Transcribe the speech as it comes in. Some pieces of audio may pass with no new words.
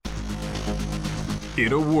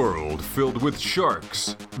In a world filled with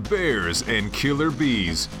sharks, bears, and killer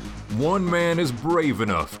bees, one man is brave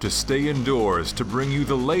enough to stay indoors to bring you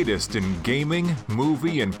the latest in gaming,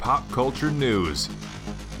 movie, and pop culture news.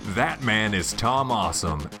 That man is Tom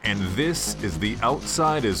Awesome, and this is the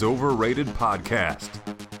Outside is Overrated podcast.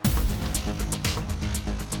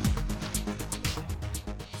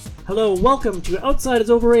 Hello, welcome to Outside is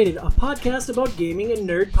Overrated, a podcast about gaming and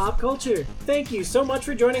nerd pop culture. Thank you so much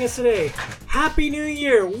for joining us today. Happy New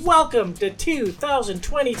Year! Welcome to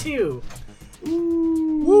 2022!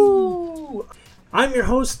 Woo! I'm your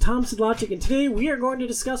host, Tom Sidlacek, and today we are going to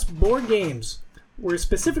discuss board games. We're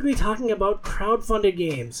specifically talking about crowdfunded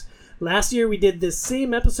games. Last year we did this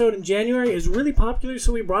same episode in January. It was really popular,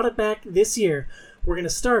 so we brought it back this year. We're going to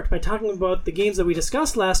start by talking about the games that we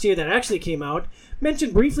discussed last year that actually came out,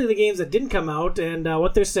 mention briefly the games that didn't come out and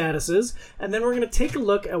what their status is, and then we're going to take a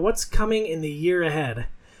look at what's coming in the year ahead.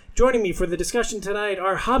 Joining me for the discussion tonight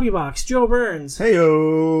are Hobbybox, Joe Burns.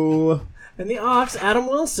 Heyo! And the Ox, Adam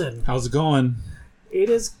Wilson. How's it going? It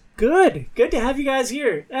is good. Good to have you guys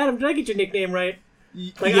here. Adam, did I get your nickname right?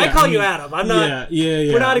 Like, yeah, I call you Adam. I'm not...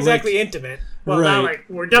 Yeah. We're not exactly intimate. Well, right, not like...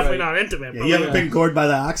 We're definitely not intimate. Yeah, you haven't been gored by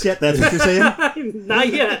the ox yet? That's what you're saying? Not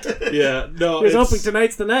yet. Yeah, no. I was hoping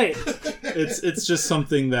tonight's the night. It's just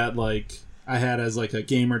something that, like, I had as, like, a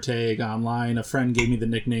gamer tag online. A friend gave me the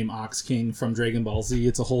nickname Ox King from Dragon Ball Z.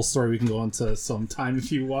 It's a whole story we can go into sometime if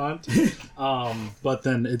you want. But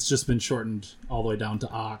then it's just been shortened all the way down to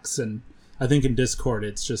Ox. And I think in Discord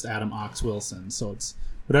it's just Adam Ox Wilson. So it's...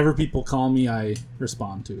 whatever people call me, I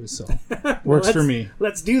respond to, so works for me.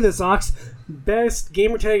 Let's do this, Ox. Best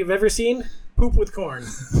gamer tag I've ever seen, poop with corn.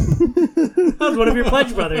 That was one of your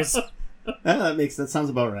Pledge Brothers. That sounds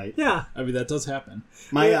about right. Yeah. I mean, that does happen.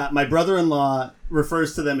 My brother-in-law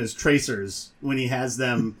refers to them as tracers when he has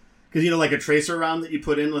them, because, you know, like a tracer round that you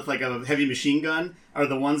put in with, like, a heavy machine gun are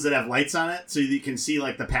the ones that have lights on it, so you can see,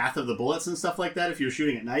 like, the path of the bullets and stuff like that if you're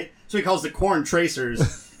shooting at night. So he calls the corn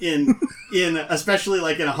tracers in especially,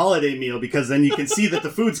 like, in a holiday meal, because then you can see that the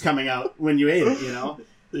food's coming out when you ate it, you know?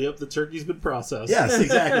 Yep, the turkey's been processed. Yes,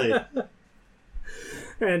 exactly.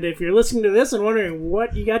 And if you're listening to this and wondering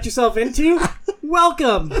what you got yourself into,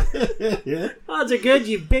 welcome! Odds are good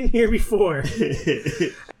you've been here before.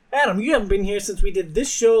 Adam, you haven't been here since we did this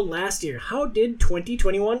show last year. How did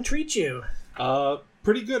 2021 treat you?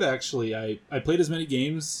 Pretty good, actually. I played as many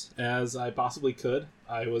games as I possibly could.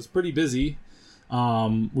 I was pretty busy.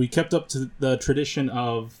 We kept up to the tradition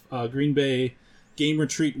of Green Bay Game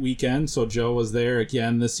Retreat weekend, so Joe was there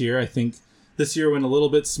again this year. I think this year went a little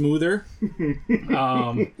bit smoother.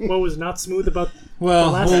 What was not smooth about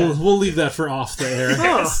well, the last we'll leave that for off the air.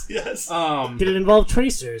 Yes. Did it involve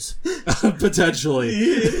tracers? Potentially.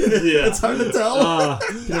 Yeah. It's hard to tell.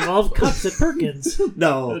 Did it involve cups at Perkins?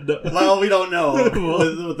 No. Well, we don't know.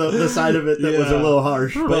 The side of it that was a little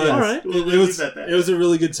harsh. But yes, all right. It was a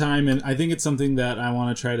really good time, and I think it's something that I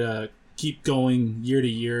want to try to keep going year to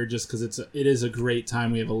year, just because it is a great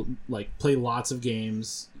time. We have play lots of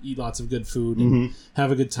games, eat lots of good food, and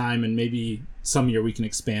have a good time, and maybe some year we can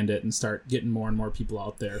expand it and start getting more and more people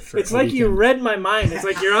out there. It's like you read my mind. It's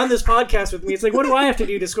like you're on this podcast with me. It's like, what do I have to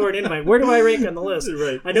do to score an invite? Where do I rank on the list?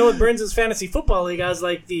 Right. I know with Burns' Fantasy Football League, I was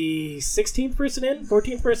like the 16th person in,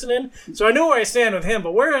 14th person in. So I know where I stand with him,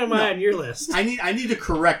 but where am I on your list? I need to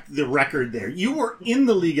correct the record there. You were in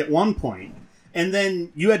the league at one point, and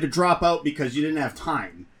then you had to drop out because you didn't have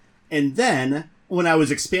time. And then, when I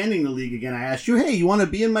was expanding the league again, I asked you, hey, you want to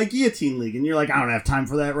be in my guillotine league? And you're like, I don't have time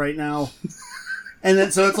for that right now. And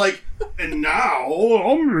then, so it's like, and now,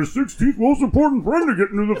 I'm your 16th most important friend to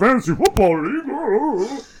get into the fantasy football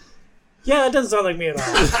league. Yeah, it doesn't sound like me at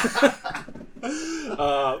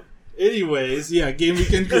all. Anyways, yeah, game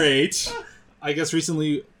weekend great. I guess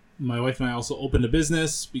recently my wife and I also opened a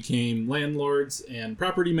business, became landlords and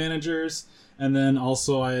property managers, and then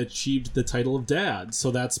also I achieved the title of dad.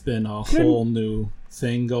 So that's been a whole new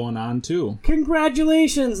thing going on too.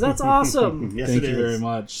 Congratulations, that's awesome. Yes, Thank you very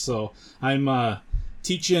much. So I'm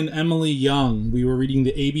teaching Emily Young. We were reading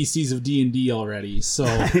the ABCs of D&D already. So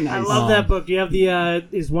Nice. I love that book. Do you have the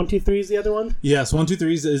is 1, 2, 3 is the other one? Yes, 1, 2,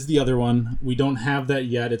 3 is the other one. We don't have that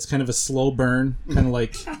yet. It's kind of a slow burn, kind of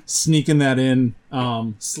like sneaking that in,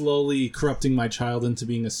 slowly corrupting my child into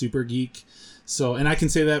being a super geek. So, and I can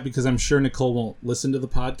say that because I'm sure Nicole won't listen to the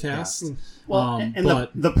podcast. Yeah. Well, and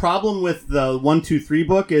the problem with the 1, 2, 3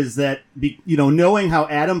 book is that, knowing how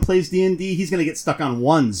Adam plays D&D, he's going to get stuck on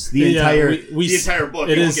ones the entire book.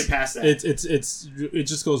 He won't get past that. It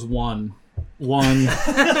just goes one.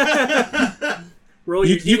 Roll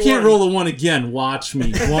you can't roll a 1 again. Watch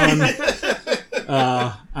me. 1.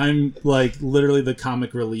 I'm like literally the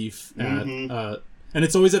comic relief at And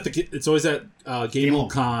it's always at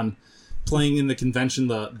GameCon, playing in the convention.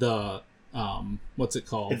 The what's it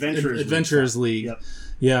called? Adventurers League. Yep.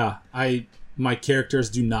 Yeah, my characters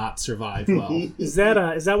do not survive well. Is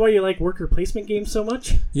that why you like worker placement games so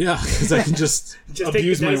much? Yeah, because I can just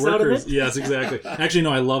abuse my dice out of workers. it? Yes, exactly. Actually,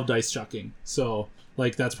 no, I love dice chucking. So,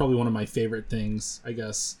 like, that's probably one of my favorite things, I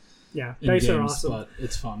guess. Yeah, in dice games, are awesome. But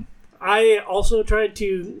it's fun. I also tried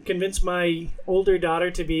to convince my older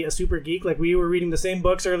daughter to be a super geek. Like, we were reading the same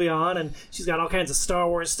books early on, and she's got all kinds of Star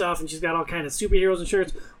Wars stuff, and she's got all kinds of superheroes and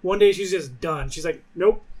shirts. One day, she's just done. She's like,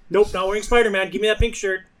 nope, not wearing Spider-Man. Give me that pink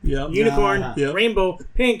shirt. Yep. Unicorn, Yep. rainbow,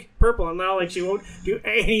 pink, purple. And now, like, she won't do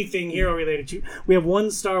anything hero-related. We have one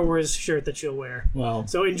Star Wars shirt that she'll wear. Wow.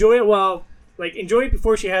 So enjoy it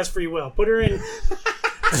before she has free will. Put her in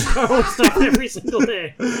Star Wars stuff every single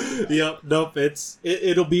day. Yep. Nope.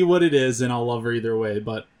 It'll be what it is, and I'll love her either way.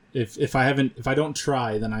 But if I don't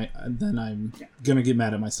try, then I'm gonna get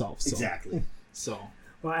mad at myself. So. Exactly. So.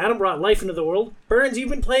 Well, Adam brought life into the world. Burns,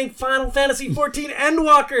 you've been playing Final Fantasy XIV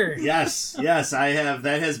Endwalker. Yes, I have.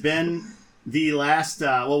 That has been the last.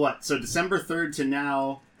 So December 3rd to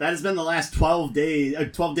now. That has been the last 12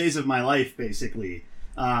 days of my life, basically.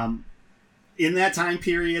 In that time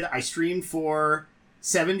period, I streamed for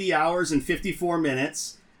 70 hours and 54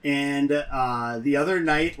 minutes. And the other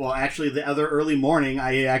night, the other early morning,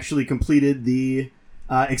 I actually completed the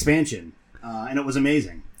expansion. And it was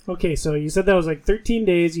amazing. Okay, so you said that was like 13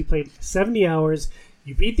 days. You played 70 hours.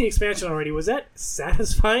 You beat the expansion already. Was that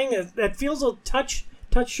satisfying? That feels a touch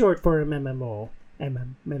short for an MMO.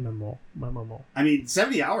 I mean,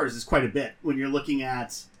 70 hours is quite a bit when you're looking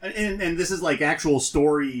at... And this is like actual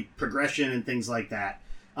story progression and things like that.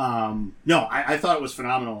 No, I thought it was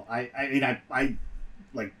phenomenal. I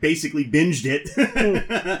like basically binged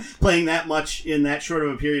it playing that much in that short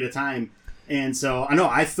of a period of time. And so,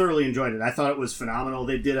 I thoroughly enjoyed it. I thought it was phenomenal.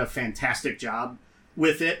 They did a fantastic job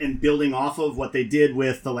with it and building off of what they did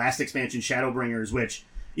with the last expansion, Shadowbringers, which,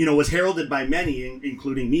 was heralded by many,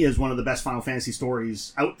 including me, as one of the best Final Fantasy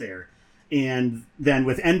stories out there. And then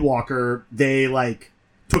with Endwalker, they,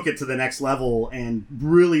 took it to the next level and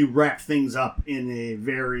really wrapped things up in a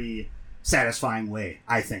very satisfying way,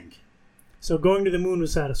 I think. So going to the moon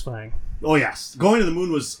was satisfying. Oh, yes. Going to the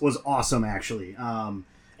moon was awesome, actually.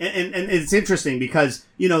 And it's interesting because,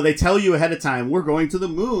 they tell you ahead of time, we're going to the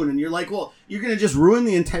moon. And you're like, well, you're going to just ruin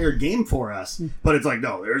the entire game for us. But it's like,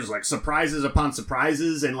 no, there's surprises upon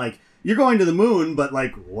surprises. And you're going to the moon, but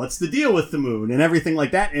what's the deal with the moon and everything like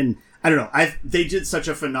that? And I don't know. They did such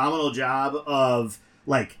a phenomenal job of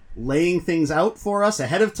laying things out for us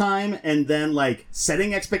ahead of time. And then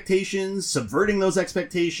setting expectations, subverting those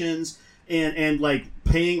expectations and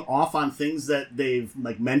paying off on things that they've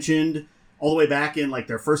mentioned all the way back in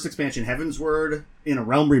their first expansion, Heavensward, in A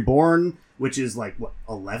Realm Reborn, which is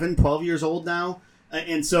 11, 12 years old now.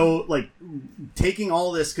 And so taking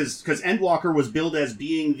all this, because Endwalker was billed as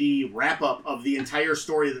being the wrap up of the entire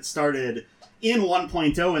story that started in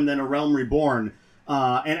 1.0 and then A Realm Reborn.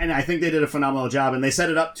 And I think they did a phenomenal job, and they set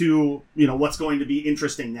it up to, what's going to be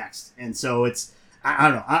interesting next. And so I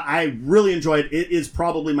don't know. I really enjoyed it. It is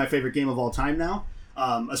probably my favorite game of all time now.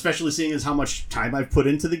 Especially seeing as how much time I've put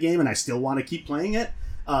into the game and I still want to keep playing it.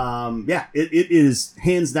 It is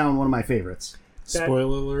hands down one of my favorites.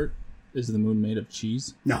 Spoiler alert, is the moon made of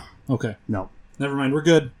cheese? No. Okay. No. Never mind, we're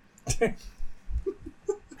good.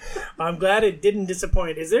 I'm glad it didn't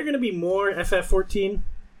disappoint. Is there going to be more FF14?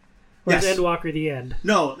 Or Yes. is Endwalker the end?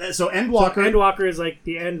 No, so Endwalker... Endwalker is like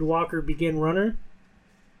the Endwalker Begin Runner?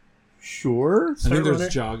 Sure. I think there's runner?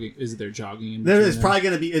 jogging. Is there jogging in There between is probably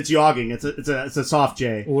going to be... It's jogging. It's a soft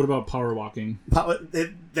J. Well, what about power walking?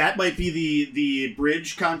 That might be the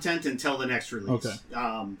bridge content until the next release. Okay.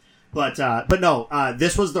 But no,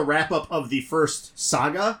 this was the wrap-up of the first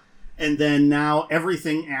saga, and then now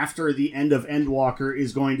everything after the end of Endwalker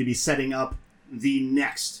is going to be setting up the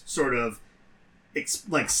next sort of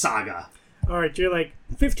saga. All right, you're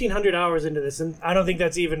 1,500 hours into this, and I don't think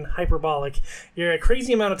that's even hyperbolic. You're a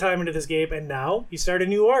crazy amount of time into this game, and now you start a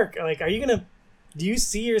new arc. Are you going to... Do you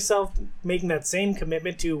see yourself making that same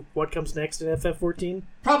commitment to what comes next in FF14?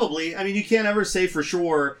 Probably. I mean, you can't ever say for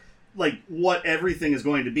sure what everything is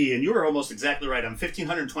going to be, and you were almost exactly right. I'm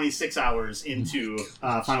 1,526 hours into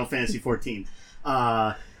Final Fantasy XIV.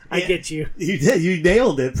 I get you. You did. You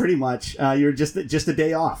nailed it pretty much. You're just a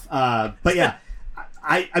day off. But yeah,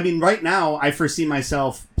 I mean, right now I foresee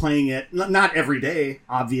myself playing it not every day.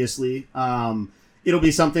 Obviously, it'll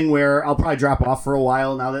be something where I'll probably drop off for a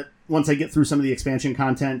while now that once I get through some of the expansion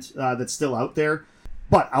content that's still out there.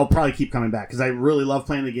 But I'll probably keep coming back because I really love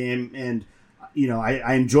playing the game, and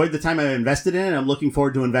I enjoyed the time I invested in it, and I'm looking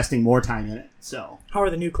forward to investing more time in it. So, How are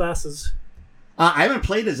the new classes? I haven't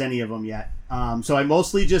played as any of them yet. So I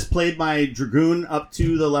mostly just played my Dragoon up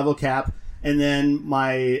to the level cap, and then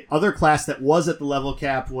my other class that was at the level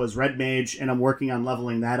cap was Red Mage, and I'm working on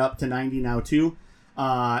leveling that up to 90 now too.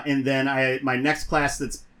 And then my next class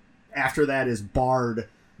that's after that is Bard,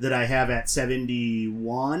 that I have at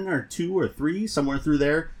 71 or 2 or 3, somewhere through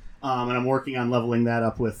there. And I'm working on leveling that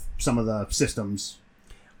up with some of the systems.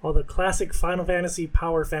 All the classic Final Fantasy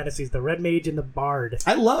power fantasies, the Red Mage and the Bard.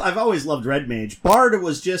 I've always loved Red Mage. Bard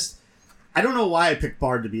was just, I don't know why I picked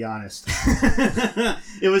Bard, to be honest.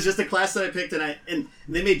 It was just a class that I picked, and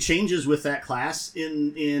they made changes with that class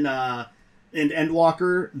in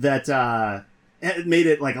Endwalker that it made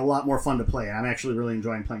it like a lot more fun to play. I'm actually really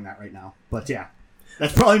enjoying playing that right now. But yeah,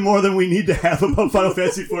 that's probably more than we need to have about Final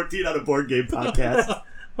Fantasy 14 on a board game podcast.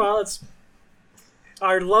 Well,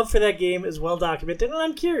 our love for that game is well documented, and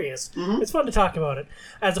I'm curious. Mm-hmm. It's fun to talk about it.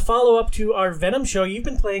 As a follow-up to our Venom show, you've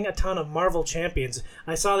been playing a ton of Marvel Champions.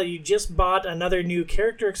 I saw that you just bought another new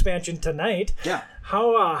character expansion tonight. Yeah.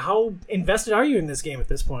 How invested are you in this game at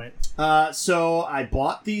this point? So I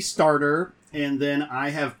bought the starter, and then I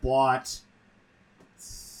have bought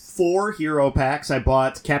 4 hero packs. I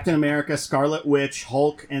bought Captain America, Scarlet Witch,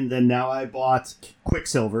 Hulk, and then now I bought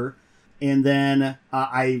Quicksilver. And then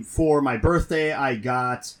for my birthday, I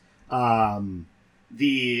got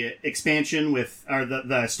the expansion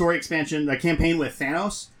the story expansion, the campaign with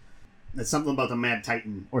Thanos. That's something about the Mad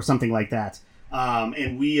Titan or something like that.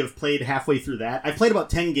 And we have played halfway through that. I've played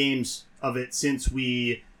about 10 games of it since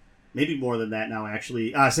maybe more than that now,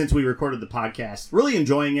 actually, since we recorded the podcast. Really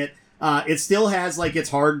enjoying it. It still has like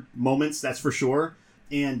its hard moments, that's for sure.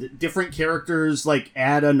 And different characters like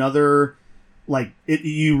add another...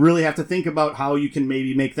 you really have to think about how you can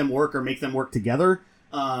maybe make them work or make them work together.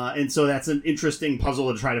 And so that's an interesting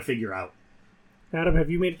puzzle to try to figure out. Adam, have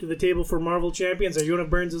you made it to the table for Marvel Champions? Are you one of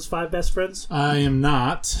Burns' 5 best friends? I am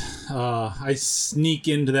not. I sneak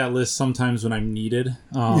into that list sometimes when I'm needed.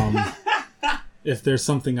 If there's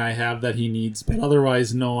something I have that he needs. But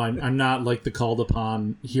otherwise, no, I'm not like the called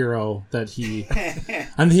upon hero that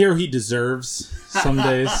I'm the hero he deserves some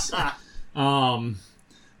days.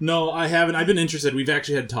 No, I haven't. I've been interested. We've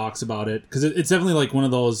actually had talks about it because it's definitely like one of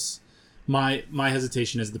those. My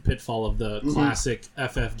hesitation is the pitfall of the classic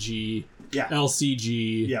FFG,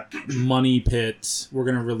 LCG, money pit. We're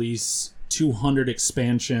gonna release 200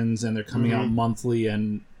 expansions and they're coming out monthly.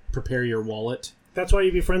 And prepare your wallet. That's why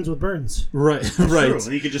you be friends with Burns. Right, right. True.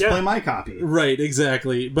 And you could just play my copy. Right,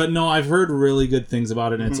 exactly. But no, I've heard really good things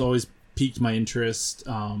about it, and it's always piqued my interest.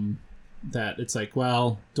 That it's like,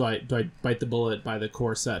 well, do I bite the bullet, buy the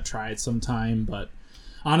core set, try it sometime? But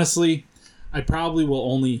honestly, I probably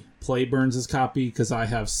will only play Burns' copy because I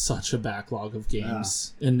have such a backlog of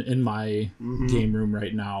games in my game room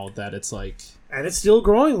right now that it's like... And it's still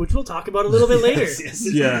growing, which we'll talk about a little bit later.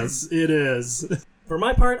 Yes, it is. For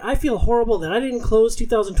my part, I feel horrible that I didn't close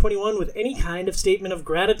 2021 with any kind of statement of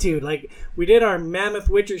gratitude. Like, we did our Mammoth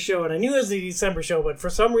Witcher show, and I knew it was the December show, but for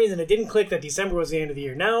some reason it didn't click that December was the end of the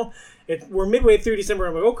year. Now, we're midway through December,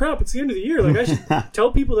 I'm like, oh crap, it's the end of the year. Like, I should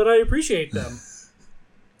tell people that I appreciate them.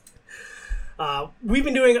 We've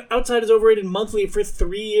been doing Outside is Overrated monthly for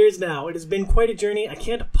 3 years now. It has been quite a journey. I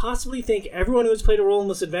can't possibly thank everyone who has played a role in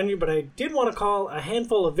this adventure, but I did want to call a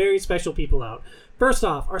handful of very special people out. First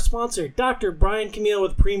off, our sponsor, Dr. Brian Camille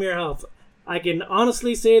with Premier Health. I can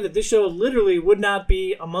honestly say that this show literally would not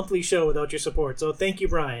be a monthly show without your support, so thank you,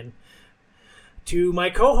 Brian. To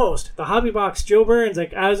my co-host, the Hobby Box, Joe Burns.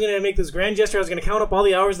 Like, I was going to make this grand gesture. I was going to count up all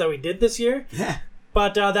the hours that we did this year.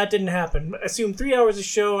 But that didn't happen. Assume 3 hours a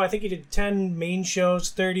show. I think you did 10 main shows,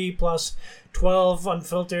 30 plus 12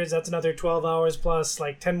 unfiltered. That's another 12 hours plus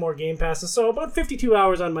like 10 more game passes. So about 52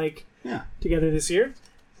 hours on mic together this year.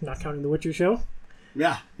 Not counting the Witcher show.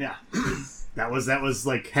 Yeah. That was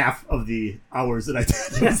like half of the hours that I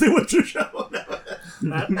did on the Witcher show.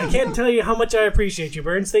 I can't tell you how much I appreciate you,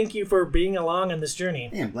 Burns. Thank you for being along on this journey.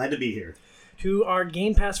 Yeah, I'm glad to be here. To our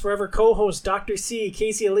Game Pass Forever co-host, Dr. C,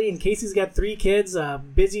 Casey Aline. Casey's got 3 kids, a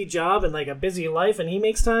busy job, and like a busy life, and he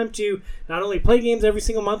makes time to not only play games every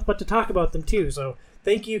single month, but to talk about them too. So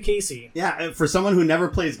thank you, Casey. Yeah, for someone who never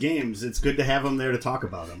plays games, it's good to have him there to talk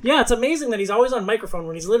about them. Yeah, it's amazing that he's always on microphone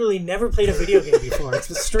when he's literally never played a video game before. It's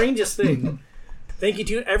the strangest thing. Thank you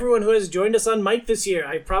to everyone who has joined us on mic this year.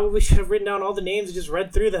 I probably should have written down all the names and just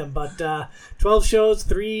read through them, but 12 shows,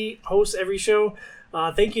 3 hosts every show.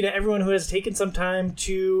 Thank you to everyone who has taken some time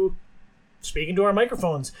to speak into our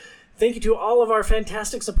microphones. Thank you to all of our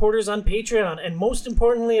fantastic supporters on Patreon, and most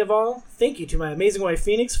importantly of all, thank you to my amazing wife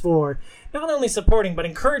Phoenix for not only supporting but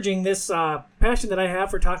encouraging this passion that I have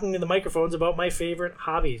for talking to the microphones about my favorite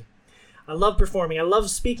hobby. I love performing. I love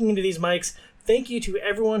speaking into these mics. Thank you to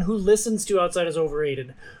everyone who listens to Outside is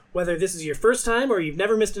Overrated. Whether this is your first time or you've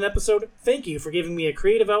never missed an episode, thank you for giving me a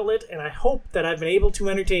creative outlet, and I hope that I've been able to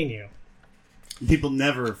entertain you. People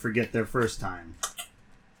never forget their first time.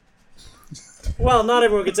 Well, not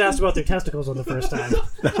everyone gets asked about their testicles on the first time.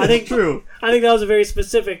 I think True. I think that was a very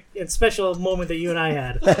specific and special moment that you and I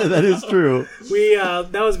had. That is true. We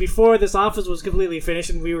that was before this office was completely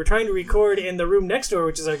finished, and we were trying to record in the room next door,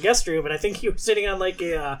 which is our guest room. And I think you were sitting on like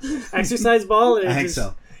a exercise ball. And I think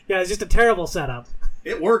so. Yeah, it's just a terrible setup.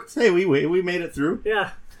 It worked. Hey, we made it through.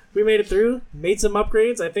 Yeah, we made it through. Made some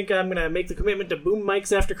upgrades. I think I'm gonna make the commitment to boom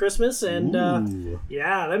mics after Christmas, and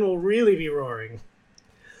yeah, then we'll really be roaring.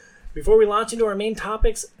 Before we launch into our main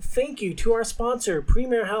topics, thank you to our sponsor,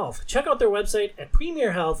 Premier Health. Check out their website at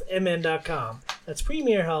premierhealthmn.com. That's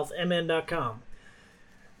premierhealthmn.com.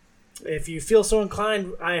 If you feel so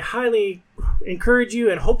inclined, I highly encourage you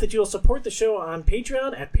and hope that you'll support the show on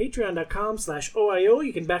Patreon at patreon.com/OIO.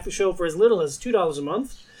 You can back the show for as little as $2 a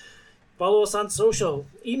month. Follow us on social.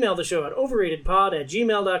 Email the show at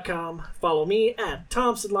overratedpod@gmail.com. Follow me at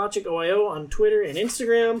TomSidlogicOIO on Twitter and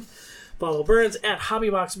Instagram. Follow Burns at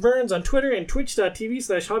HobbyBoxBurns on Twitter and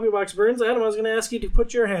twitch.tv/HobbyBoxBurns. Adam, I was going to ask you to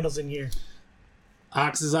put your handles in here.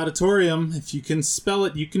 Ox's Auditorium. If you can spell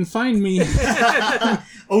it, you can find me.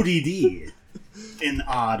 ODD in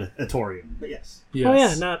auditorium. But yes.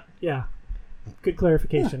 Yes. Oh, yeah. Good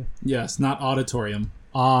clarification. Yes, not auditorium.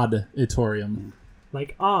 Auditorium.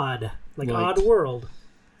 Like odd. Like odd world.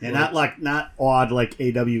 And not odd like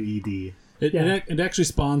AWED. It actually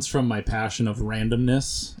spawns from my passion of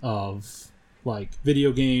randomness of like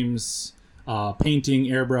video games, painting,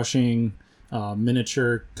 airbrushing,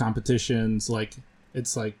 miniature competitions. Like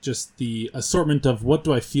it's like just the assortment of what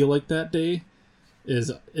do I feel like that day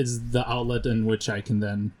is the outlet in which I can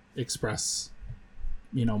then express,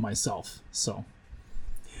 myself. So.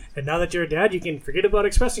 And now that you're a dad, you can forget about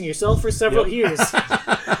expressing yourself for several years. You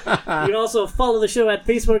can also follow the show at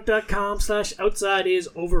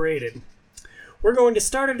facebook.com/outsideisoverrated. We're going to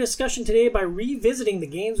start our discussion today by revisiting the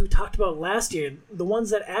games we talked about last year, the ones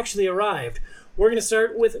that actually arrived. We're going to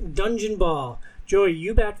start with Dungeon Ball. Joey,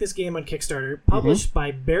 you backed this game on Kickstarter, published by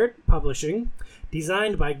Barrett Publishing,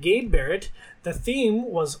 designed by Gabe Barrett. The theme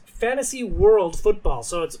was Fantasy World Football,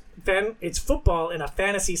 so it's football in a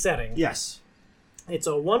fantasy setting. Yes. It's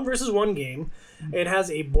a 1-versus-1 game. It has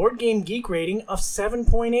a Board Game Geek rating of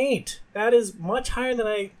 7.8. That is much higher than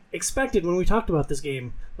I expected when we talked about this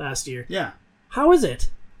game last year. Yeah. How is it?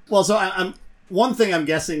 Well, so one thing I'm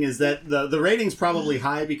guessing is that the rating's probably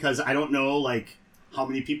high because I don't know like how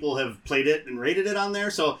many people have played it and rated it on there.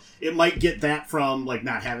 So it might get that from like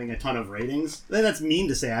not having a ton of ratings. That's mean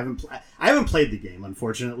to say. I haven't played the game,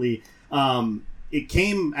 unfortunately. It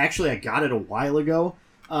came actually. I got it a while ago.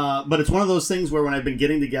 But it's one of those things where when I've been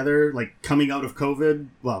getting together, like coming out of COVID,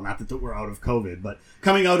 well, not that we're out of COVID, but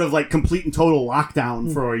coming out of like complete and total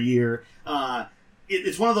lockdown for a year,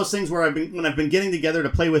 it's one of those things where when I've been getting together to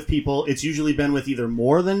play with people, it's usually been with either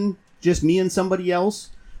more than just me and somebody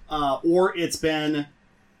else, or it's been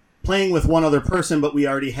playing with one other person, but we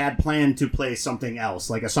already had planned to play something else,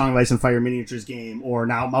 like a Song of Ice and Fire miniatures game, or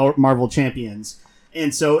now Marvel Champions.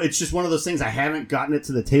 And so it's just one of those things. I haven't gotten it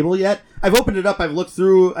to the table yet. I've opened it up. I've looked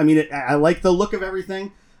through. I mean, I like the look of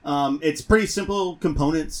everything. It's pretty simple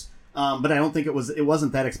components, but I don't think it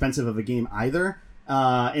wasn't that expensive of a game either.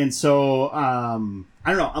 And so I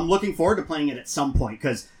don't know. I'm looking forward to playing it at some point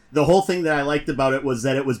because the whole thing that I liked about it was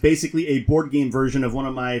that it was basically a board game version of one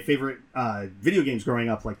of my favorite video games growing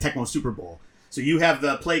up, like Tecmo Super Bowl. So you have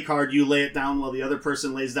the play card, you lay it down while the other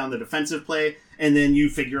person lays down the defensive play, and then you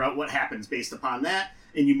figure out what happens based upon that,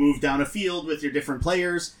 and you move down a field with your different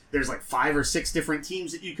players. There's like 5 or 6 different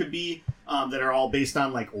teams that you could be that are all based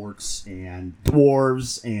on like orcs and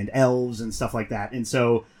dwarves and elves and stuff like that. And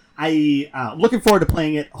so I looking forward to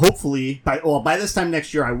playing it. Hopefully, by this time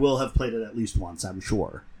next year, I will have played it at least once, I'm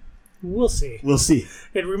sure. We'll see. We'll see.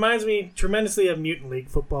 It reminds me tremendously of Mutant League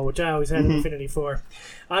football, which I always had an affinity for.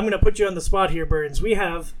 I'm going to put you on the spot here, Burns. We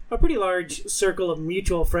have a pretty large circle of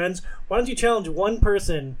mutual friends. Why don't you challenge one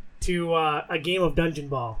person to a game of Dungeon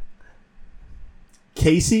Ball?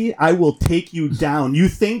 Casey, I will take you down. You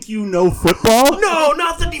think you know football? No,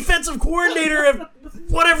 not the defensive coordinator of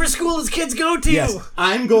whatever school his kids go to. Yes,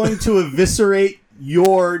 I'm going to eviscerate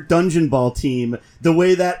your Dungeon Ball team the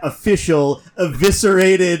way that official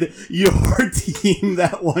eviscerated your team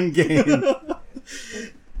that one game.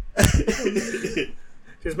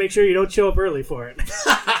 Just make sure you don't show up early for it.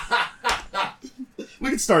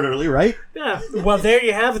 We can start early, right? Yeah. Well, there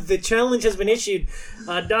you have it. The challenge has been issued.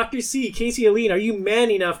 Dr. C, Casey Aline, are you man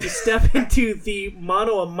enough to step into the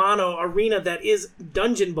mano-a-mano arena that is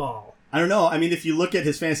Dungeon Ball? I don't know. I mean, if you look at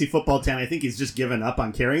his fantasy football team, I think he's just given up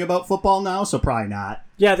on caring about football now, so probably not.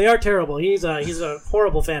 Yeah, they are terrible. He's a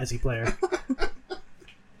horrible fantasy player.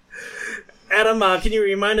 Adam, can you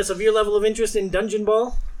remind us of your level of interest in Dungeon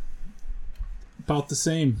Ball? About the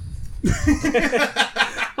same.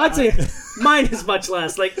 I'd say mine is much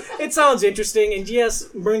less. Like, it sounds interesting, and yes,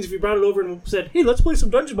 Burns, if you brought it over and said, hey, let's play some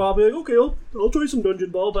Dungeon Ball, I'll be like, okay, I'll try some Dungeon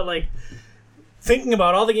Ball, but, like, thinking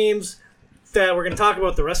about all the games that we're going to talk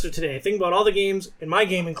about the rest of today, thinking about all the games in my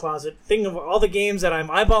gaming closet, thinking of all the games that I'm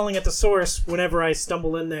eyeballing at the source whenever I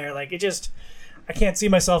stumble in there, like, I can't see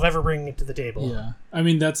myself ever bringing it to the table. Yeah. I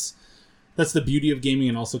mean, that's the beauty of gaming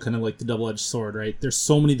and also kind of like the double-edged sword, right? There's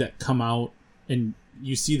so many that come out and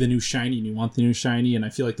you see the new shiny and you want the new shiny, and I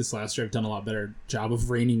feel like this last year I've done a lot better job of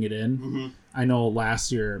reining it in. Mm-hmm. I know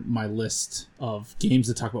last year my list of games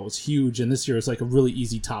to talk about was huge, and this year it's like a really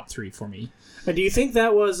easy top 3 for me. And do you think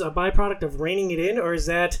that was a byproduct of reining it in, or is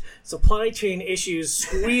that supply chain issues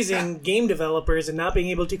squeezing game developers and not being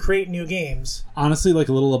able to create new games? Honestly, like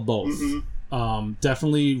a little of both. Mm-hmm.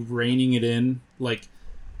 Definitely reining it in. Like,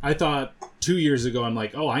 I thought 2 years ago, I'm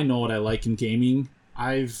like, oh, I know what I like in gaming.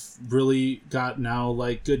 I've really got now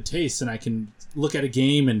like good taste, and I can look at a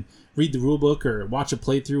game and read the rule book or watch a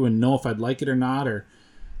playthrough and know if I'd like it or not, or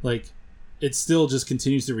like it still just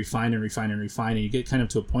continues to refine and refine and refine, and you get kind of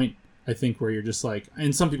to a point, I think, where you're just like,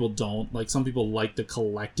 and some people don't, like some people like the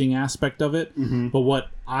collecting aspect of it, but what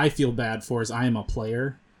I feel bad for is I am a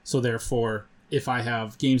player, so therefore if I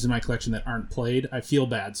have games in my collection that aren't played, I feel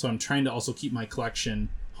bad, so I'm trying to also keep my collection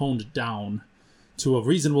honed down to a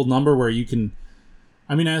reasonable number where you can,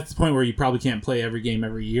 I mean, at the point where you probably can't play every game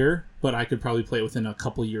every year, but I could probably play it within a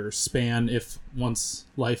couple year span if once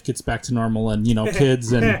life gets back to normal and, you know,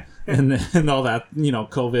 kids and all that, you know,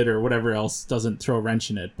 COVID or whatever else doesn't throw a wrench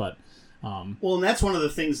in it. But well, and that's one of the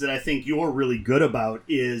things that I think you're really good about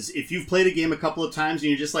is if you've played a game a couple of times and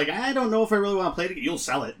you're just like, I don't know if I really want to play it, you'll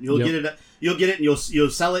sell it. You'll get it. You'll get it and you'll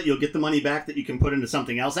sell it. You'll get the money back that you can put into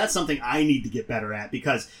something else. That's something I need to get better at,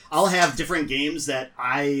 because I'll have different games that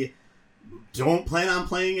I don't plan on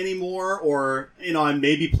playing anymore, or, you know, I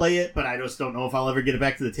maybe play it, but I just don't know if I'll ever get it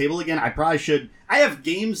back to the table again. I probably should. I have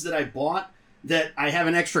games that I bought that I have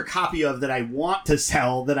an extra copy of that I want to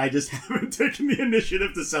sell that I just haven't taken the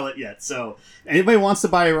initiative to sell it yet. So anybody wants to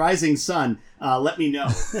buy a Rising Sun, let me know.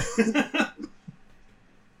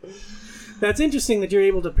 That's interesting that you're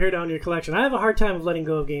able to pare down your collection. I have a hard time of letting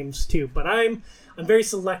go of games too, but I'm very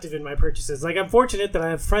selective in my purchases. Like, I'm fortunate that I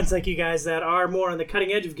have friends like you guys that are more on the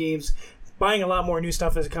cutting edge of games, buying a lot more new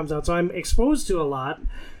stuff as it comes out. So I'm exposed to a lot,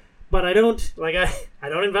 but I don't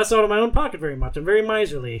invest out of my own pocket very much. I'm very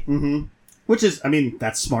miserly. Mm-hmm. Which is, I mean,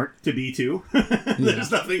 that's smart to be too. There's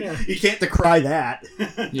nothing, you can't decry that.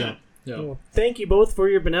 Yeah. Well, thank you both for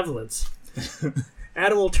your benevolence.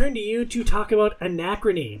 Adam, we'll turn to you to talk about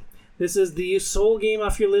Anachrony. This is the sole game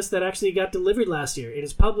off your list that actually got delivered last year. It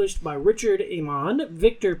is published by Richard Amon,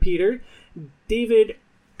 Victor Peter, David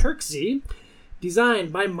Turksey,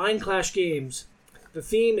 designed by Mindclash Games. The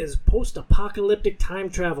theme is post-apocalyptic time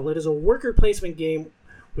travel. It is a worker placement game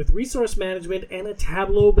with resource management and a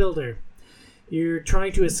tableau builder. You're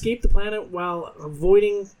trying to escape the planet while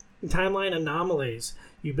avoiding timeline anomalies.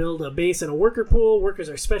 You build a base and a worker pool. Workers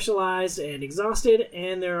are specialized and exhausted,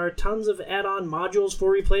 and there are tons of add-on modules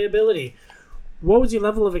for replayability. What was your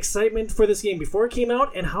level of excitement for this game before it came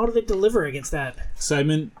out, and how did it deliver against that?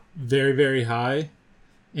 Excitement, very, very high,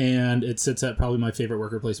 and it sits at probably my favorite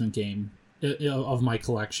worker placement game of my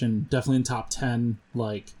collection. Definitely in top 10.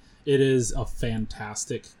 Like, it is a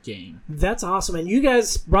fantastic game. That's awesome. And you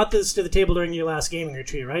guys brought this to the table during your last gaming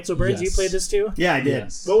retreat, right? So, Burns, you played this too? Yeah, I did.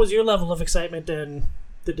 Yes. What was your level of excitement and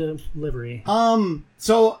the delivery?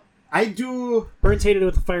 So I do. Burns hated it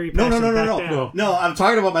with a fiery passion. No, I'm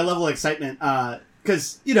talking about my level of excitement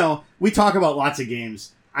because you know we talk about lots of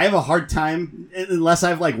games. I have a hard time unless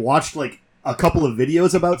I've like watched like a couple of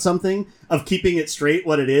videos about something of keeping it straight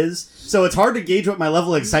what it is. So it's hard to gauge what my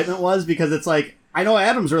level of excitement was because it's like I know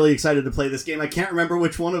Adam's really excited to play this game. I can't remember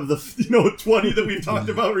which one of the 20 that we've talked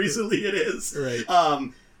about recently it is.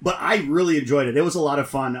 Right. But I really enjoyed it. It was a lot of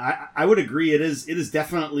fun. I would agree. It is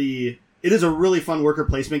definitely a really fun worker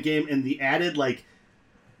placement game, and the added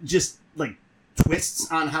just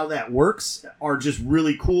twists on how that works are just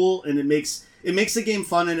really cool, and it makes the game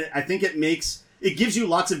fun, and I think it gives you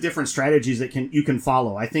lots of different strategies that you can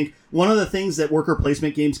follow. I think one of the things that worker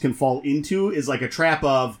placement games can fall into is like a trap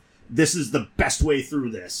of this is the best way through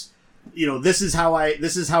this. This is how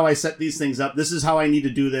I set these things up. This is how I need to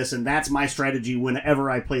do this, and that's my strategy whenever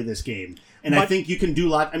I play this game. And I think you can do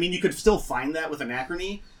you could still find that with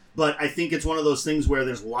Anachrony, but I think it's one of those things where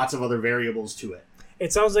there's lots of other variables to it.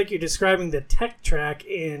 It sounds like you're describing the tech track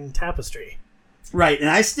in Tapestry. Right, and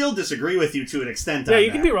I still disagree with you to an extent. Yeah,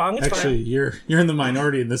 you can be wrong. It's actually, fine. you're in the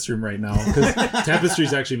minority in this room right now, because Tapestry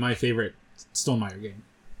is actually my favorite Stonemaier game.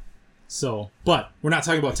 So, but we're not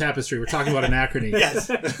talking about Tapestry. We're talking about Anachrony. Yes.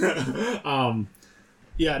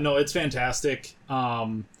 Yeah, no, it's fantastic.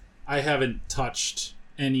 I haven't touched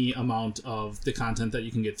any amount of the content that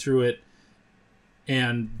you can get through it,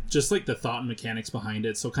 and just like the thought and mechanics behind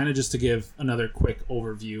it. So kind of just to give another quick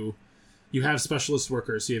overview, you have specialist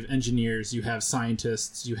workers, you have engineers, you have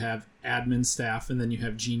scientists, you have admin staff, and then you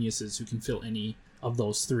have geniuses who can fill any of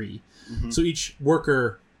those three. Mm-hmm. So each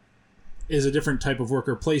worker is a different type of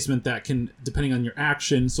worker placement that can, depending on your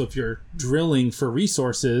action. So if you're drilling for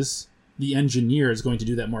resources, the engineer is going to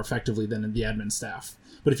do that more effectively than the admin staff.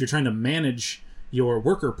 But if you're trying to manage your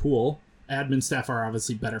worker pool, admin staff are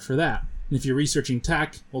obviously better for that. And if you're researching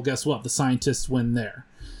tech, well, guess what? The scientists win there.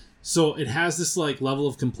 So it has this like level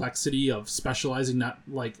of complexity of specializing, not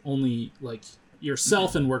like only like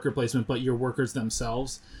yourself in worker placement, but your workers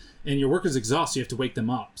themselves. And your workers exhaust, so you have to wake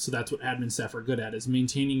them up. So that's what admin staff are good at, is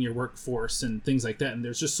maintaining your workforce and things like that. And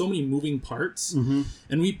there's just so many moving parts. Mm-hmm.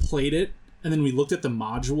 And we played it, and then we looked at the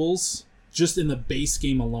modules just in the base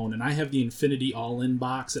game alone. And I have the Infinity All-In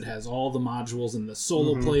box. It has all the modules and the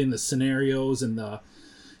solo play and the scenarios, and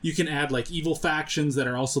you can add like evil factions that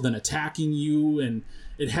are also then attacking you, and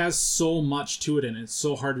it has so much to it, and it's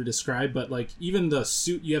so hard to describe. But like even the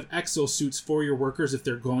suit, you have exosuits for your workers if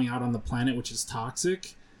they're going out on the planet, which is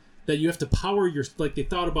toxic, that you have to power your, like they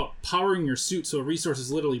thought about powering your suit, so a resource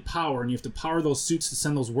is literally power, and you have to power those suits to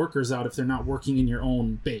send those workers out if they're not working in your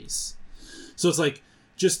own base. So it's like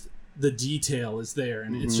just the detail is there,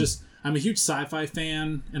 and it's just, I'm a huge sci-fi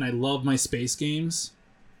fan, and I love my space games,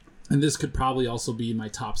 and this could probably also be my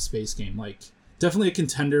top space game. Like definitely a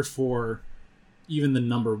contender for even the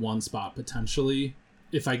number one spot potentially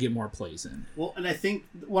if I get more plays in. Well, and I think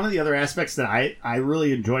one of the other aspects that I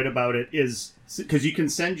really enjoyed about it is because you can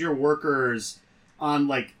send your workers on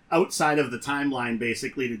like outside of the timeline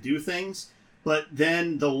basically to do things, but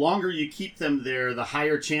then the longer you keep them there, the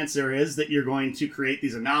higher chance there is that you're going to create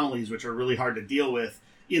these anomalies, which are really hard to deal with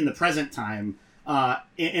in the present time.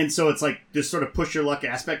 And so it's like this sort of push your luck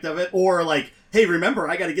aspect of it, or like, hey, remember,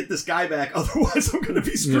 I got to get this guy back, otherwise I'm going to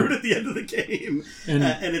be screwed at the end of the game. And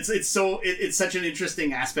it's such an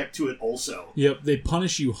interesting aspect to it also. Yep, they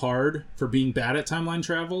punish you hard for being bad at timeline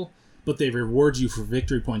travel, but they reward you for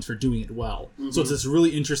victory points for doing it well. Mm-hmm. So it's this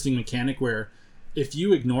really interesting mechanic where if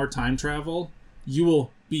you ignore time travel, you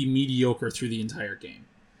will be mediocre through the entire game.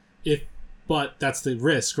 But that's the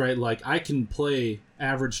risk, right? Like I can play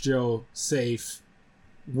Average Joe safe.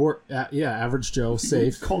 Average Joe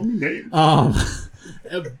safe. Call me names.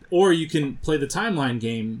 Or you can play the timeline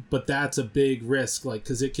game, but that's a big risk, like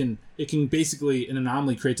because it can basically, an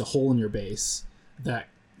anomaly creates a hole in your base that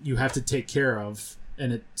you have to take care of,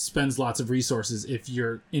 and it spends lots of resources if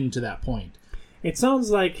you're into that point. It sounds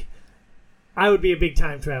like I would be a big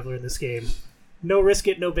time traveler in this game. No risk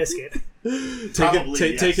it, no biscuit.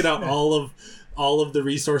 Take it out all of the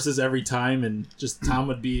resources every time, and just Tom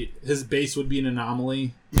would be, his base would be an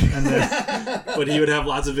anomaly, and then, but he would have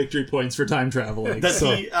lots of victory points for time traveling.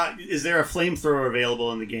 Is there a flamethrower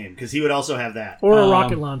available in the game? Because he would also have that, or a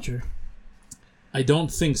rocket launcher. I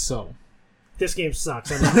don't think so. This game sucks.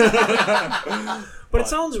 But it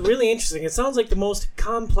sounds really interesting. It sounds like the most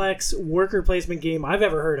complex worker placement game I've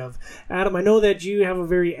ever heard of. Adam, I know that you have a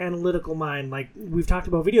very analytical mind. Like, we've talked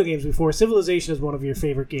about video games before. Civilization is one of your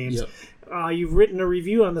favorite games. Yep. You've written a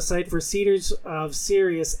review on the site for Cedars of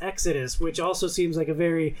Sirius Exodus, which also seems like a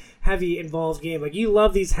very heavy, involved game. Like, you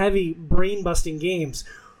love these heavy, brain-busting games.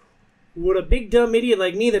 Would a big, dumb idiot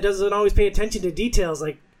like me that doesn't always pay attention to details,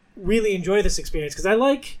 like, really enjoy this experience? Because I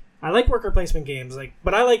like worker placement games,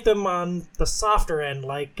 but I like them on the softer end,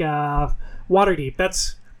 like Waterdeep.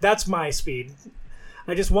 That's my speed.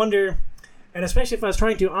 I just wonder, and especially if I was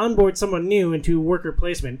trying to onboard someone new into worker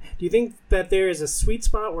placement, do you think that there is a sweet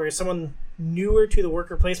spot where someone newer to the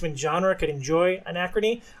worker placement genre could enjoy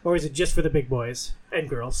Anachrony, or is it just for the big boys and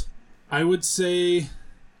girls? I would say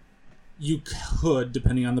you could,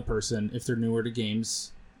 depending on the person, if they're newer to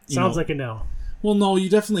games. Sounds like a no. Well, no, you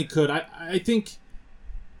definitely could. I think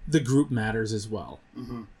the group matters as well.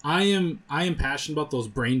 Mm-hmm. I am passionate about those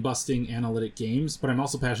brain-busting analytic games, but I'm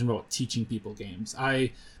also passionate about teaching people games.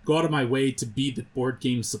 I go out of my way to be the board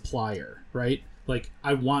game supplier, right? Like,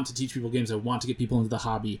 I want to teach people games. I want to get people into the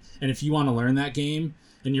hobby. And if you want to learn that game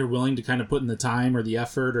and you're willing to kind of put in the time or the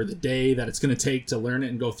effort or the day that it's going to take to learn it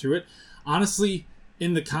and go through it, honestly,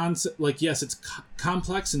 in the concept, like, yes, it's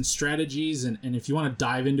complex and strategies, and if you want to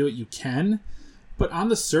dive into it, you can. But on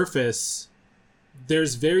the surface,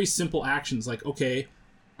 there's very simple actions like, okay,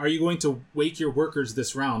 are you going to wake your workers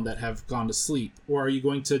this round that have gone to sleep? Or are you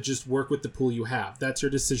going to just work with the pool you have? That's your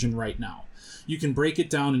decision right now. You can break it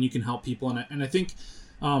down and you can help people. And I think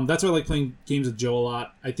that's why I like playing games with Joe a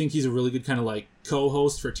lot. I think he's a really good kind of like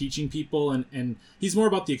co-host for teaching people. And he's more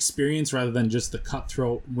about the experience rather than just the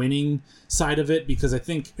cutthroat winning side of it. Because I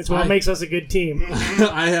think it's what makes us a good team.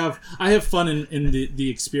 I have fun in the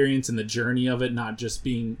experience and the journey of it, not just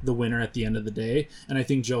being the winner at the end of the day. And I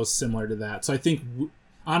think Joe's similar to that. So I think...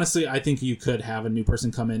 Honestly, I think you could have a new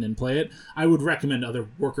person come in and play it. I would recommend other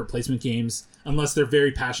worker placement games unless they're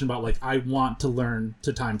very passionate about, like, I want to learn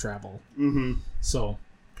to time travel. Mm-hmm. So,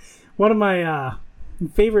 one of my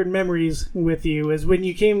favorite memories with you is when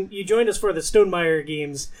you joined us for the Stonemaier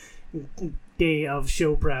Games day of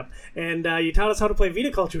show prep, and you taught us how to play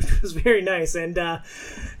Viticulture, which was very nice. And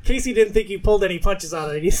Casey didn't think you pulled any punches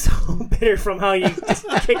out of it. He's so bitter from how you just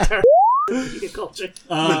kicked our Viticulture.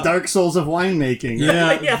 The Dark Souls of winemaking.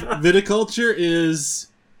 Yeah, Yeah. Viticulture is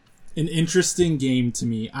an interesting game to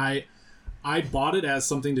me. I bought it as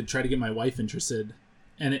something to try to get my wife interested,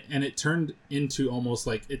 and it turned into almost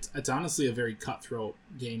like it's honestly a very cutthroat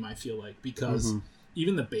game, I feel like, because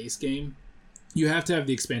even the base game, you have to have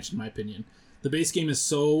the expansion, in my opinion. The base game is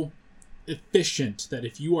so efficient that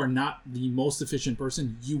if you are not the most efficient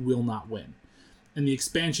person, you will not win. And the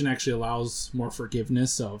expansion actually allows more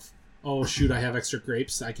forgiveness of, oh, shoot, I have extra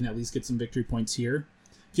grapes. I can at least get some victory points here.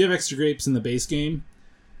 If you have extra grapes in the base game,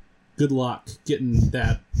 good luck getting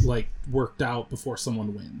that like worked out before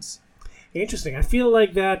someone wins. Interesting. I feel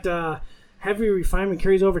like that heavy refinement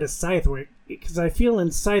carries over to Scythe, because I feel in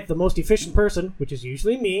Scythe the most efficient person, which is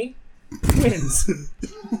usually me, wins.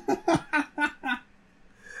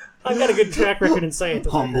 I've got a good track record in Scythe.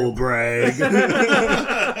 Humble brag.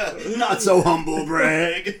 Not so humble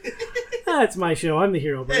brag. That's my show. I'm the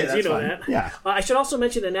hero, Brad. Hey, You know fine. that. Yeah. I should also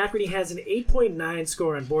mention that Anachrony has an 8.9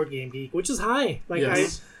 score on Board Game Geek, which is high. Like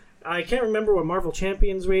Yes. I can't remember what Marvel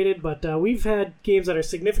Champions rated, but we've had games that are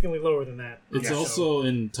significantly lower than that. It's Yeah. also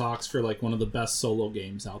in talks for like one of the best solo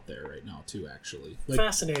games out there right now too, actually. Like,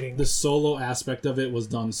 Fascinating. the solo aspect of it was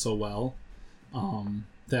done so well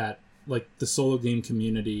that like the solo game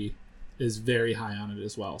community is very high on it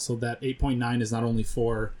as well. So that 8.9 is not only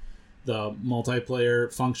for the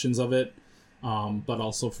multiplayer functions of it, but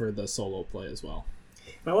also for the solo play as well.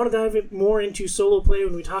 I want to dive more into solo play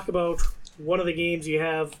when we talk about one of the games you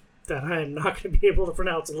have that I am not going to be able to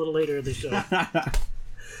pronounce a little later in the show.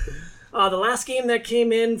 The last game that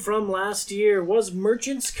came in from last year was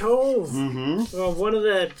Merchant's Cove. Mm-hmm. One of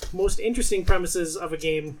the most interesting premises of a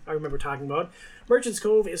game I remember talking about. Merchant's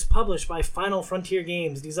Cove is published by Final Frontier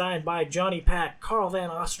Games, designed by Johnny Pack, Carl Van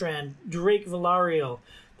Ostrand, Drake Villarreal.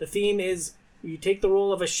 The theme is you take the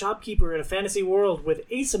role of a shopkeeper in a fantasy world with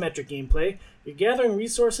asymmetric gameplay. You're gathering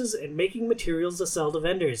resources and making materials to sell to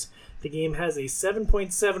vendors. The game has a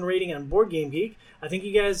 7.7 rating on Board Game Geek. I think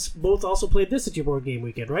you guys both also played this at your Board Game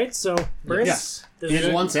Weekend, right? So, Burns? Yes. there's-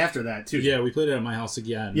 And once after that, too. Yeah, we played it at my house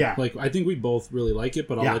again. Yeah. Like, I think we both really like it,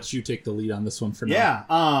 but I'll Yeah. let you take the lead on this one for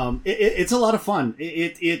now. Yeah, it's a lot of fun.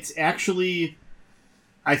 It's actually,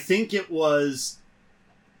 I think it was.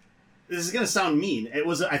 This is gonna sound mean.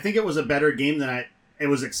 I think it was a better game than I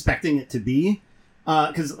was expecting it to be,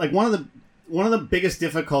 because like one of the biggest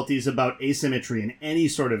difficulties about asymmetry in any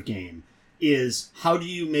sort of game is how do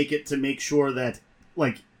you make it to make sure that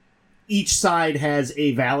like each side has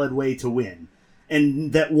a valid way to win,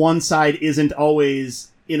 and that one side isn't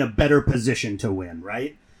always in a better position to win,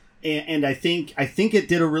 right? And I think it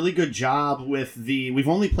did a really good job with we've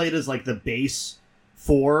only played as like the base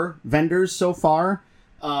 4 vendors so far,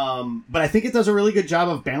 but I think it does a really good job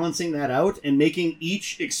of balancing that out and making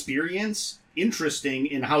each experience interesting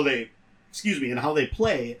in how they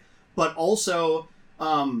play, but also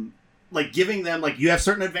like giving them like you have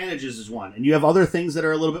certain advantages as one, and you have other things that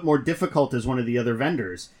are a little bit more difficult as one of the other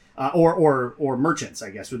vendors. Or merchants,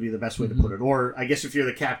 I guess would be the best way to put it. Or I guess if you're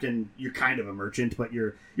the captain, you're kind of a merchant, but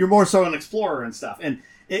you're more so an explorer and stuff. And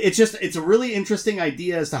it's a really interesting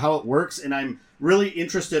idea as to how it works. And I'm really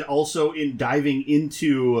interested also in diving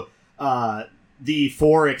into the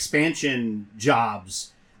 4 expansion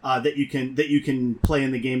jobs that you can play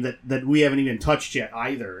in the game that we haven't even touched yet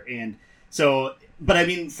either. And so, but I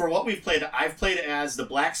mean, for what we've played, I've played as the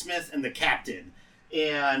blacksmith and the captain,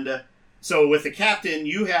 and So with the captain,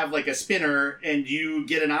 you have like a spinner, and you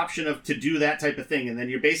get an option to do that type of thing. And then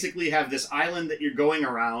you basically have this island that you're going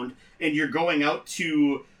around, and you're going out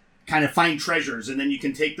to kind of find treasures, and then you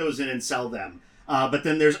can take those in and sell them. But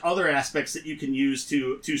then there's other aspects that you can use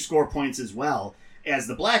to score points as well. As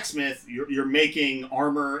the blacksmith, you're making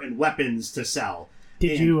armor and weapons to sell.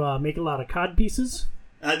 Did you make a lot of cod pieces?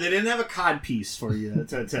 They didn't have a cod piece for you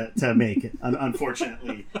to make it,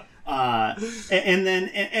 unfortunately.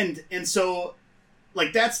 And so,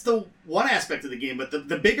 like, that's the one aspect of the game. But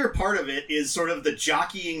the bigger part of it is sort of the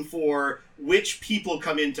jockeying for which people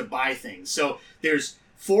come in to buy things. So there's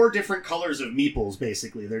 4 different colors of meeples,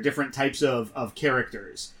 basically. They're different types of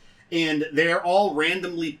characters. And they're all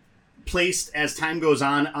randomly placed as time goes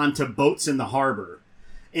on onto boats in the harbor.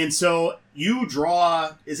 And so you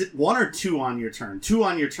draw, is it 1 or 2 on your turn? 2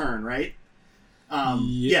 on your turn, right?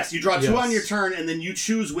 Yes, you draw 2 on your turn, and then you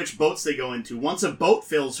choose which boats they go into. Once a boat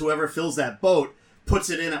fills, whoever fills that boat puts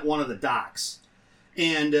it in at one of the docks.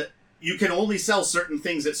 And you can only sell certain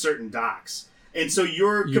things at certain docks. And so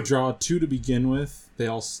you draw 2 to begin with. They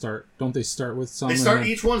all start, don't they start with some?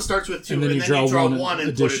 Each one starts with 2, and then you draw one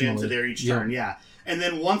and put it into there each turn, yeah. And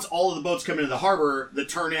then once all of the boats come into the harbor, the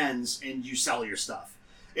turn ends, and you sell your stuff.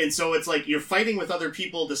 And so it's like you're fighting with other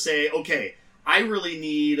people to say, okay, I really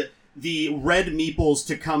need the red meeples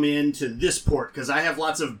to come into this port because I have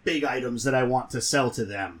lots of big items that I want to sell to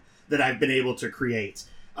them that I've been able to create.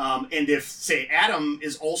 And if, say, Adam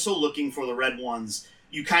is also looking for the red ones,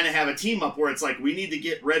 you kind of have a team up where it's like, we need to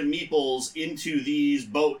get red meeples into these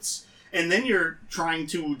boats. And then you're trying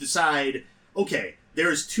to decide, okay,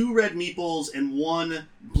 there's 2 red meeples and 1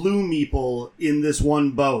 blue meeple in this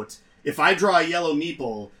one boat. If I draw a yellow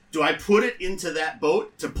meeple, do I put it into that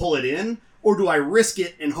boat to pull it in? Or do I risk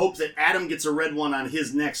it and hope that Adam gets a red one on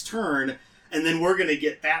his next turn, and then we're going to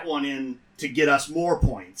get that one in to get us more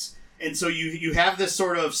points? And so you have this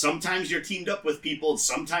sort of, sometimes you're teamed up with people,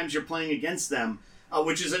 sometimes you're playing against them,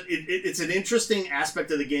 which is it's an interesting aspect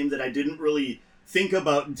of the game that I didn't really think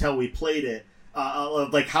about until we played it,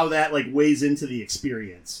 of like how that like weighs into the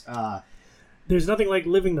experience. There's nothing like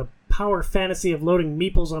living the power fantasy of loading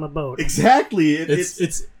meeples on a boat. Exactly.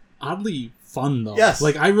 It's oddly fun, though. Yes.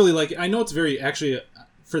 Like, I really like it. I know it's very, actually,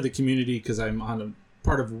 for the community, because I'm on a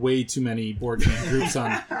part of way too many board game groups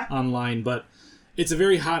online, but it's a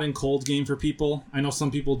very hot and cold game for people. I know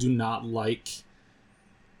some people do not like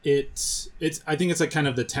it. I think it's like kind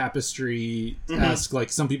of the Tapestry-esque.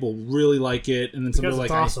 Like, some people really like it, and then some people are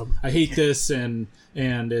like, awesome. I hate this, and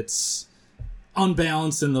it's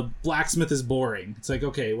unbalanced, and the blacksmith is boring. It's like,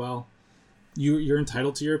 okay, well, you're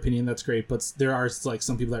entitled to your opinion. That's great, but there are like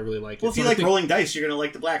some people that really like it. Well, if you like rolling dice, you're going to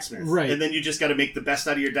like the blacksmith, right? And then you just got to make the best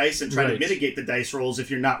out of your dice and try to mitigate the dice rolls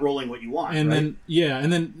if you're not rolling what you want. And right?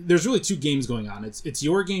 then there's really 2 games going on. It's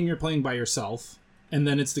your game you're playing by yourself, and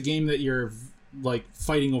then it's the game that you're like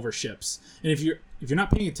fighting over ships. And if you're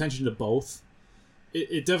not paying attention to both,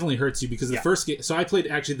 it definitely hurts you, because the first game. So I played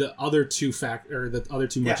actually the other 2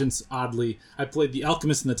 merchants. Oddly, I played the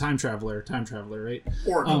Alchemist and the Time Traveler, right?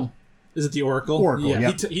 Oracle. Is it the Oracle? Oracle,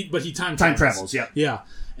 yeah. Yep. But he time travels, yeah. Yeah.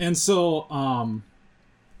 And so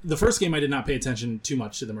the first game I did not pay attention too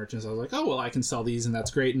much to the merchants. I was like, oh, well, I can sell these, and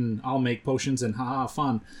that's great, and I'll make potions, and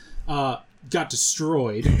fun. Got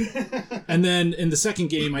destroyed. And then in the second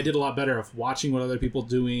game, I did a lot better of watching what other people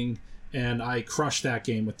doing, and I crushed that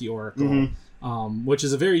game with the Oracle, which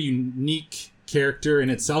is a very unique character in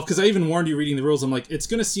itself, because I even warned you reading the rules. I'm like, it's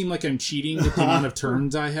going to seem like I'm cheating with the amount of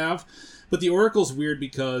turns I have. But the Oracle's weird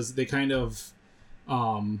because they kind of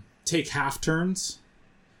take half turns.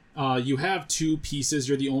 You have 2 pieces.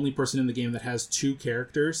 You're the only person in the game that has 2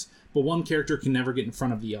 characters, but one character can never get in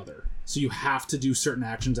front of the other. So you have to do certain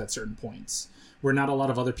actions at certain points, where not a lot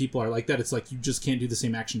of other people are like that. It's like you just can't do the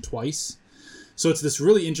same action twice. So it's this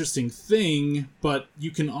really interesting thing, but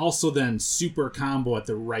you can also then super combo at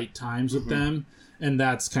the right times with them, and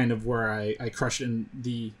that's kind of where I crush it. In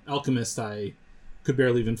the Alchemist, I could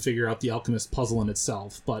barely even figure out the Alchemist puzzle in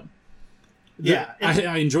itself, but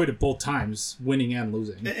I enjoyed it both times, winning and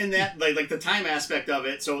losing. And that, like the time aspect of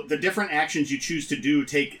it, so the different actions you choose to do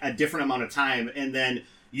take a different amount of time, and then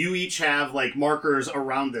you each have like markers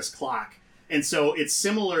around this clock. And so it's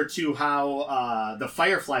similar to how the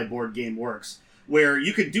Firefly board game works, where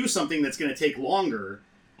you could do something that's going to take longer,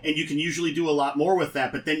 and you can usually do a lot more with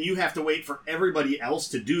that, but then you have to wait for everybody else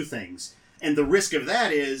to do things. And the risk of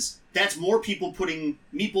that is that's more people putting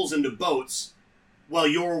meeples into boats while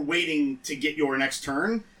you're waiting to get your next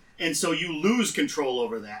turn. And so you lose control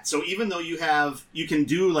over that. So even though you can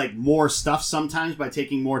do like more stuff sometimes by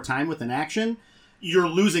taking more time with an action, you're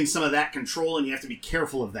losing some of that control, and you have to be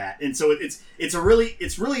careful of that. And so it's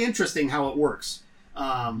really interesting how it works.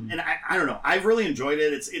 And I don't know, I've really enjoyed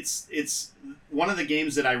it. It's one of the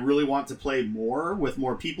games that I really want to play more with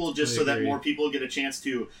more people, just so that more people get a chance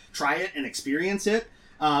to try it and experience it.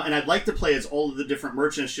 And I'd like to play as all of the different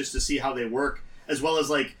merchants just to see how they work, as well as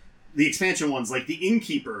like the expansion ones, like the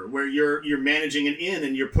Innkeeper, where you're managing an inn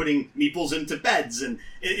and you're putting meeples into beds, and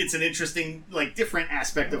it's an interesting, like, different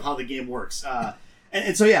aspect of how the game works.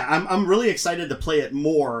 And so yeah, I'm really excited to play it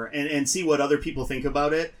more and see what other people think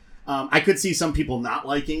about it. I could see some people not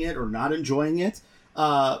liking it or not enjoying it.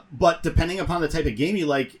 But depending upon the type of game you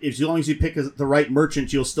like, as long as you pick the right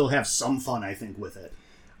merchant, you'll still have some fun, I think, with it.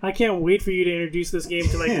 I can't wait for you to introduce this game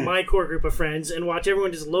to like my core group of friends and watch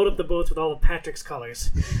everyone just load up the boats with all of Patrick's colors.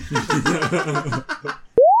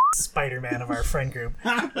 Spider-Man of our friend group.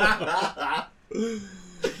 I'm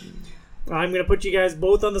going to put you guys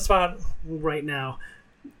both on the spot right now.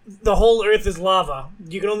 The whole Earth is lava.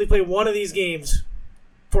 You can only play one of these games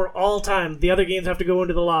for all time. The other games have to go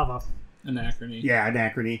into the lava. Anachrony. Yeah,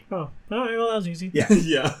 Anachrony. Oh, all right, well, that was easy. Yeah.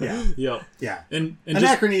 Yeah. And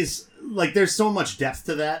Anachrony's, like, there's so much depth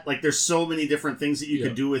to that. Like, there's so many different things that you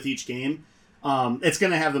could do with each game. It's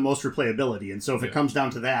going to have the most replayability. And so if it comes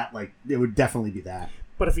down to that, like, it would definitely be that.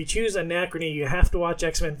 But if you choose Anachrony, you have to watch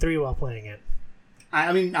X-Men 3 while playing it.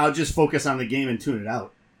 I mean, I'll just focus on the game and tune it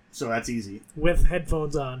out. So that's easy. With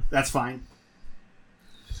headphones on. That's fine.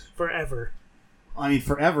 Forever. I mean,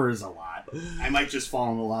 forever is a lot. I might just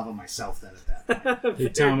fall in the lava myself then at that point. Hey,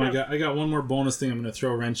 Tom, I got one more bonus thing I'm going to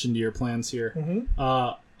throw a wrench into your plans here.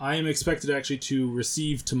 Mm-hmm. I am expected actually to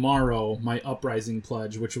receive tomorrow my Uprising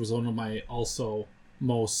pledge, which was one of my also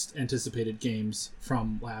most anticipated games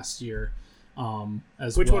from last year.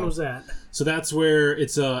 Which one was that? So that's where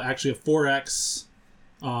it's actually a 4X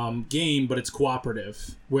game, but it's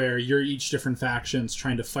cooperative, where you're each different factions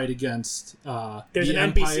trying to fight against there's the an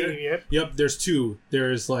Empire. NPC, Yep, there's two.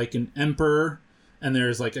 There's like an Emperor, and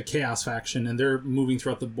there's like a Chaos faction, and they're moving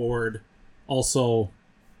throughout the board, also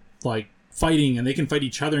like fighting, and they can fight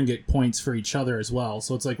each other and get points for each other as well.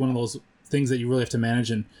 So it's like one of those things that you really have to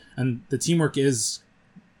manage, and the teamwork is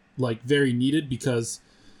like very needed, because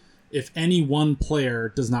if any one player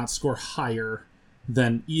does not score higher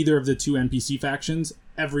than either of the two NPC factions,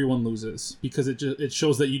 everyone loses, because it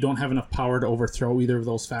shows that you don't have enough power to overthrow either of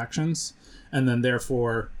those factions, and then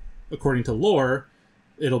therefore, according to lore,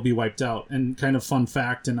 it'll be wiped out. And kind of fun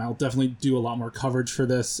fact, and I'll definitely do a lot more coverage for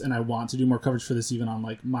this, and I want to do more coverage for this even on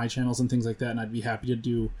like my channels and things like that, and I'd be happy to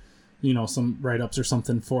do, some write-ups or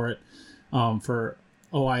something for it, for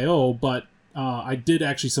OIO, but I did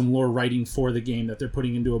actually some lore writing for the game that they're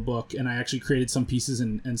putting into a book, and I actually created some pieces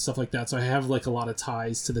and stuff like that. So I have like a lot of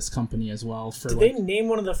ties to this company as well. Did they name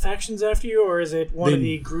one of the factions after you, or is it one of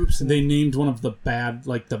the groups? They named one of the bad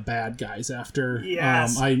guys after.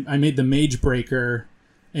 Yes. I made the Mage Breaker,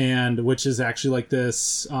 and which is actually like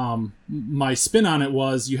this. My spin on it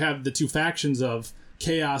was you have the two factions of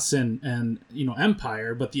Chaos and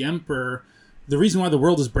Empire, but the Emperor. The reason why the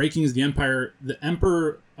world is breaking is the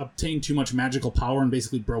Emperor obtained too much magical power and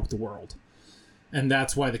basically broke the world. And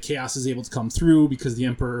that's why the Chaos is able to come through, because the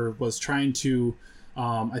Emperor was trying to,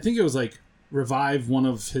 I think it was like revive one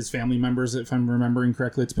of his family members, if I'm remembering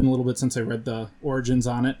correctly. It's been a little bit since I read the origins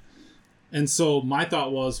on it. And so my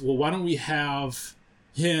thought was, well, why don't we have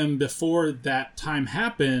him, before that time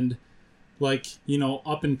happened, like,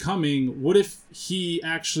 up and coming, what if he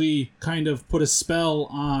actually kind of put a spell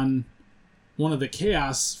on one of the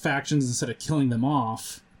Chaos factions instead of killing them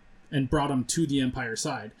off, and brought them to the Empire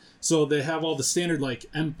side? So they have all the standard like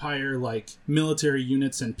Empire like military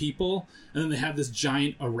units and people, and then they have this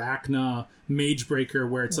giant Arachna Mage Breaker,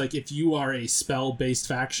 where it's like if you are a spell based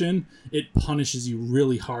faction, it punishes you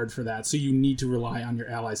really hard for that. So you need to rely on your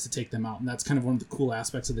allies to take them out, and that's kind of one of the cool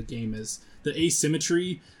aspects of the game, is the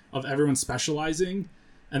asymmetry of everyone specializing,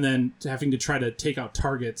 and then having to try to take out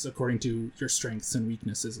targets according to your strengths and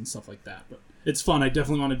weaknesses and stuff like that. But it's fun. I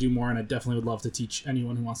definitely want to do more, and I definitely would love to teach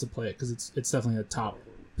anyone who wants to play it, because it's definitely a top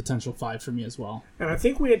potential 5 for me as well. And I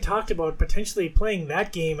think we had talked about potentially playing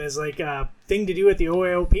that game as like a thing to do at the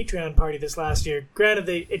OIO Patreon party this last year. Granted,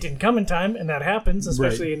 it didn't come in time, and that happens,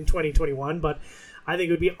 especially in 2021, but I think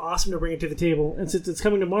it would be awesome to bring it to the table. And since it's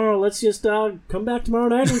coming tomorrow, let's just come back tomorrow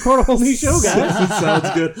night and record a whole new show, guys.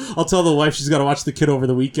 Sounds good. I'll tell the wife she's got to watch the kid over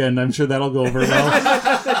the weekend. I'm sure that'll go over well.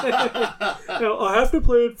 Now, I have to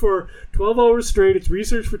play it for 12 hours straight. It's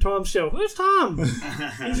research for Tom's show. Who's Tom?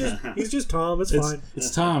 He's just Tom. It's fine.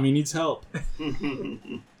 It's Tom. He needs help.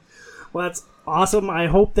 Well, that's Awesome. I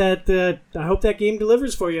hope that game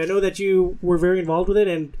delivers for you. I know that you were very involved with it,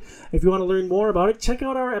 and if you want to learn more about it, check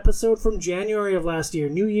out our episode from January of last year.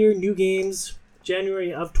 New year, new games,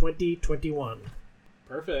 January of 2021.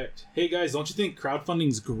 Perfect. Hey guys, don't you think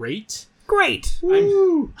crowdfunding's great? Great.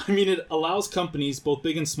 I mean, it allows companies, both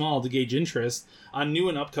big and small, to gauge interest on new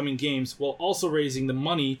and upcoming games while also raising the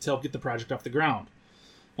money to help get the project off the ground.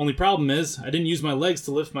 Only problem is, I didn't use my legs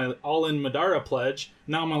to lift my all-in Madara pledge.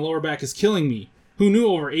 Now my lower back is killing me. Who knew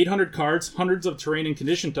over 800 cards, hundreds of terrain and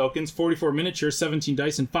condition tokens, 44 miniatures, 17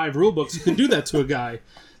 dice, and 5 rulebooks could do that to a guy?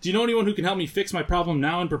 Do you know anyone who can help me fix my problem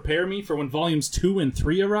now and prepare me for when volumes 2 and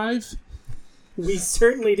 3 arrive? We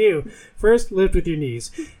certainly do. First, lift with your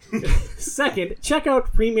knees. Second, check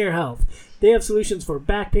out Premier Health. They have solutions for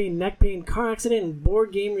back pain, neck pain, car accident, and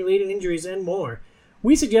board game-related injuries, and more.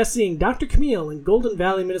 We suggest seeing Dr. Camille in Golden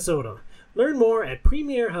Valley, Minnesota. Learn more at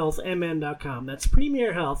premierhealthmn.com. That's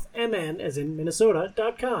premierhealthmn, as in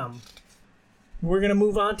Minnesota.com. We're going to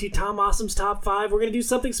move on to Tom Awesome's Top 5. We're going to do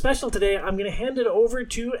something special today. I'm going to hand it over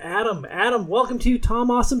to Adam. Adam, welcome to Tom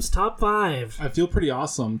Awesome's Top 5. I feel pretty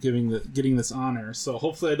awesome getting this honor, so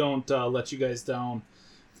hopefully I don't let you guys down.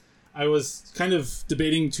 I was kind of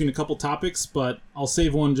debating between a couple topics, but I'll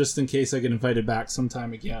save one just in case I get invited back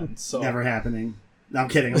sometime again. So Never happening. No, I'm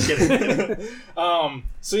kidding.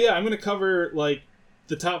 So yeah, I'm going to cover like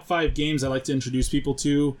the top 5 games I like to introduce people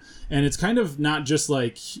to, and it's kind of not just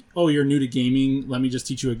like, oh, you're new to gaming, let me just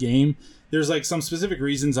teach you a game. There's like some specific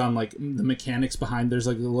reasons on like the mechanics behind. There's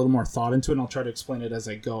like a little more thought into it, and I'll try to explain it as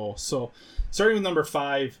I go. So starting with number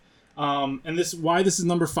 5. And why this is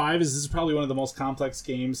number 5 is this is probably one of the most complex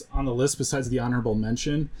games on the list besides the honorable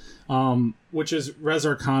mention, which is Res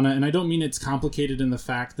Arcana. And I don't mean it's complicated in the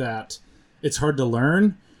fact that it's hard to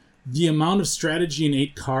learn. The amount of strategy in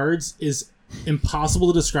 8 cards is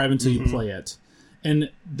impossible to describe until you play it. And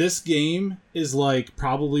this game is like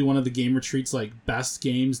probably one of the Game Retreat's like best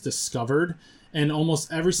games discovered. And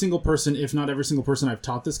almost every single person, if not every single person I've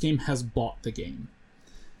taught this game, has bought the game.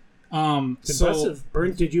 It's impressive.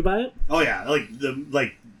 Burnt, did you buy it? Oh yeah,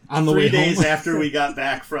 on the 3 way days home. after we got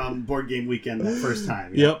back from Board Game Weekend that first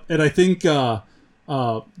time. Yeah. Yep, and I think the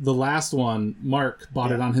last one, Mark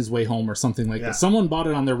bought it on his way home or something like that. Someone bought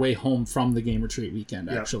it on their way home from the Game Retreat weekend,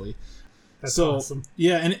 actually. That's awesome.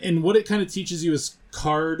 Yeah, and what it kind of teaches you is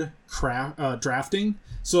card drafting.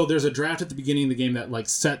 So there's a draft at the beginning of the game that like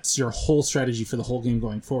sets your whole strategy for the whole game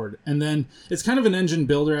going forward. And then it's kind of an engine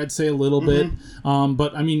builder, I'd say, a little bit.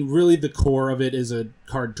 But I mean, really the core of it is a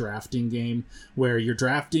card drafting game where you're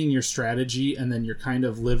drafting your strategy and then you're kind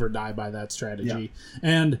of live or die by that strategy. Yeah.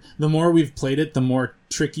 And the more we've played it, the more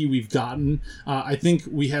tricky we've gotten. I think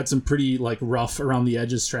we had some pretty like rough around the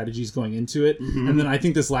edges strategies going into it. And then I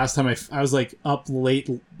think this last time I was like up late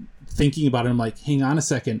thinking about it. I'm like, hang on a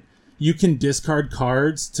second. You can discard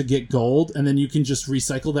cards to get gold, and then you can just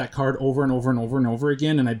recycle that card over and over and over and over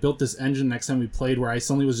again. And I built this engine next time we played where I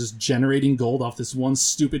suddenly was just generating gold off this one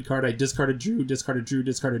stupid card. I discarded,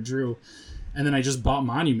 drew, and then I just bought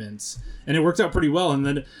monuments. And it worked out pretty well. And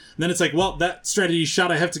then it's like, well, that strategy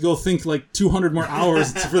shot, I have to go think like 200 more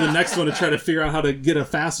hours for the next one to try to figure out how to get a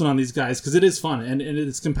fast one on these guys, because it is fun, and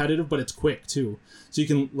it's competitive, but it's quick too. So you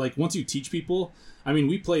can, like, once you teach people, I mean,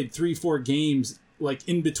 we played 3-4 games like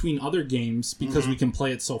in between other games because we can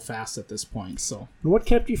play it so fast at this point. So what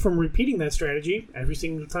kept you from repeating that strategy every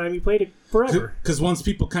single time you played it forever? Because once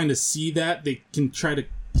people kind of see that, they can try to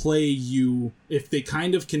play you. If they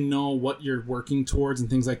kind of can know what you're working towards and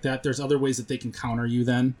things like that, there's other ways that they can counter you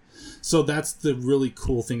then. So that's the really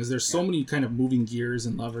cool thing, is there's so many kind of moving gears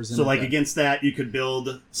and levers. So like against that, you could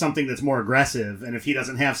build something that's more aggressive, and if he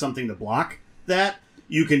doesn't have something to block that,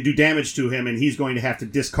 you can do damage to him, and he's going to have to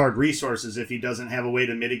discard resources if he doesn't have a way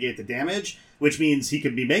to mitigate the damage, which means he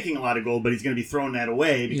could be making a lot of gold, but he's going to be throwing that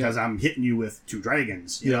away because I'm hitting you with 2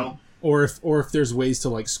 dragons, you know? Or if there's ways to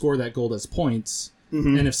like score that gold as points,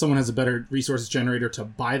 and if someone has a better resources generator to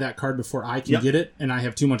buy that card before I can get it, and I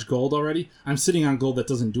have too much gold already, I'm sitting on gold that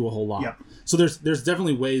doesn't do a whole lot. So there's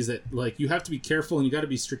definitely ways that like you have to be careful and you got to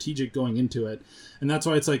be strategic going into it, and that's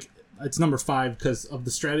why it's like, it's number 5 because of the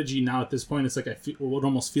strategy now at this point. It's like I would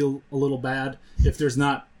almost feel a little bad if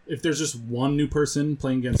there's just one new person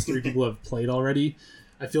playing against 3 people who have played already.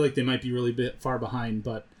 I feel like they might be really far behind.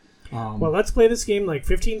 But well, let's play this game like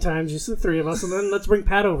 15 times, just the 3 of us, and then let's bring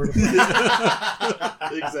Pat over to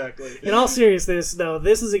play. Exactly. In all seriousness, though,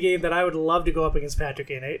 this is a game that I would love to go up against Patrick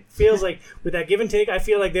in. It feels like with that give and take, I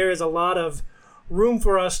feel like there is a lot of room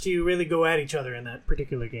for us to really go at each other in that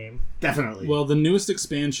particular game. Definitely. Well, the newest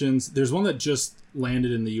expansions, there's one that just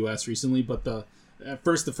landed in the US recently, but the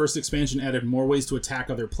first expansion added more ways to attack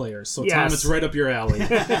other players. So Tom, it's right up your alley.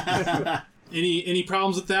 Any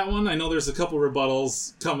problems with that one? I know there's a couple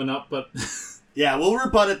rebuttals coming up, but Yeah, we'll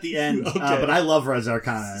rebut at the end. Okay. But I love Res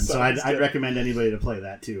Arcana, and so Sounds I'd good. recommend anybody to play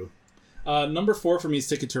that too. Number 4 for me is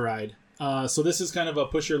Ticket to Ride. So this is kind of a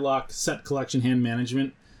push your luck set collection hand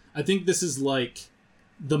management. I think this is like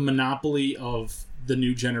the Monopoly of the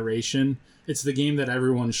new generation. It's the game that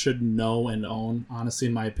everyone should know and own, honestly,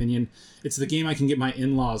 in my opinion. It's the game I can get my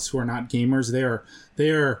in-laws who are not gamers. They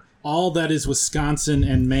are all that is Wisconsin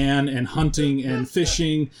and man and hunting and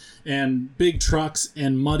fishing and big trucks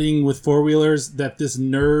and mudding with four-wheelers that this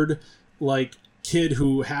nerd, like, kid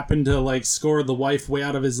who happened to, like, score the wife way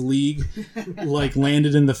out of his league, like,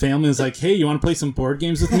 landed in the family and was like, hey, you want to play some board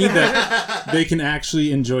games with me? That they can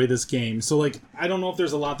actually enjoy this game. So, like, I don't know if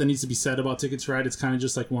there's a lot that needs to be said about Ticket to Ride. It's kind of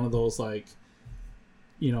just like one of those, like,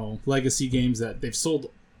 you know, legacy games that they've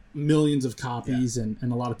sold millions of copies and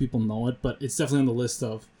a lot of people know it, but it's definitely on the list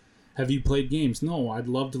of, have you played games? No, I'd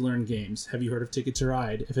love to learn games. Have you heard of Ticket to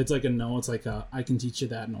Ride? If it's like a no, it's like a, I can teach you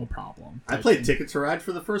that, no problem. I played Ticket to Ride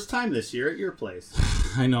for the first time this year at your place.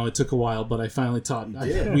 I know, it took a while, but I finally taught.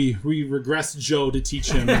 did. We regressed Joe to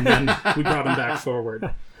teach him, and then we brought him back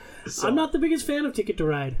forward. So, I'm not the biggest fan of Ticket to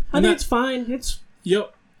Ride. I And think that- it's fine. It's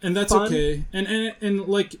Yep, and that's fun. okay. And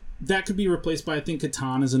like, that could be replaced by, I think,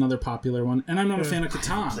 Catan is another popular one, and I'm not a fan of I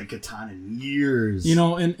Catan. played Catan in years. You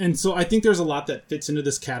know, and so I think there's a lot that fits into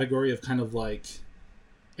this category of kind of like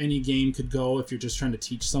any game could go if you're just trying to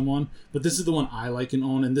teach someone. But this is the one I like and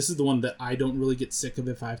own, and this is the one that I don't really get sick of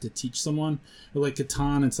if I have to teach someone. Or like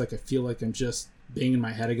Catan, it's like I feel like I'm just banging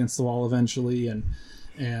my head against the wall eventually, and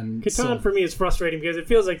Catan so, for me is frustrating because it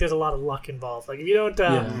feels like there's a lot of luck involved. Like if you don't,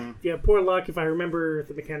 if you have poor luck, if I remember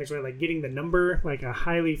the mechanics right, like getting the number, like a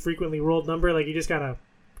highly frequently rolled number, like you just gotta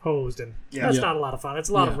hosed, and that's Yeah. not a lot of fun. It's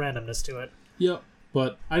a lot of Yeah. randomness to it. Yep.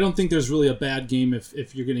 But I don't think there's really a bad game if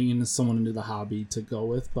you're getting into someone into the hobby to go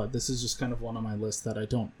with. But this is just kind of one on my list that I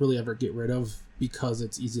don't really ever get rid of because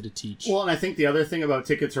it's easy to teach. Well, and I think the other thing about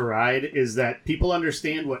Ticket to Ride is that people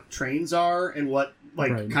understand what trains are and what,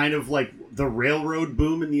 like, Right. kind of like the railroad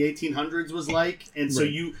boom in the 1800s was like. And so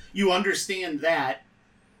Right. you understand that,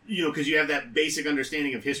 you know, because you have that basic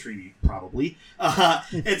understanding of history, probably.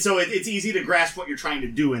 And so it's easy to grasp what you're trying to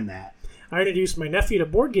do in that. I introduced my nephew to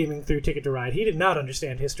board gaming through Ticket to Ride. He did not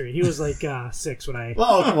understand history. He was like 6 when I.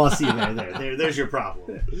 Well, okay, well, see, there's your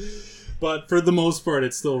problem. But for the most part,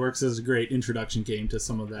 it still works as a great introduction game to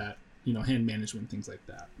some of that, you know, hand management, things like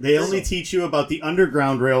that. They only teach you about the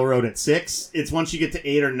Underground Railroad at 6. It's once you get to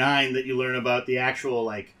 8 or 9 that you learn about the actual,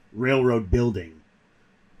 like, railroad building.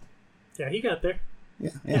 Yeah, he got there.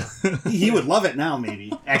 Yeah. He would love it now,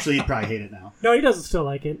 maybe. Actually, he'd probably hate it now. No, he doesn't still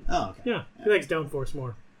like it. Oh, okay. Yeah, he likes Downforce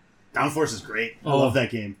more. Downforce is great. I Oh. love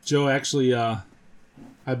that game. Joe, actually,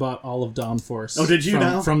 I bought all of Downforce. Oh, did you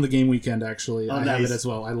now? From the game weekend, actually. Oh, I have nice. it as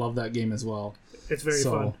well. I love that game as well. It's very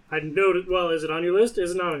So- fun. I know. Well, is it on your list?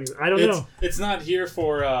 Is it not on your? I don't know. It's not here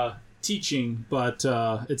for teaching, but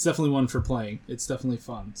it's definitely one for playing. It's definitely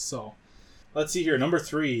fun. So, let's see here. Number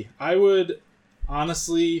 3. I would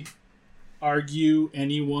honestly argue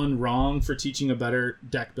anyone wrong for teaching a better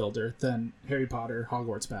deck builder than Harry Potter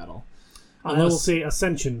Hogwarts Battle. I will say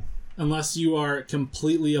Ascension. Unless you are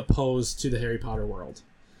completely opposed to the Harry Potter world.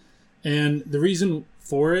 And the reason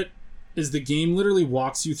for it is the game literally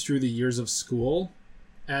walks you through the years of school,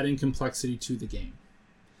 adding complexity to the game.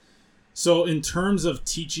 So in terms of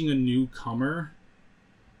teaching a newcomer,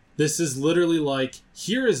 this is literally like,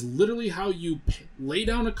 here is literally how you lay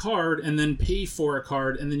down a card and then pay for a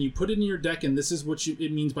card, and then you put it in your deck, and this is what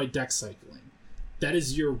it means by deck cycling. That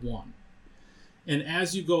is year 1. And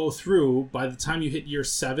as you go through, by the time you hit year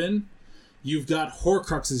 7, you've got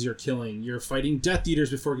Horcruxes you're killing. You're fighting Death Eaters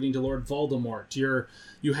before getting to Lord Voldemort.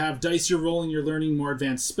 You have dice you're rolling. You're learning more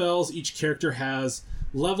advanced spells. Each character has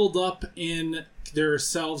leveled up in their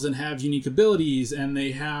selves and have unique abilities, and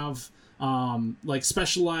they have like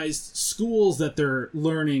specialized schools that they're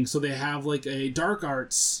learning. So they have like a dark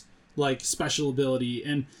arts like special ability,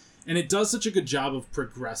 and it does such a good job of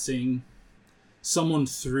progressing someone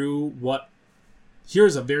through what.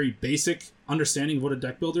 Here's a very basic understanding of what a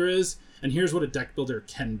deck builder is, and here's what a deck builder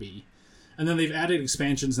can be. And then they've added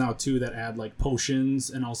expansions now too that add like potions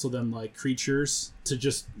and also then like creatures to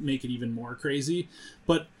just make it even more crazy.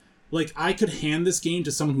 But like I could hand this game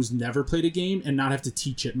to someone who's never played a game and not have to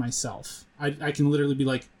teach it myself. I can literally be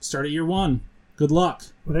like, start at year 1. Good luck.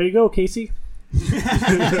 Well, there you go, Casey.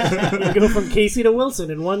 You go from Casey to Wilson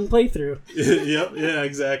in one playthrough. Yep, yeah,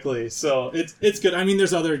 exactly. So it's good. I mean,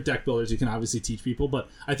 there's other deck builders you can obviously teach people, but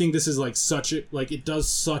I think this is like it does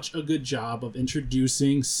such a good job of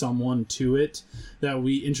introducing someone to it that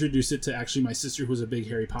we introduced it to actually my sister, who was a big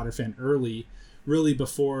Harry Potter fan early. really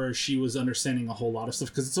before she was understanding a whole lot of stuff,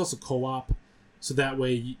 because it's also co-op. So that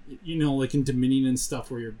way, like in Dominion and stuff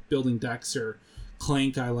where you're building decks, or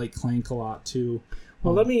Clank, I like Clank a lot too.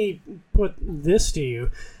 Well, let me put this to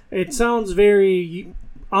you. It sounds very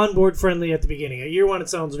onboard friendly at the beginning. At year one, it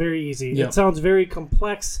sounds very easy. Yep. It sounds very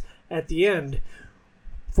complex at the end.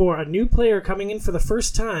 For a new player coming in for the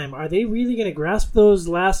first time, are they really going to grasp those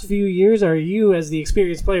last few years? Or are you, as the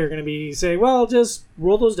experienced player, going to be saying, well, just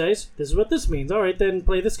roll those dice. This is what this means. All right, then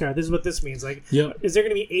play this card. This is what this means. Like, Yep. Is there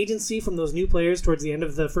going to be agency from those new players towards the end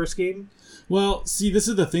of the first game? Well, see, this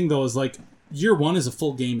is the thing, though, is like year one is a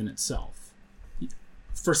full game in itself.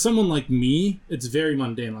 For someone like me, it's very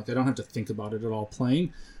mundane. Like, I don't have to think about it at all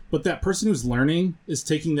playing. But that person who's learning is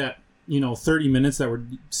taking that, 30 minutes that we're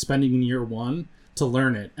spending in year one to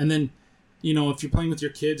learn it. And then, if you're playing with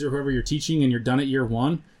your kids or whoever you're teaching and you're done at year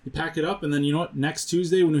one, you pack it up, and then, next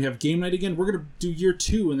Tuesday when we have game night again, we're going to do year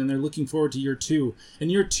two, and then they're looking forward to year two.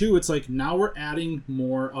 And year two, it's like, now we're adding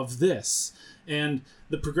more of this. And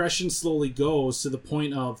the progression slowly goes to the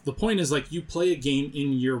point is like, you play a game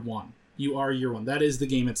in year one. You are year one. That is the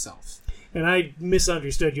game itself. And I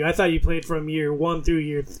misunderstood you. I thought you played from year 1 through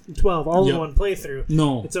year 12, all in one playthrough.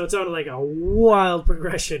 No. And so it sounded like a wild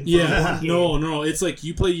progression. Yeah, no. It's like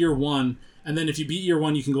you play year one, and then if you beat year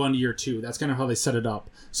one, you can go on to year two. That's kind of how they set it up.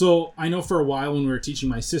 So I know for a while when we were teaching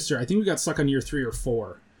my sister, I think we got stuck on year 3 or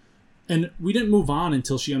 4. And we didn't move on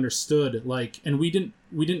until she understood, and we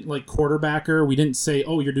didn't like quarterback her. We didn't say,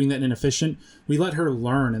 oh, you're doing that inefficient. We let her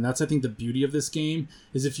learn. And that's, I think, the beauty of this game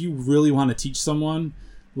is if you really want to teach someone,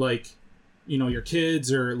 like, your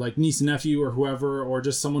kids or like niece and nephew or whoever, or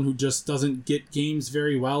just someone who just doesn't get games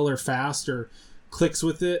very well or fast or clicks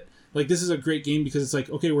with it. Like, this is a great game because it's like,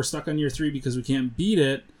 okay, we're stuck on year 3 because we can't beat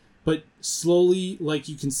it, but slowly, like,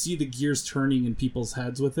 you can see the gears turning in people's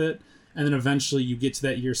heads with it. And then eventually you get to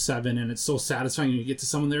that year 7 and it's so satisfying when you get to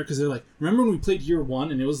someone there because they're like, remember when we played year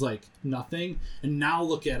 1 and it was like nothing? And now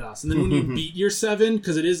look at us. And then when you beat year 7,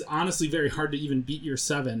 because it is honestly very hard to even beat year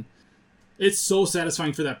 7, it's so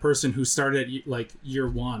satisfying for that person who started at like year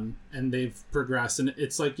 1 and they've progressed. And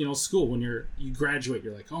it's like, school, when you graduate,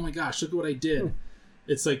 you're like, oh my gosh, look at what I did.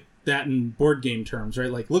 It's like that in board game terms,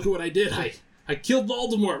 right? Like, look at what I did. I killed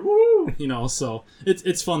Voldemort. Woo! So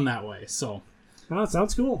it's fun that way. So. Oh, it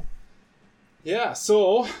sounds cool. Yeah,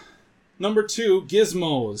 so number 2,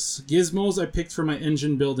 Gizmos. Gizmos I picked for my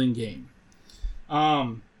engine building game.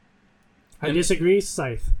 I disagree,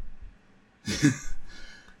 Scythe.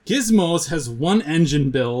 Gizmos has one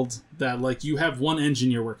engine build that, like, you have one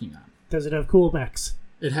engine you're working on. Does it have cool mechs?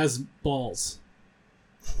 It has balls.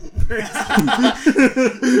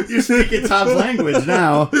 You're speaking Tom's language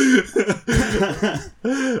now.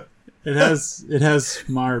 It has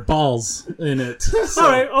balls in it. So. All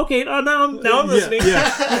right, okay. Now I'm listening. Yeah.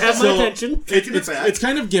 Have my attention. It's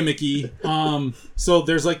kind of gimmicky. So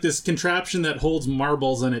there's like this contraption that holds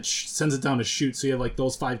marbles and it sends it down to shoot. So you have like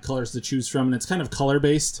those 5 colors to choose from, and it's kind of color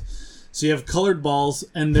based. So you have colored balls,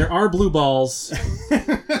 and there are blue balls.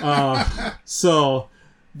 So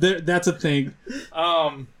that's a thing.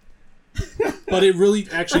 But it really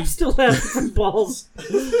actually I still have balls.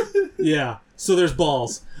 Yeah. So there's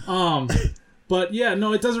balls. But yeah,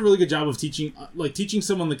 no, it does a really good job of teaching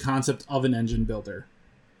someone the concept of an engine builder.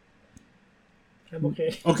 I'm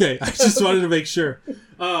okay. Okay, I just wanted to make sure.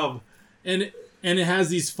 And it has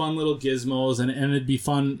these fun little gizmos, and it'd be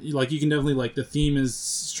fun. Like, you can definitely, like, the theme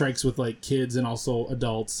strikes with like kids and also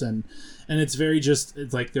adults, and it's very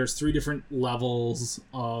it's like there's 3 different levels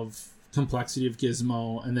of complexity of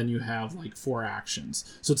gizmo, and then you have like 4 actions.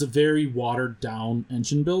 So it's a very watered down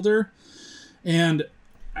engine builder, and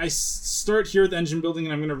I start here with engine building,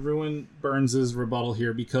 and I'm going to ruin Burns' rebuttal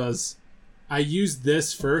here because I used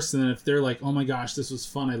this first, and then if they're like, oh my gosh, this was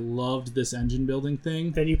fun, I loved this engine building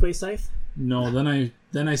thing. Then you play Scythe? No,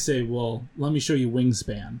 then I say, well, let me show you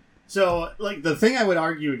Wingspan. So, like, the thing I would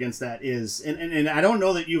argue against that is, and I don't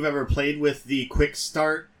know that you've ever played with the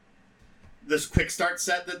this quick start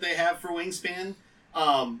set that they have for Wingspan,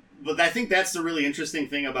 but I think that's the really interesting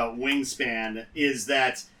thing about Wingspan is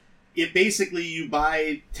that it basically, you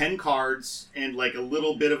buy 10 cards and like a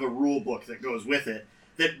little bit of a rule book that goes with it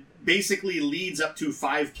that basically leads up to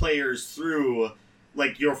 5 players through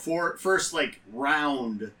like your first like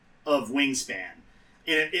round of Wingspan.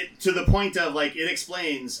 And it to the point of like, it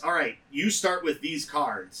explains, all right, you start with these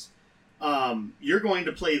cards. You're going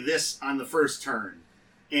to play this on the first turn,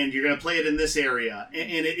 and you're going to play it in this area.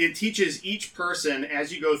 And it teaches each person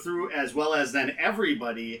as you go through, as well as then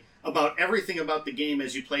everybody, about everything about the game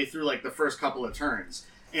as you play through like the first couple of turns.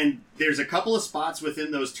 And there's a couple of spots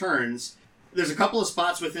within those turns.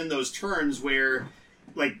 Where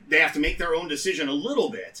like they have to make their own decision a little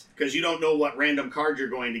bit because you don't know what random card you're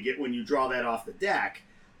going to get when you draw that off the deck.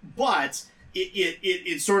 But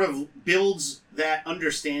it sort of builds that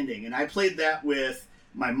understanding. And I played that with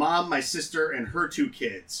my mom, my sister, and her 2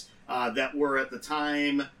 kids that were at the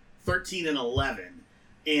time 13 and 11.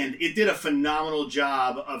 And it did a phenomenal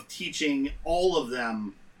job of teaching all of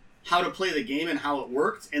them how to play the game and how it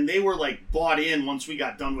worked. And they were like bought in once we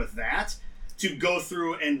got done with that to go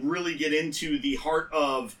through and really get into the heart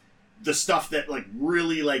of the stuff that like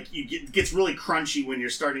really like gets really crunchy when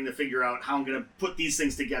you're starting to figure out how I'm going to put these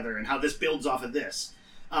things together and how this builds off of this.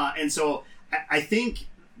 And so I think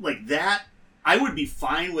like that, I would be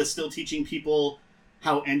fine with still teaching people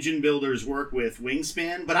how engine builders work with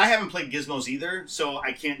Wingspan, but I haven't played Gizmos either, so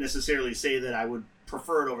I can't necessarily say that I would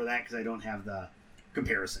prefer it over that because I don't have the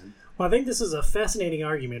comparison. Well, I think this is a fascinating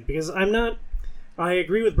argument because I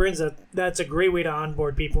agree with Burns that that's a great way to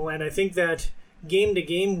onboard people, and I think that game to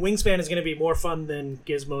game, Wingspan is going to be more fun than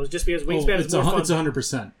Gizmos, just because Wingspan is more fun. It's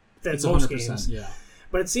 100%. Than it's most 100%, games. yeah.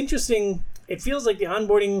 But it's interesting. It feels like the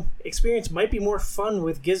onboarding experience might be more fun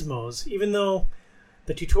with Gizmos, even though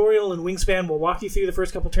the tutorial in Wingspan will walk you through the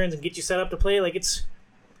first couple turns and get you set up to play. Like, it's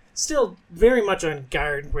still very much on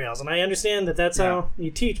guardrails, and I understand that that's how you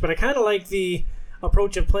teach, but I kind of like the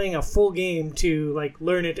approach of playing a full game to like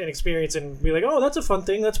learn it and experience and be like, oh, that's a fun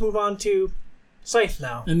thing. Let's move on to Scythe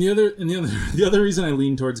now. And the other reason I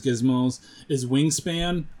lean towards Gizmos is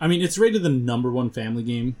Wingspan. I mean, it's rated the #1 family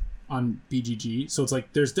game on BGG, so it's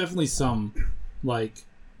like there's definitely some like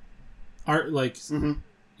art, like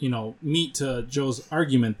you know, meat to Joe's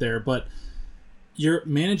argument there, but you're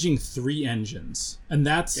managing 3 engines, and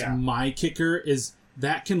that's my kicker is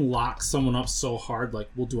that can lock someone up so hard. Like,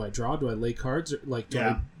 well, do I draw? Do I lay cards? Or, like, do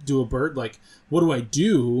I do a bird? Like, what do I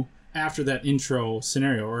do after that intro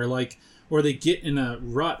scenario? Or they get in a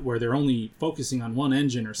rut where they're only focusing on one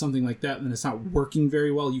engine or something like that, and it's not working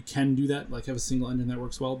very well. You can do that, like have a single engine that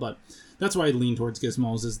works well. But that's why I lean towards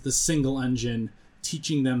Gizmos, is the single engine,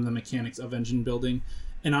 teaching them the mechanics of engine building.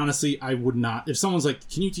 And honestly, I would not. If someone's like,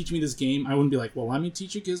 "Can you teach me this game?" I wouldn't be like, "Well, let me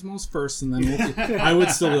teach you Gizmos first, and then we'll." I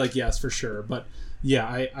would still be like, "Yes, for sure." But yeah,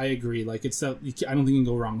 I agree. Like, it's that I don't think you can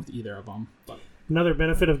go wrong with either of them. But Another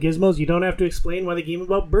benefit of Gizmos, you don't have to explain why the game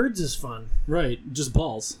about birds is fun. right, just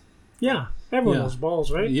balls. Yeah, everyone loves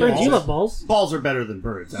balls, right? Yeah. Birds, you love balls. Balls are better than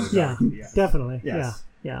birds, I would argue. Yes. Definitely. Yes.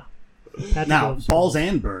 Yeah. Patrick Now, loves balls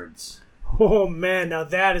and birds. Oh man, now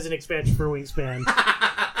that is an expansion for Wingspan.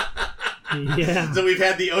 Yeah. So we've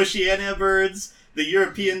had the Oceania birds, the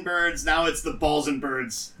European birds. Now it's the balls and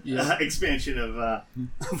birds expansion of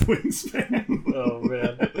Wingspan. Oh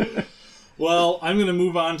man. Well, I'm going to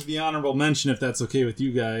move on to the honorable mention, if that's okay with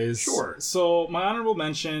you guys. Sure. So my honorable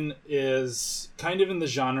mention is kind of in the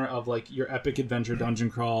genre of like your epic adventure dungeon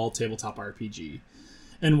crawl tabletop RPG.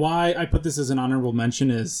 And why I put this as an honorable mention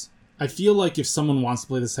is I feel like if someone wants to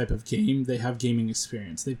play this type of game, they have gaming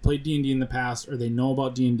experience. They've played D&D in the past, or they know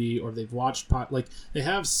about D&D, or they've watched like they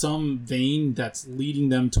have some vein that's leading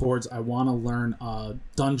them towards, I want to learn a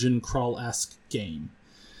dungeon crawl-esque game.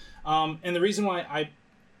 And the reason why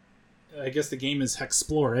I guess the game is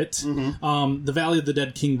Hexplore It. The Valley of the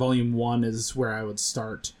Dead King Volume 1 is where I would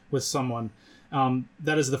start with someone.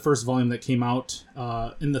 That is the first volume that came out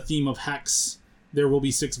in the theme of Hex. There will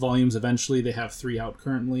be 6 volumes eventually. They have 3 out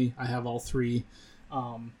currently. I have all 3.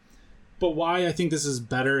 But why I think this is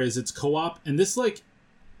better is it's co-op. And this, like,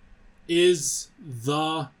 is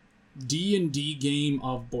the D&D game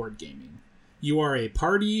of board gaming. You are a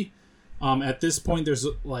party. At this point, there's,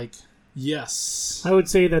 like... Yes. I would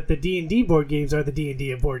say that the D&D board games are the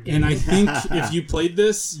D&D of board games. And I think if you played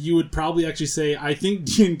this, you would probably actually say, I think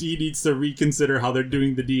D&D needs to reconsider how they're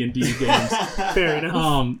doing the D&D games. Fair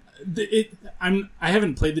enough. I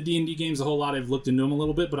haven't played the D&D games a whole lot. I've looked into them a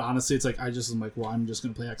little bit, but honestly, it's like, I'm just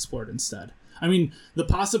going to play Explored instead. I mean, the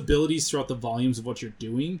possibilities throughout the volumes of what you're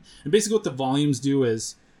doing, and basically what the volumes do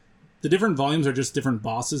is, the different volumes are just different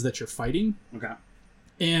bosses that you're fighting. Okay.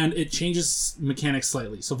 And it changes mechanics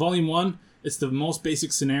slightly. So Volume 1, it's the most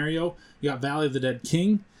basic scenario. You got Valley of the Dead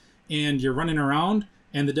King, and you're running around,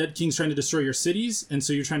 and the Dead King's trying to destroy your cities, and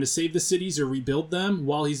so you're trying to save the cities or rebuild them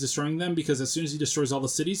while he's destroying them, because as soon as he destroys all the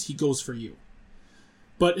cities, he goes for you.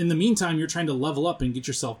 But in the meantime, you're trying to level up and get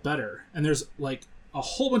yourself better. And there's, like, a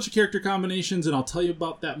whole bunch of character combinations, and I'll tell you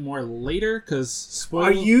about that more later, because...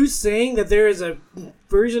 Are you saying that there is a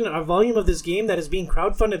volume of this game that is being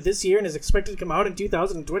crowdfunded this year and is expected to come out in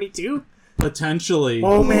 2022? Potentially.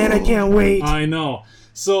 Oh man, I can't wait. I know.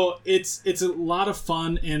 So it's a lot of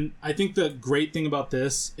fun, and I think the great thing about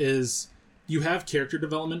this is you have character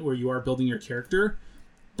development where you are building your character,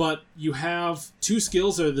 but you have 2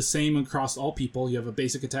 skills that are the same across all people. You have a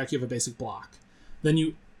basic attack, you have a basic block. Then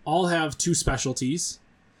you all have 2 specialties.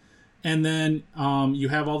 And then you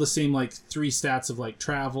have all the same, like, 3 stats of, like,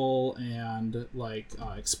 travel and, like,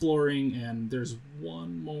 exploring. And there's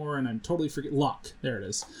one more, and I'm totally forgetting. Luck. There it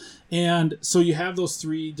is. And so you have those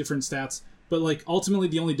 3 different stats. But, like, ultimately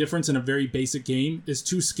the only difference in a very basic game is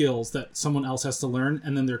 2 skills that someone else has to learn,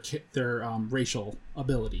 and then their racial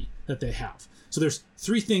ability that they have. So there's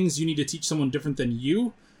 3 things you need to teach someone different than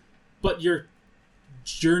you, but you're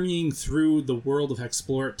journeying through the world of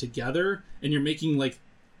Explore It together, and you're making, like,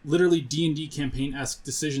 literally D&D campaign-esque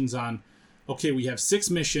decisions on, okay, we have 6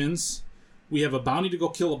 missions, we have a bounty to go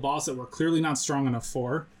kill a boss that we're clearly not strong enough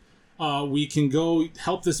for, we can go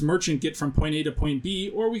help this merchant get from point A to point B,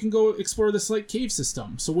 or we can go explore this, like, cave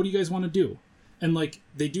system. So what do you guys want to do? And, like,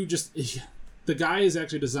 they do just... The guy is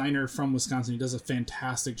actually a designer from Wisconsin. He does a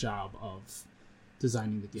fantastic job of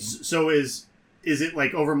designing the game. So is it,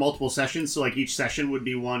 like, over multiple sessions? So, like, each session would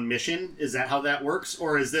be one mission? Is that how that works?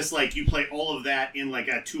 Or is this, like, you play all of that in, like,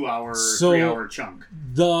 a 2-hour, 3-hour chunk?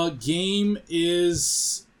 The game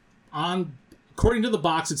is according to the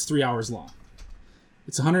box, it's 3 hours long.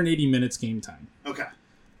 It's 180 minutes game time. Okay.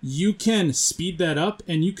 You can speed that up,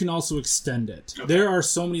 and you can also extend it. Okay. There are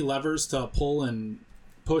so many levers to pull and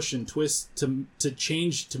push and twist to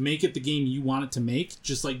change, to make it the game you want it to make,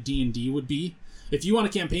 just like D&D would be. If you want a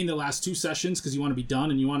campaign that lasts 2 sessions because you want to be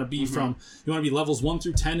done, and you want to be you want to be levels 1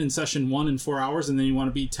 through 10 in session 1 in 4 hours, and then you want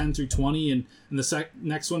to be 10 through 20 in the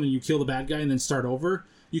next one, and you kill the bad guy and then start over,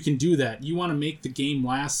 you can do that. You want to make the game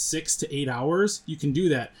last 6 to 8 hours, you can do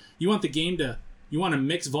that. You want the game to... You want to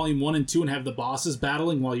mix Volume 1 and 2 and have the bosses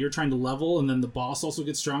battling while you're trying to level, and then the boss also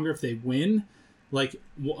gets stronger if they win, like,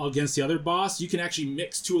 against the other boss. You can actually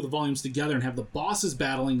mix 2 of the volumes together and have the bosses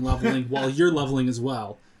battling, leveling, while you're leveling as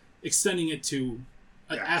well, extending it to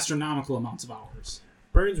astronomical amounts of hours.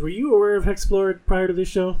 Burns, were you aware of Hexplore prior to this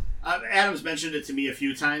show? Adam's mentioned it to me a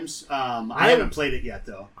few times. I haven't played it yet,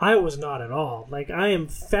 though. I was not at all. Like, I am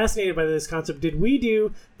fascinated by this concept. Did we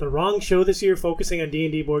do the wrong show this year, focusing on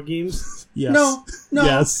D&D board games? Yes. No.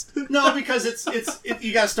 Yes. No, because it's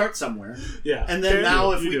you got to start somewhere. Yeah. And then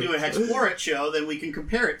if we do a Hexplore It show, then we can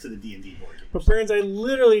compare it to the D&D board games. But Burns, I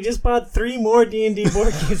literally just bought 3 more D&D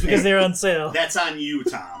board games because they're on sale. That's on you,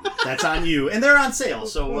 Tom. That's on you. And they're on sale,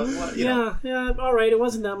 so what you know. Yeah, all right. It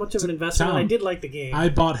wasn't that much of an investment. Tom, I did like the game. I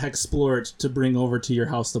bought Hexplore It to bring over to your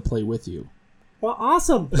house to play with you. Well,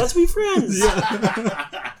 awesome. Let's be friends.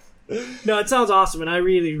 No, it sounds awesome, and I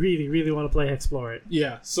really, really, really want to play Hexplore It.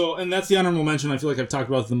 Yeah. So, and that's the honorable mention. I feel like I've talked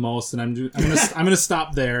about it the most, and I'm gonna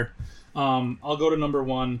stop there. I'll go to number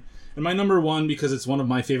 1. And my number 1, because it's one of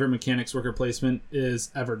my favorite mechanics worker placement, is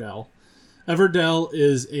Everdell. Everdell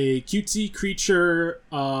is a cutesy creature.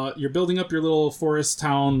 You're building up your little forest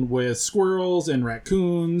town with squirrels and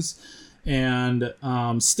raccoons and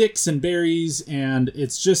sticks and berries, and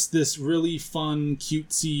it's just this really fun,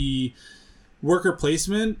 cutesy worker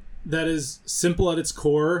placement that is simple at its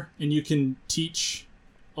core, and you can teach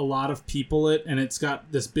a lot of people it, and it's got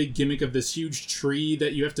this big gimmick of this huge tree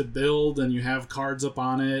that you have to build, and you have cards up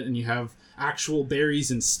on it, and you have actual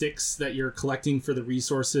berries and sticks that you're collecting for the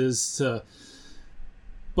resources to...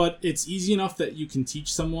 But it's easy enough that you can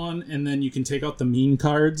teach someone, and then you can take out the mean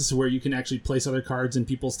cards where you can actually place other cards in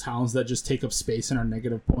people's towns that just take up space and are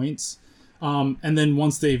negative points. And then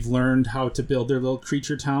once they've learned how to build their little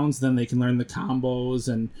creature towns, then they can learn the combos,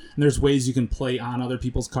 and there's ways you can play on other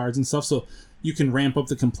people's cards and stuff. So you can ramp up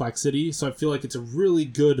the complexity. So I feel like it's a really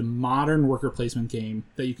good modern worker placement game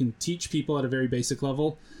that you can teach people at a very basic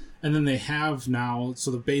level. And then they have now,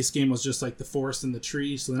 so the base game was just like the forest and the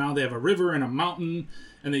tree. So now they have a river and a mountain,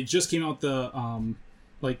 and they just came out the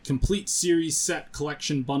like complete series set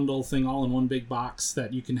collection bundle thing all in one big box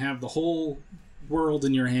that you can have the whole world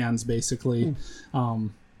in your hands, basically.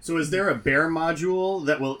 So is there a bear module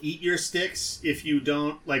that will eat your sticks if you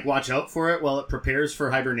don't like watch out for it while it prepares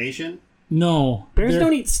for hibernation? No. Bears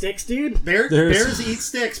don't eat sticks, dude. Bears eat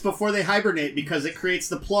sticks before they hibernate because it creates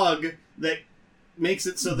the plug that makes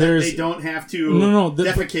it so that they don't have to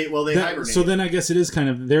defecate while they hibernate. So then I guess it is kind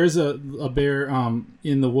of... There's a bear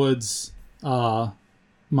in the woods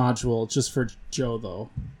module just for Joe, though.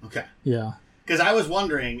 Okay. Yeah. Because I was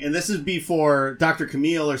wondering, and this is before Dr.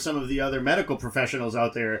 Camille or some of the other medical professionals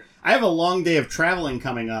out there, I have a long day of traveling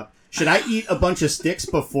coming up. Should I eat a bunch of sticks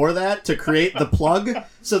before that to create the plug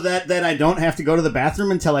so that I don't have to go to the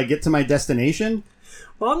bathroom until I get to my destination?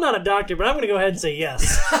 Well, I'm not a doctor, but I'm going to go ahead and say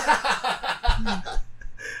yes.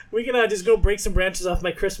 We can just go break some branches off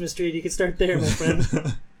my Christmas tree. You can start there, my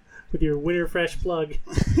friend, with your Winter Fresh plug.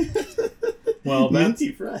 Well,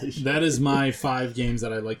 minty fresh. that is my 5 games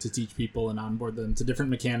that I like to teach people and onboard them to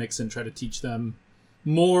different mechanics and try to teach them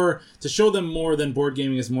more, to show them more than board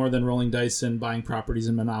gaming is more than rolling dice and buying properties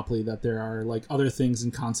in Monopoly, that there are like other things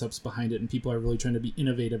and concepts behind it, and people are really trying to be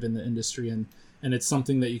innovative in the industry, and it's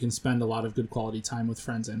something that you can spend a lot of good quality time with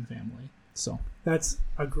friends and family. So That's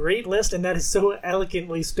a great list, and that is so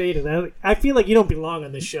elegantly stated. I feel like you don't belong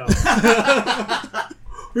on this show.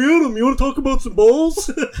 Hey, Adam, you want to talk about some balls?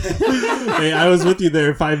 hey, I was with you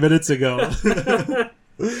there 5 minutes ago.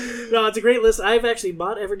 No, it's a great list. I've actually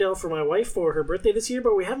bought Everdell for my wife for her birthday this year,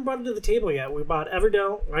 but we haven't brought it to the table yet. We bought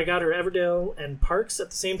Everdell. I got her Everdell and Parks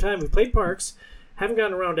at the same time. We played Parks. Haven't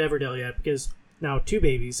gotten around to Everdell yet because now 2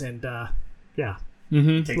 babies, and yeah.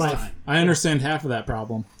 Mm-hmm. Takes Life. time. I understand half of that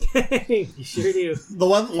problem. You sure do. The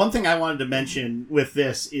one thing I wanted to mention with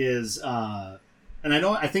this is, and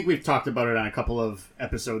I think we've talked about it on a couple of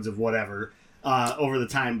episodes of whatever over the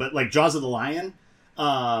time, but like Jaws of the Lion,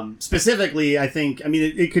 specifically, I mean,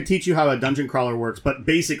 it could teach you how a dungeon crawler works, but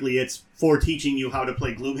basically it's for teaching you how to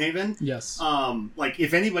play Gloomhaven. Yes. Like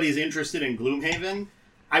if anybody's interested in Gloomhaven,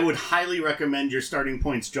 I would highly recommend your starting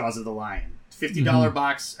points Jaws of the Lion. $50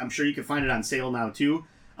 box. I'm sure you can find it on sale now too.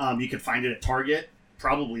 You can find it at Target,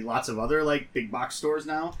 probably lots of other like big box stores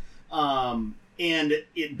now. And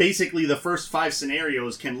it basically, the first 5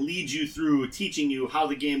 scenarios can lead you through teaching you how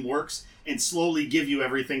the game works and slowly give you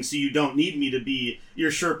everything, so you don't need me to be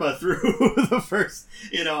your Sherpa through the first,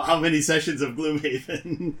 how many sessions of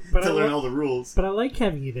Gloomhaven to learn all the rules. But I like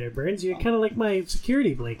having you there, Burns. You're kind of like my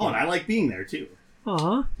security blanket. Oh, and I like being there too.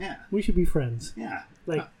 Aw. Yeah. We should be friends. Yeah.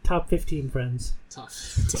 Like top 15 friends. Tough.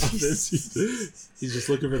 He's just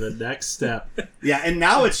looking for the next step. Yeah, and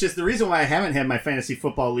now it's just the reason why I haven't had my fantasy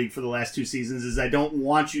football league for the last 2 seasons is I don't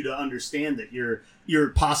want you to understand that you're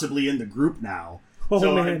possibly in the group now. Oh,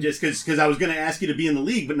 so man. I'm just because I was going to ask you to be in the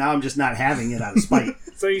league, but now I'm just not having it out of spite.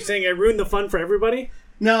 So you're saying I ruined the fun for everybody?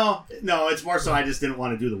 No, it's more so I just didn't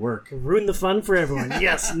want to do the work. Ruin the fun for everyone.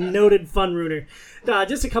 Yes, noted fun ruiner.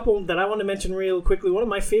 Just a couple that I want to mention real quickly. One of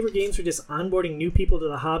my favorite games for just onboarding new people to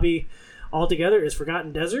the hobby altogether is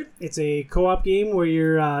Forgotten Desert. It's a co-op game where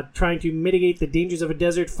you're trying to mitigate the dangers of a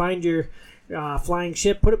desert, find your flying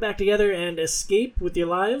ship, put it back together, and escape with your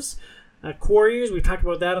lives. Quarriors, we've talked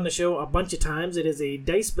about that on the show a bunch of times. It is a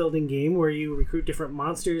dice building game where you recruit different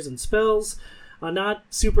monsters and spells. Not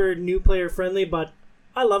super new player friendly, but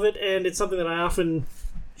I love it, and it's something that I often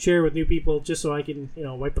share with new people just so I can,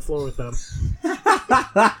 wipe the floor with them.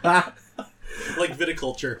 Like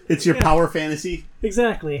viticulture. It's your power fantasy.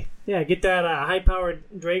 Exactly. Yeah, get that high-powered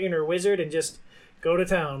dragon or wizard and just go to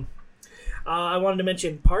town. I wanted to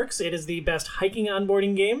mention Parks. It is the best hiking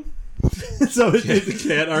onboarding game. So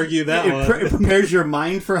Can't argue that one. it prepares your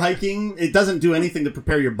mind for hiking. It doesn't do anything to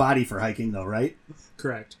prepare your body for hiking, though, right?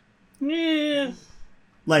 Correct. Yeah.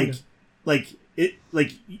 Like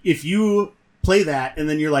if you play that and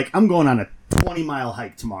then you're like, I'm going on a 20-mile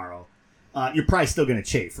hike tomorrow, you're probably still going to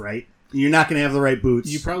chafe, right? You're not going to have the right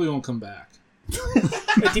boots. You probably won't come back.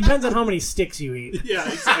 It depends on how many sticks you eat. Yeah,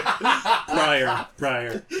 exactly.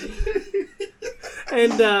 Prior.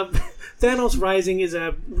 And Thanos Rising is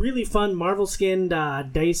a really fun Marvel-skinned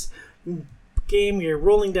dice game. You're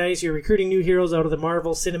rolling dice, you're recruiting new heroes out of the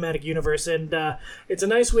Marvel Cinematic Universe, and it's a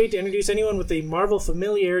nice way to introduce anyone with a Marvel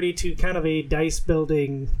familiarity to kind of a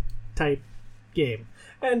dice-building type game.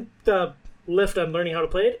 And the lift on learning how to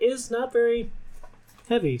play it is not very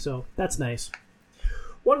heavy, so that's nice.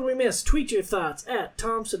 What did we miss? Tweet your thoughts at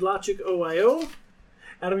TomSidlachicOIO.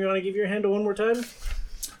 Adam, you want to give your handle one more time?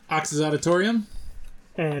 Ox's Auditorium.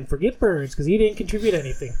 And forget Burns, because he didn't contribute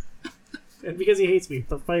anything. And because he hates me,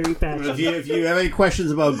 but fiery passion. If you have any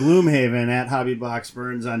questions about Gloomhaven, at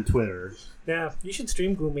HobbyBoxBurns on Twitter. Yeah, you should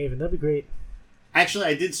stream Gloomhaven. That'd be great. Actually,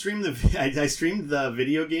 I did stream I streamed the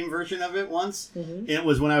video game version of it once. Mm-hmm. And it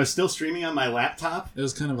was when I was still streaming on my laptop. It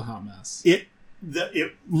was kind of a hot mess. It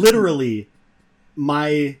literally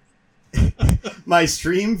my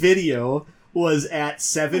stream video was at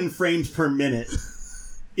 7 frames per minute.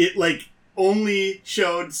 It only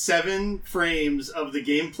showed 7 frames of the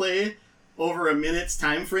gameplay over a minute's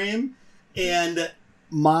time frame, and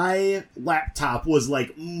my laptop was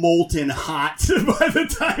molten hot by the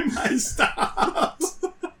time I stopped.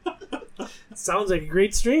 Sounds like a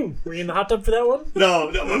great stream. Were you in the hot tub for that one? No,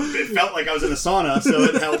 it felt like I was in a sauna, so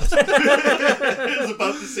it helped. It was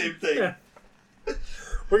about the same thing. Yeah.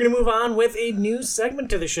 We're going to move on with a new segment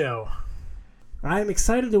to the show. I'm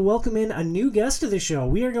excited to welcome in a new guest to the show.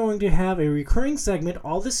 We are going to have a recurring segment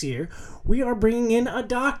all this year. We are bringing in a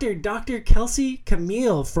doctor. Dr. Kelsey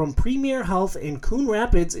Camille from Premier Health in Coon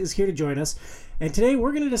Rapids is here to join us. And today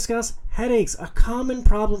we're going to discuss headaches, a common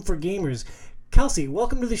problem for gamers. Kelsey,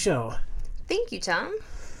 welcome to the show. Thank you, Tom.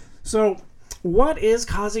 So, what is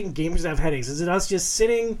causing gamers to have headaches? Is it us just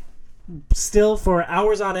sitting still for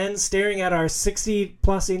hours on end staring at our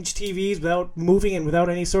 60-plus inch TVs without moving and without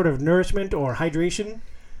any sort of nourishment or hydration?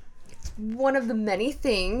 One of the many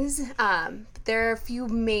things. There are a few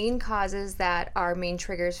main causes that are main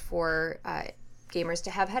triggers for gamers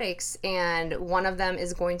to have headaches, and one of them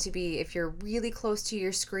is going to be if you're really close to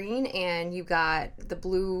your screen and you got the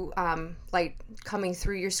blue light coming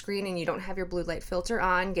through your screen and you don't have your blue light filter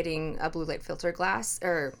on. Getting a blue light filter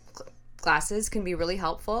glasses can be really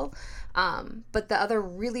helpful, but the other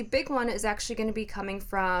really big one is actually going to be coming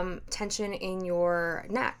from tension in your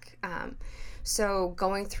neck. So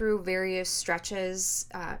going through various stretches,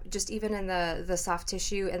 just even in the soft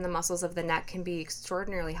tissue and the muscles of the neck, can be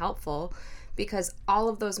extraordinarily helpful, because all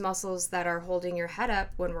of those muscles that are holding your head up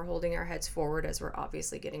when we're holding our heads forward, as we're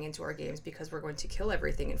obviously getting into our games because we're going to kill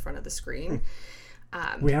everything in front of the screen.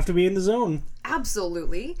 We have to be in the zone.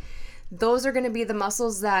 Absolutely. Those are going to be the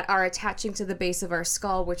muscles that are attaching to the base of our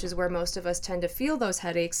skull, which is where most of us tend to feel those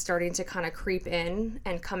headaches starting to kind of creep in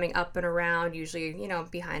and coming up and around, usually,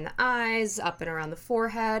 behind the eyes, up and around the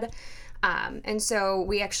forehead. And so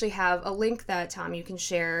we actually have a link that, Tom, you can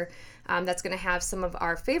share that's going to have some of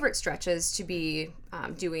our favorite stretches to be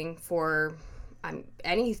doing for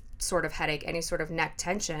any sort of headache, any sort of neck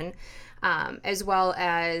tension, as well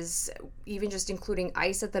as even just including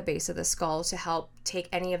ice at the base of the skull to help take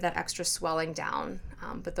any of that extra swelling down.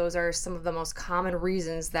 But those are some of the most common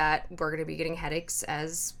reasons that we're going to be getting headaches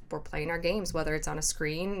as we're playing our games, whether it's on a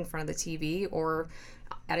screen in front of the TV or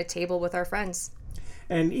at a table with our friends.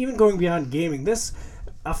 And even going beyond gaming, this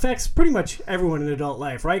affects pretty much everyone in adult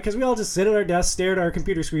life, right? Because we all just sit at our desks, stare at our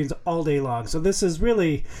computer screens all day long. So this is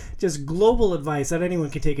really just global advice that anyone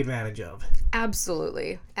can take advantage of.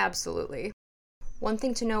 Absolutely. Absolutely. One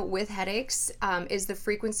thing to note with headaches is the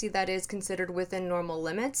frequency that is considered within normal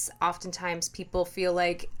limits. Oftentimes people feel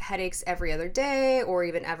like headaches every other day or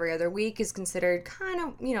even every other week is considered kind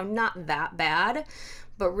of, not that bad.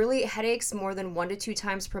 But really headaches more than 1 to 2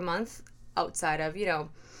 times per month outside of,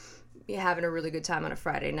 having a really good time on a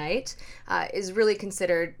Friday night is really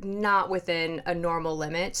considered not within a normal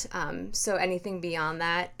limit. So anything beyond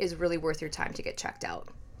that is really worth your time to get checked out.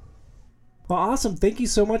 Well, awesome. Thank you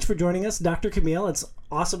so much for joining us, Dr. Camille. It's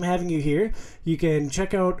awesome having you here. You can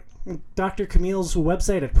check out Dr. Camille's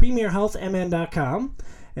website at premierhealthmn.com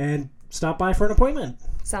and stop by for an appointment.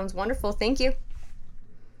 Sounds wonderful. Thank you.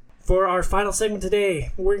 For our final segment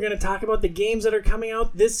today, we're going to talk about the games that are coming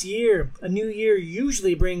out this year. A new year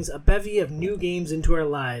usually brings a bevy of new games into our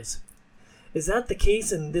lives. Is that the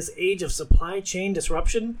case in this age of supply chain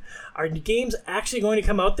disruption? Are games actually going to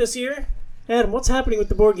come out this year? Adam, what's happening with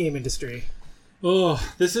the board game industry?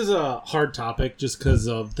 Oh, this is a hard topic just because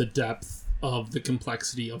of the depth of the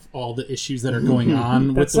complexity of all the issues that are going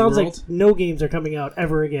on with the world. That sounds like no games are coming out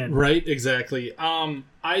ever again. Right, exactly.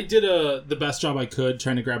 I did the best job I could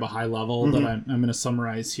trying to grab a high level that I'm going to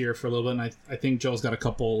summarize here for a little bit, and I think Joe's got a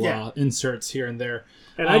couple inserts here and there.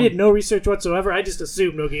 And I did no research whatsoever. I just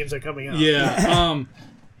assumed no games are coming out. Yeah.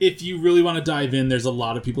 If you really want to dive in, there's a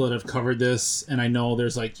lot of people that have covered this, and I know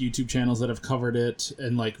there's like YouTube channels that have covered it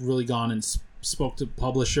and like really gone and spoke to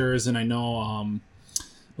publishers, and I know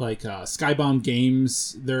Skybound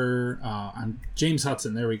Games, they're James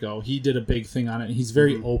Hudson, there we go. He did a big thing on it, and he's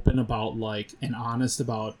very open about and honest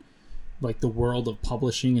about the world of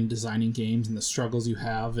publishing and designing games and the struggles you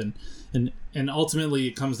have, and ultimately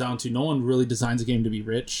it comes down to no one really designs a game to be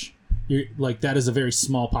rich. That is a very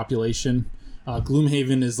small population.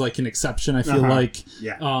 Gloomhaven is an exception. I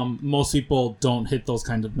feel most people don't hit those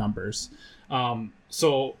kind of numbers.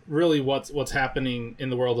 So really what's happening in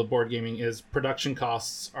the world of board gaming is production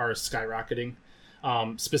costs are skyrocketing,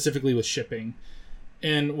 specifically with shipping.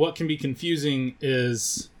 And what can be confusing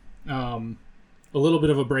is a little bit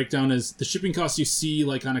of a breakdown is the shipping costs you see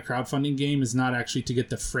on a crowdfunding game is not actually to get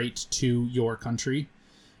the freight to your country.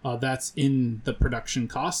 That's in the production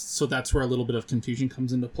costs. So that's where a little bit of confusion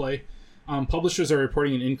comes into play. Publishers are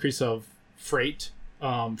reporting an increase of freight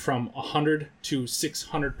from 100 to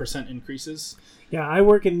 600% increases. Yeah, I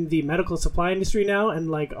work in the medical supply industry now,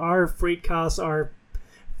 and our freight costs are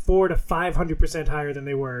 400 to 500% higher than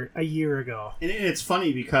they were a year ago. And it's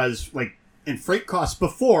funny because and freight costs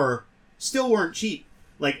before still weren't cheap.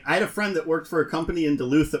 I had a friend that worked for a company in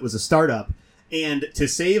Duluth that was a startup, and to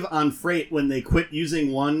save on freight when they quit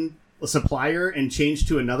using one supplier and changed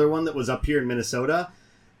to another one that was up here in Minnesota,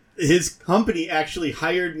 his company actually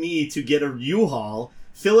hired me to get a U-Haul,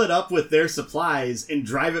 fill it up with their supplies, and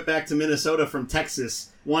drive it back to Minnesota from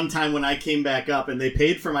Texas one time when I came back up, and they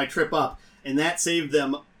paid for my trip up, and that saved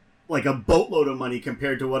them like a boatload of money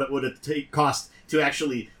compared to what it would have cost to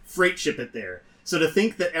actually freight ship it there. So to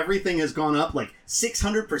think that everything has gone up like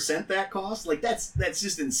 600% that cost, like that's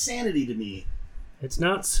just insanity to me. It's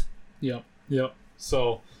nuts. Yep.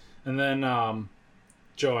 So, and then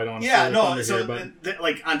Joe, I don't want to Yeah, steal no. thunder So here, but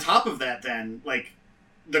like on top of that, then like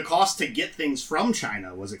the cost to get things from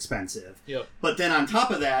China was expensive. Yep. But then on top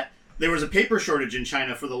of that, there was a paper shortage in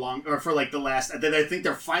China for the last that I think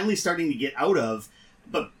they're finally starting to get out of.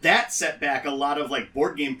 But that set back a lot of like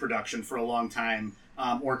board game production for a long time,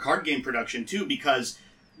 or card game production too, because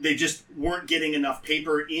they just weren't getting enough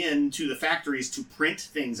paper into the factories to print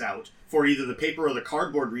things out for either the paper or the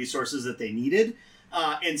cardboard resources that they needed.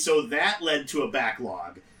 And so that led to a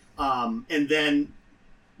backlog. And then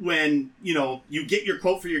when, you get your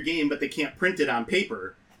quote for your game, but they can't print it on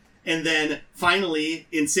paper. And then finally,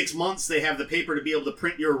 in 6 months, they have the paper to be able to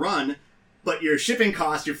print your run, but your shipping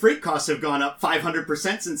costs, your freight costs have gone up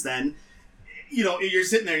 500% since then. You're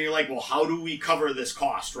sitting there and you're like, well, how do we cover this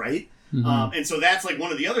cost, right? Mm-hmm. And so that's like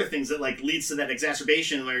one of the other things that like leads to that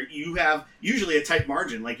exacerbation where you have usually a tight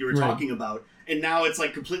margin, like you were talking about, and now it's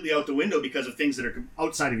like completely out the window because of things that are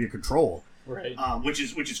outside of your control, right? Which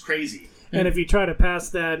is crazy. And if you try to pass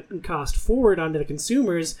that cost forward onto the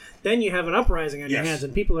consumers, then you have an uprising on your hands,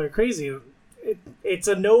 and people are crazy. It's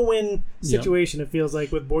a no-win situation. It feels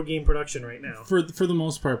like with board game production right now, for the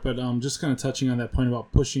most part. But just kind of touching on that point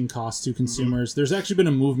about pushing costs to consumers, there's actually been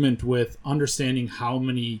a movement with understanding how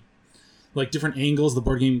many like different angles the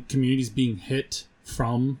board game community is being hit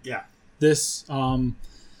from this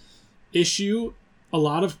issue. A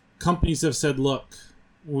lot of companies have said, look,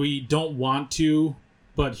 we don't want to,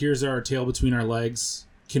 but here's our tail between our legs.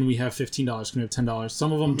 Can we have $15? Can we have $10?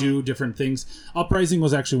 Some of them do different things. Uprising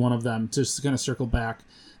was actually one of them, just to kind of circle back.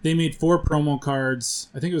 They made 4 promo cards.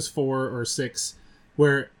 I think it was 4 or 6,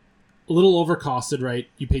 where a little overcosted, right?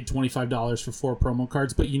 You paid $25 for 4 promo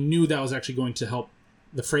cards, but you knew that was actually going to help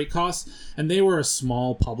the freight costs. And they were a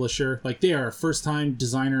small publisher. Like, they are a first-time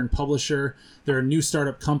designer and publisher. They're a new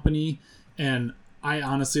startup company. And I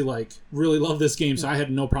honestly really love this game, so I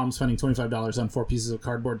had no problem spending $25 on 4 pieces of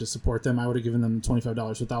cardboard to support them. I would have given them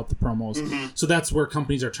 $25 without the promos. So that's where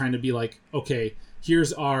companies are trying to be like, okay,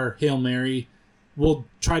 here's our Hail Mary. We'll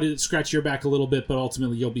try to scratch your back a little bit, but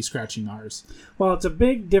ultimately you'll be scratching ours. Well, it's a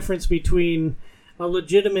big difference between a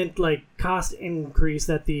legitimate cost increase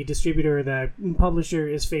that the distributor or the publisher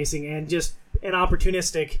is facing and just an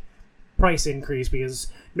opportunistic price increase,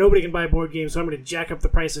 because nobody can buy board games, so I'm going to jack up the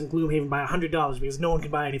price in Gloomhaven by $100 because no one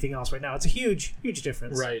can buy anything else right now. It's a huge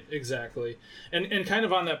difference. Right, exactly. And kind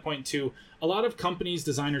of on that point too, a lot of companies,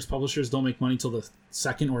 designers, publishers don't make money till the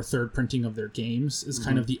second or third printing of their games is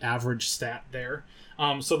kind of the average stat there.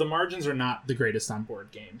 So the margins are not the greatest on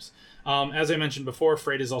board games. As I mentioned before,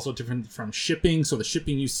 freight is also different from shipping. So the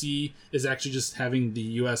shipping you see is actually just having the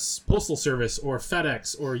U.S. Postal Service or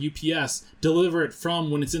FedEx or UPS deliver it from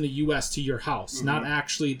when it's in the U.S. to your house, not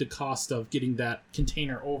actually the cost of getting that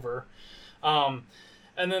container over. And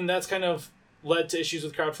then that's kind of led to issues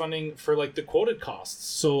with crowdfunding for the quoted costs.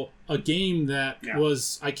 So a game that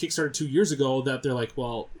I kickstarted 2 years ago that they're like,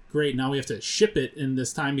 well, great, now we have to ship it in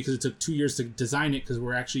this time because it took 2 years to design it because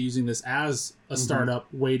we're actually using this as a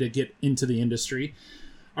startup way to get into the industry,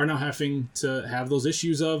 are now having to have those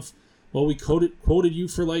issues of, well, we quoted you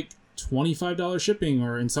for $25 shipping,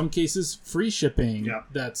 or in some cases free shipping.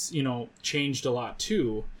 That's changed a lot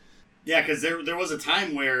too. Because there was a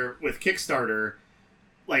time where with Kickstarter,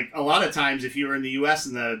 a lot of times if you were in the US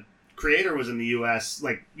and the creator was in the US,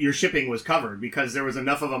 your shipping was covered because there was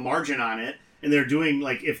enough of a margin on it. And they're doing,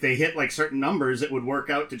 if they hit, certain numbers, it would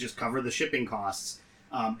work out to just cover the shipping costs.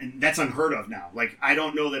 And that's unheard of now. I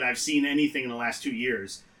don't know that I've seen anything in the last 2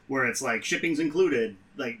 years where it's shipping's included.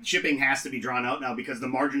 Shipping has to be drawn out now because the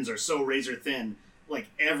margins are so razor thin,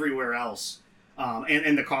 everywhere else.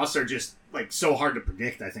 And the costs are just, so hard to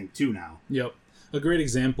predict, I think, too, now. Yep. A great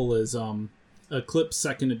example is Eclipse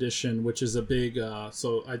 2nd Edition, which is a big...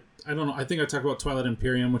 so, I don't know. I think I talked about Twilight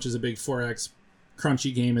Imperium, which is a big 4X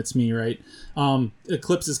crunchy game. It's me, right?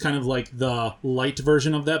 Eclipse is kind of the light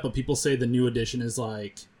version of that, but people say the new edition is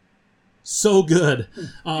so good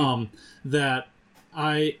that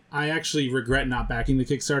I actually regret not backing the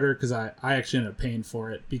Kickstarter because I actually ended up paying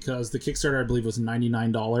for it because the Kickstarter, I believe, was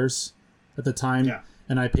 $99 at the time,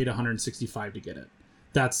 and I paid $165 to get it.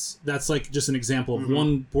 That's just an example of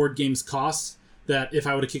one board game's cost that if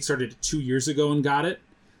I would have Kickstarted it 2 years ago and got it,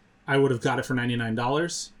 I would have got it for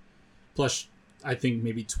 $99 plus I think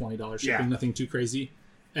maybe $20 shipping, nothing too crazy.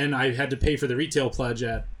 And I had to pay for the retail pledge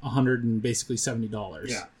at $170.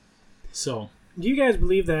 Yeah. So, do you guys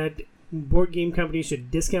believe that board game companies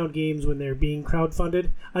should discount games when they're being crowdfunded.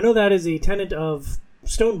 I know that is a tenet of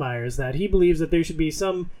Stonebuyers, that he believes that there should be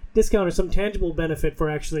some discount or some tangible benefit for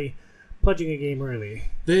actually pledging a game early.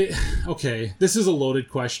 Okay, this is a loaded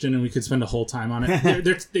question, and we could spend a whole time on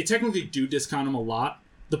it. They technically do discount them a lot.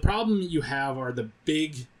 The problem you have are the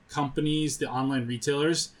big companies, the online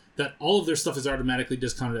retailers, that all of their stuff is automatically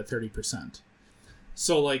discounted at 30%.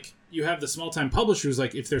 So, like, you have the small-time publishers,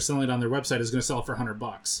 like, if they're selling it on their website, is going to sell it for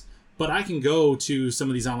 $100. But I can go to some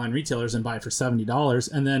of these online retailers and buy it for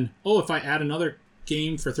 $70, and then, if I add another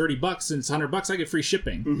game for $30 and it's $100, I get free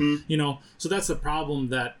shipping. Mm-hmm. You know, so that's the problem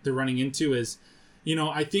that they're running into is, you know,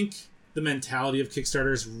 I think the mentality of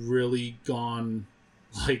Kickstarter has really gone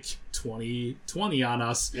like 2020 on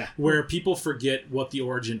us, where people forget what the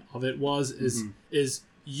origin of it was. Is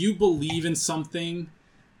you believe in something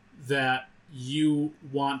that you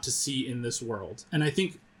want to see in this world, and I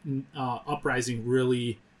think Uprising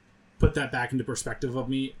really put that back into perspective of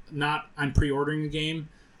me. Not I'm pre-ordering a game,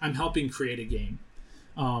 I'm helping create a game.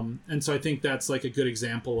 And so I think that's like a good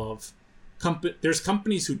example of there's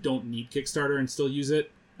companies who don't need Kickstarter and still use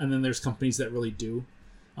it, and then there's companies that really do.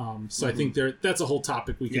 So I think that's a whole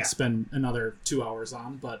topic we could spend another 2 hours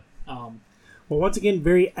on. But well, once again,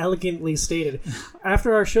 very elegantly stated.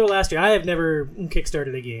 After our show last year, I have never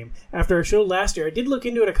Kickstarted a game. After our show last year, I did look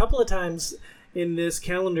into it a couple of times in this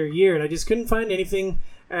calendar year, and I just couldn't find anything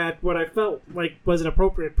at what I felt like was an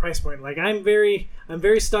appropriate price point. Like I'm very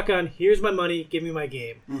stuck on here's my money, give me my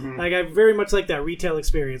game. Like I very much like that retail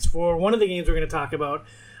experience. For one of the games we're going to talk about,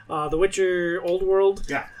 The Witcher Old World.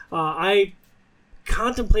 I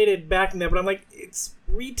contemplated backing that, but I'm like, it's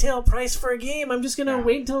retail price for a game. I'm just gonna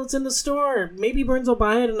wait until it's in the store. Maybe Burns will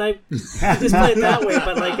buy it, and I just play it that way.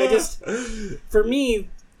 But like, for me,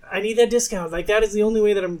 I need that discount. Like that is the only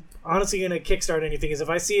way that I'm honestly gonna kickstart anything. Is if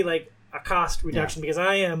I see like a cost reduction, because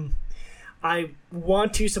I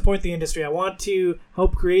want to support the industry. I want to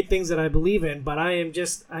help create things that I believe in, but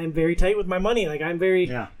I'm very tight with my money. Like I'm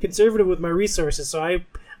very conservative with my resources. So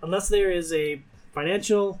unless there is a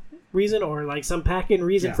financial reason or like some pack-in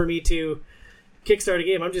reason for me to kickstart a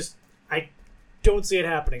game, I don't see it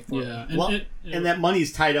happening for me. And that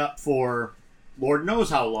money's tied up for Lord knows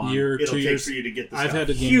how long it'll take for you to get the stuff. I've had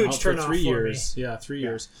a game out for 3 years. Yeah, 3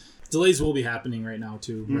 years. Delays will be happening right now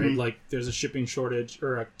too, right? Like there's a shipping shortage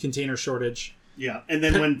or a container shortage. Yeah, and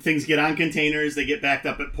then when things get on containers, they get backed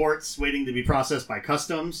up at ports, waiting to be processed by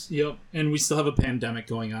customs. Yep, and we still have a pandemic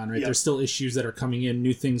going on, right? Yep. There's still issues that are coming in,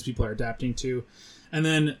 new things people are adapting to. And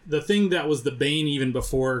then the thing that was the bane even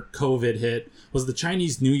before COVID hit was the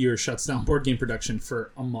Chinese New Year shuts down board game production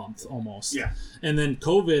for a month almost. Yeah. And then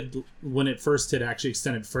COVID, when it first hit, actually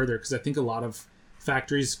extended further because I think a lot of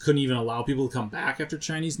factories couldn't even allow people to come back after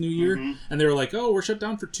Chinese New Year. And they were like, oh, we're shut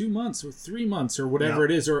down for 2 months or 3 months or whatever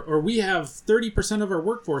it is. Or we have 30% of our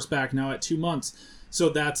workforce back now at 2 months. So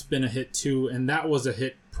that's been a hit too. And that was a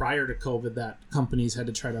hit prior to COVID that companies had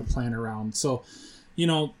to try to plan around. So, you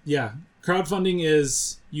know, crowdfunding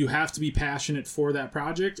is you have to be passionate for that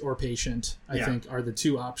project or patient, I think, are the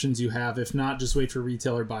two options you have. If not, just wait for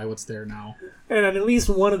retail or buy what's there now. And on at least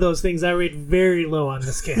one of those things, I rate very low on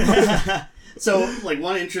the scale. So, like,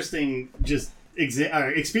 one interesting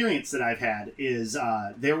experience that I've had is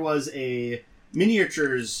there was a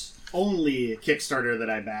miniatures only Kickstarter that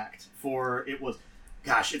I backed for.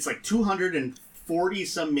 It's like 240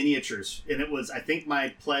 some miniatures, and it was, I think my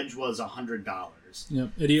pledge was $100. Yep,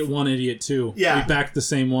 Idiot 1, Idiot 2. Yeah. We backed the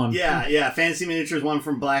same one. Yeah. Fantasy Miniatures one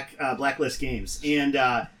from Blacklist Games. And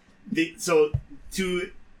so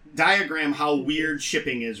to diagram how weird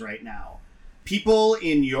shipping is right now, people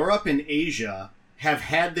in Europe and Asia have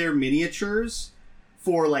had their miniatures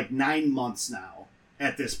for like 9 months now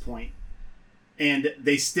at this point. And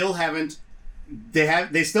they still haven't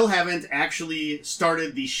actually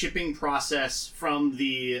started the shipping process from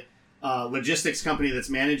the logistics company that's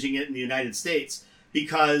managing it in the United States,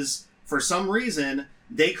 because for some reason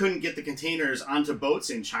they couldn't get the containers onto boats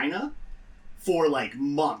in China for like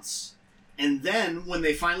months. And then when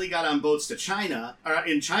they finally got on boats to China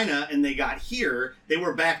and they got here, they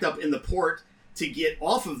were backed up in the port to get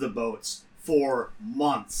off of the boats for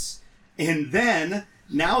months. And then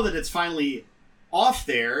now that it's finally off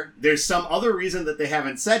there's some other reason that they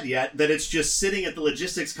haven't said yet, that it's just sitting at the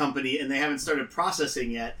logistics company and they haven't started processing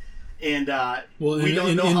yet. And we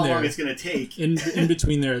don't know how long it's going to take. In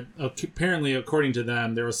between there, apparently, according to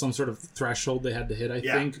them, there was some sort of threshold they had to hit, I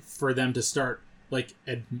think, for them to start like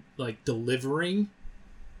delivering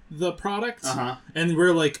the product. And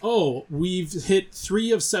we're like, oh, we've hit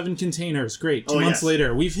 3 of 7 containers. Great. 2 months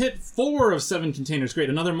later, we've hit 4 of 7 containers. Great.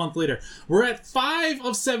 Another month later, we're at 5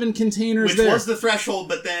 of 7 containers. Which was the threshold,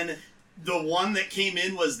 but then the one that came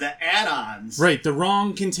in was the add-ons. Right, the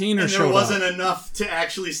wrong container And there showed wasn't up. enough to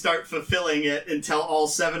actually start fulfilling it until all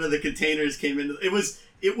 7 of the containers came in.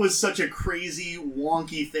 It was such a crazy,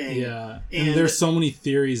 wonky thing. Yeah, and there's so many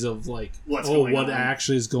theories of like, What's what going on.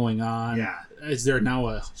 actually is going on. Yeah. Is there now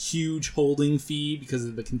a huge holding fee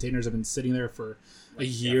because the containers have been sitting there for a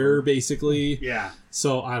year, basically? Yeah.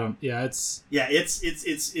 So I don't. Yeah, it's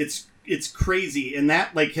It's crazy, and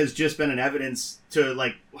that like has just been an evidence to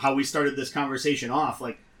like how we started this conversation off.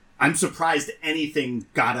 Like, I'm surprised anything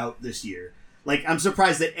got out this year. Like, I'm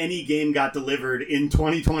surprised that any game got delivered in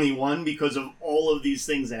 2021 because of all of these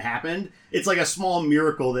things that happened. It's like a small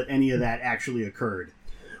miracle that any of that actually occurred.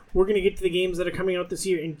 We're going to get to the games that are coming out this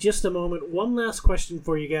year in just a moment. One last question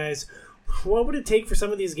for you guys. What would it take for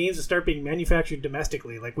some of these games to start being manufactured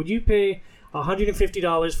domestically? Like, would you pay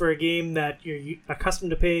 $150 for a game that you're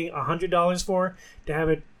accustomed to paying $100 for to have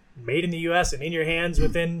it made in the U.S. and in your hands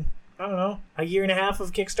within, I don't know, a year and a half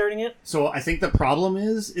of kickstarting it? So I think the problem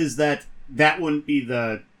is that wouldn't be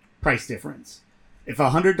the price difference. If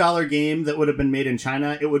a $100 game that would have been made in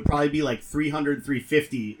China, it would probably be like $300,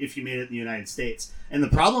 $350 if you made it in the United States. And the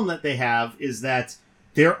problem that they have is that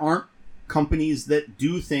there aren't companies that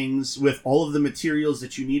do things with all of the materials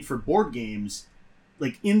that you need for board games,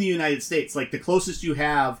 like in the United States. Like the closest you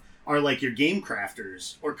have are like your game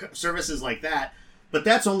crafters or services like that. But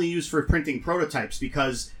that's only used for printing prototypes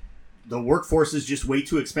because the workforce is just way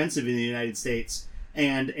too expensive in the United States.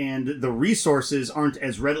 And the resources aren't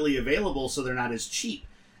as readily available, so they're not as cheap.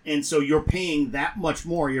 And so you're paying that much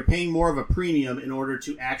more. You're paying more of a premium in order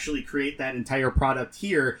to actually create that entire product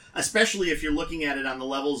here, especially if you're looking at it on the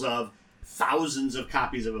levels of thousands of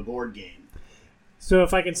copies of a board game. So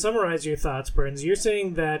if I can summarize your thoughts, Burns, you're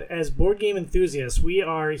saying that as board game enthusiasts, we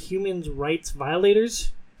are human rights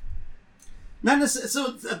violators? Not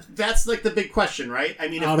necessarily. So that's like the big question, right? I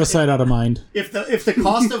mean, out of sight, out of mind. If the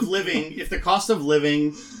cost of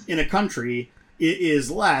living in a country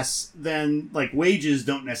is less, then like wages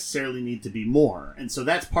don't necessarily need to be more, and so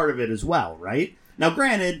that's part of it as well, right? Now,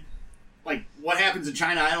 granted, like what happens in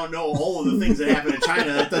China, I don't know all of the things that happen in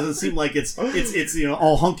China. It doesn't seem like it's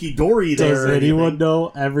all hunky dory there. Does anyone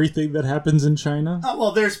know everything that happens in China?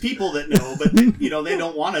 Well, there's people that know, but they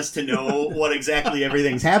don't want us to know what exactly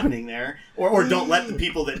everything's happening there, or don't let the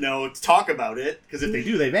people that know talk about it, because if they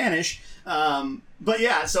do, they vanish. But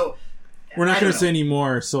yeah, so we're not going to say any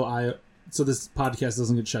more, so this podcast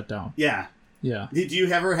doesn't get shut down. Yeah. Yeah. Did you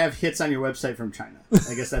ever have hits on your website from China?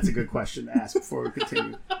 I guess that's a good question to ask before we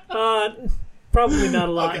continue. Probably not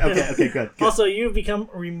a lot. Okay, good. Also, you've become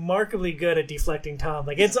remarkably good at deflecting Tom.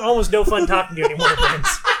 Like, it's almost no fun talking to you anymore,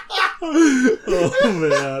 Burns. Oh,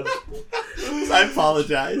 man. I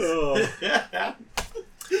apologize.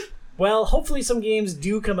 Well, hopefully some games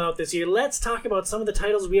do come out this year. Let's talk about some of the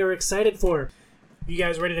titles we are excited for. You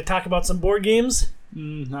guys ready to talk about some board games?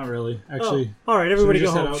 Not really, actually. All right, everybody Should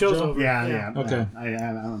go we just home. head Show's out, Joe? over. Yeah. Okay.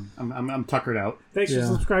 I'm tuckered out. Thanks for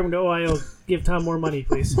subscribing to OIO. Give Tom more money,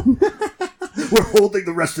 please. We're holding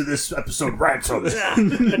the rest of this episode ransom.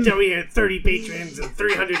 Until we hit 30 patrons and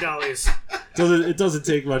 $300. It doesn't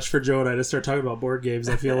take much for Joe and I to start talking about board games,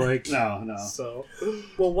 I feel like. No. So,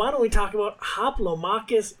 well, why don't we talk about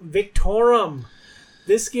Hoplomachus Victorum?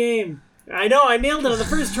 This game... I know, I nailed it on the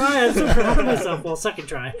first try. I'm so proud of myself. Well, second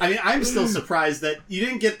try. I mean, I'm still surprised that you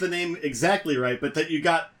didn't get the name exactly right, but that you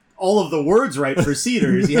got all of the words right for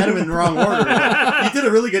Cedars. You had them in the wrong order. You did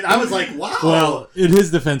a really good... I was like, wow. Well, in his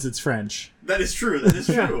defense, it's French. That is true.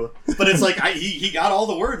 But it's like, he got all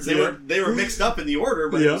the words. They were mixed up in the order,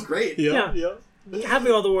 but it was great. Yeah.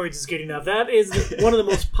 Having all the words is good enough. That is one of the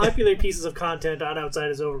most popular pieces of content on Outside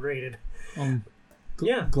is Overrated.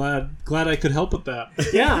 Yeah. Glad I could help with that.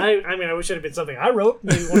 Yeah, I mean, I wish it had been something I wrote,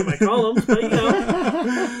 maybe one of my columns, but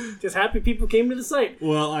just happy people came to the site.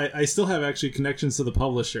 Well, I still have actually connections to the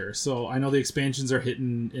publisher, so I know the expansions are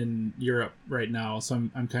hitting in Europe right now, so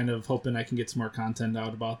I'm kind of hoping I can get some more content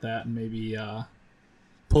out about that and maybe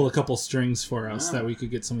pull a couple strings for us that we could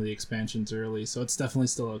get some of the expansions early. So it's definitely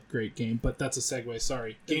still a great game, but that's a segue,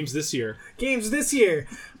 sorry. Games this year.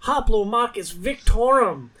 Hoplomachus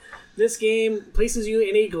Victorum. This game places you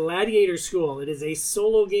in a gladiator school. It is a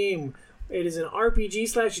solo game. It is an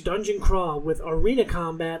RPG/dungeon crawl with arena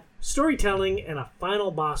combat, storytelling, and a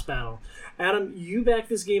final boss battle. Adam, you backed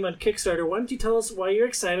this game on Kickstarter. Why don't you tell us why you're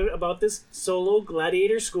excited about this solo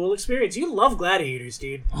gladiator school experience? You love gladiators,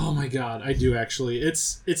 dude. Oh my god, I do actually.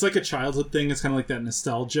 It's like a childhood thing. It's kind of like that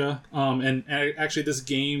nostalgia. And actually, this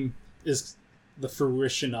game is the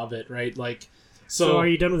fruition of it, right? Like. So are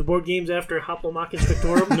you done with board games after Hoplomachus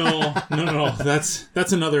Victorum? No.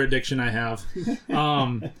 That's another addiction I have.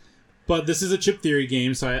 But this is a Chip Theory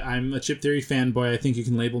game, so I'm a Chip Theory fanboy. I think you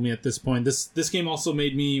can label me at this point. This game also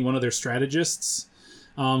made me one of their strategists.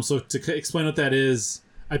 So to explain what that is,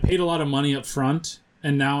 I paid a lot of money up front,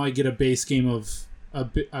 and now I get a base game of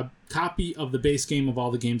a copy of the base game of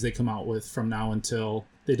all the games they come out with from now until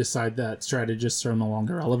they decide that strategists are no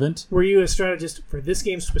longer relevant. Were you a strategist for this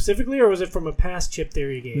game specifically, or was it from a past Chip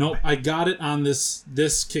Theory game? Nope, I got it on this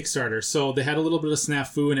Kickstarter. So they had a little bit of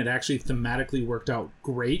snafu, and it actually thematically worked out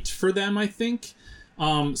great for them, I think.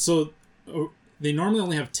 So they normally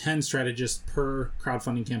only have 10 strategists per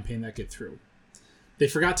crowdfunding campaign that get through. They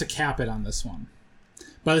forgot to cap it on this one.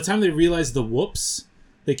 By the time they realized the whoops,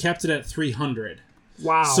 they kept it at 300.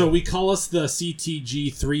 Wow. So we call us the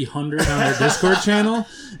CTG 300 on our Discord channel.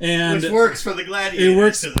 And which works for the Gladiator. It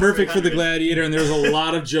works perfect for the Gladiator, and there's a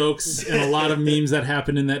lot of jokes and a lot of memes that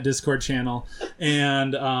happen in that Discord channel.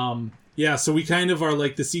 And so we kind of are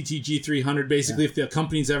like the CTG 300. Basically, if the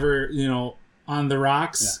company's ever, on the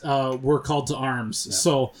rocks, we're called to arms. Yeah.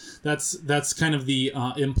 So that's kind of the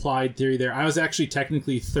implied theory there. I was actually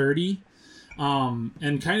technically 30,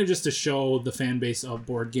 and kind of just to show the fan base of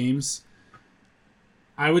board games.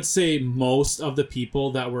 I would say most of the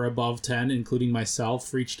people that were above 10, including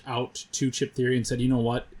myself, reached out to Chip Theory and said, you know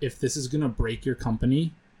what, if this is going to break your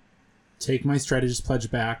company, take my strategist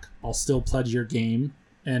pledge back. I'll still pledge your game,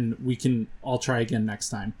 and I'll try again next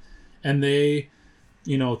time. And they,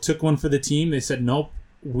 took one for the team. They said, nope,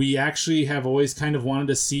 we actually have always kind of wanted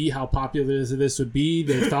to see how popular this would be.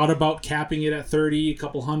 They thought about capping it at 30, a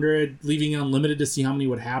couple hundred, leaving it unlimited to see how many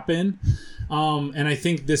would happen. And I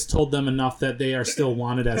think this told them enough that they are still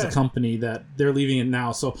wanted as a company that they're leaving it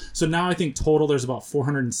now. So now I think total there's about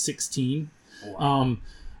 416. Wow.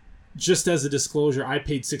 Just as a disclosure, I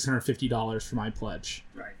paid $650 for my pledge.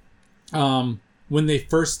 Right. When they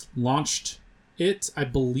first launched it, I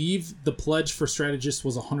believe the pledge for strategists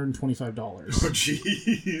was $125. Oh,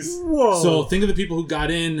 jeez. Whoa. So think of the people who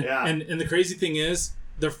got in. Yeah. And the crazy thing is,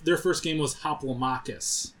 their first game was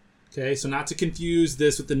Hoplomachus. Okay, so not to confuse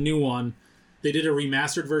this with the new one. They did a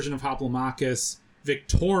remastered version of Hoplomachus.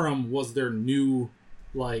 Victorum was their new,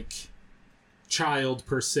 child,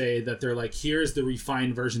 per se, that they're like, here's the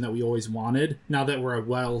refined version that we always wanted. Now that we're a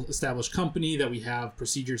well-established company, that we have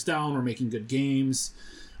procedures down, we're making good games.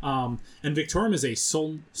 And Victorum is a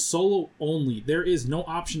solo only. There is no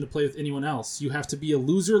option to play with anyone else. You have to be a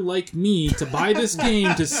loser like me to buy this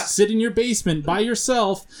game, to sit in your basement by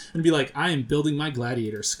yourself and be like, I am building my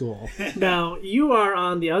gladiator school. Now, you are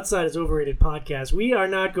on the Outside is Overrated podcast. We are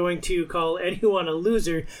not going to call anyone a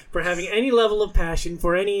loser for having any level of passion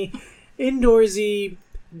for any indoorsy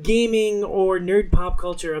gaming or nerd pop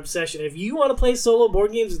culture obsession. If you want to play solo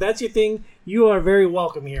board games, if that's your thing, you are very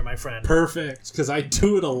welcome here, my friend. Perfect, because I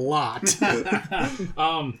do it a lot.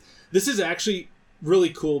 This is actually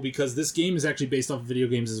really cool because this game is actually based off of video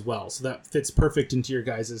games as well. So that fits perfect into your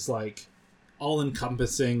guys'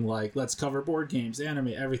 all-encompassing, let's cover board games,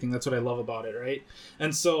 anime, everything. That's what I love about it, right?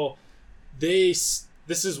 And so this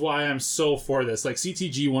is why I'm so for this.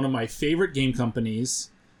 CTG, one of my favorite game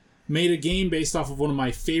companies, made a game based off of one of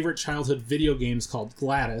my favorite childhood video games called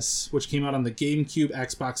Gladys, which came out on the GameCube,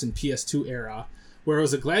 Xbox, and PS2 era, where it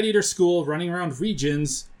was a gladiator school running around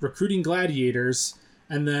regions, recruiting gladiators,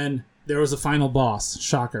 and then there was a final boss.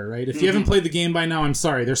 Shocker, right? If you haven't played the game by now, I'm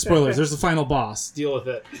sorry. There's spoilers. There's a final boss. Deal with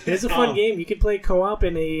it. It's a fun game. You can play co-op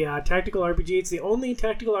in a tactical RPG. It's the only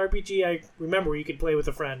tactical RPG I remember where you could play with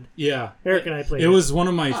a friend. Yeah. Eric and I played it. It was one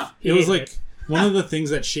of my... It was it. One of the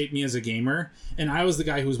things that shaped me as a gamer, and I was the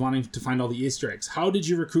guy who was wanting to find all the Easter eggs. How did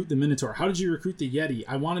you recruit the Minotaur? How did you recruit the Yeti?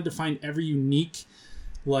 I wanted to find every unique,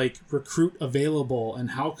 recruit available,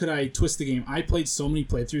 and how could I twist the game? I played so many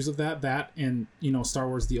playthroughs of that, and, Star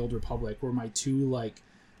Wars The Old Republic were my two,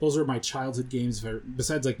 those are my childhood games,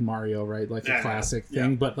 besides, Mario, right? A classic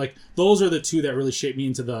thing. But, those are the two that really shaped me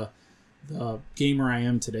into the gamer I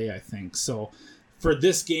am today, I think. So, for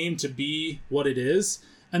this game to be what it is...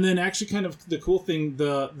 And then actually kind of the cool thing,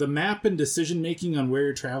 the map and decision making on where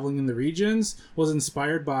you're traveling in the regions was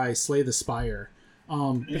inspired by Slay the Spire.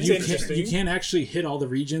 You can't actually hit all the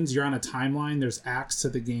regions. You're on a timeline. There's acts to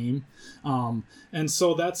the game. And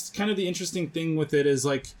so that's kind of the interesting thing with it is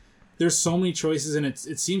there's so many choices and it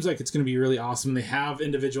seems like it's going to be really awesome. They have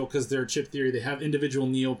individual, because they're Chip Theory, they have individual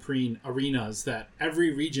neoprene arenas that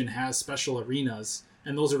every region has special arenas.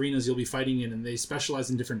 And those arenas you'll be fighting in, and they specialize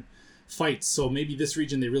in different fights. So maybe this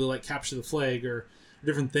region they really like capture the flag or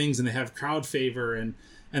different things, and they have crowd favor, and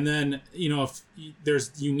then if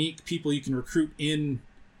there's unique people you can recruit in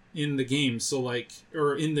the game, so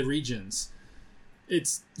or in the regions,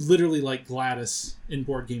 it's literally like Gladys in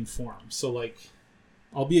board game form. So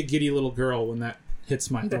I'll be a giddy little girl when that hits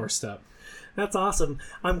my doorstep. That's awesome.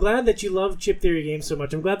 I'm glad that you love chip theory games so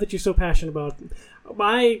much. I'm glad that you're so passionate about.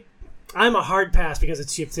 I'm a hard pass because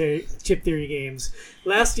it's chip theory games.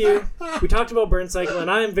 Last year, we talked about Burn Cycle,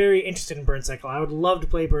 and I am very interested in Burn Cycle. I would love to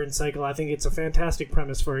play Burn Cycle. I think it's a fantastic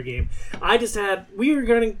premise for a game. We were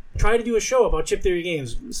going to try to do a show about chip theory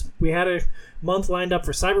games. We had a month lined up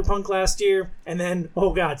for Cyberpunk last year, and then,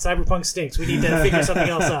 oh god, Cyberpunk stinks. We need to figure something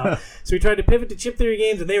else out. So we tried to pivot to chip theory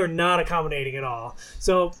games, and they were not accommodating at all.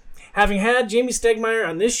 So, having had Jamie Stegmaier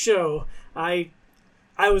on this show,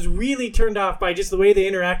 I was really turned off by just the way they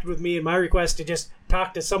interacted with me and my request to just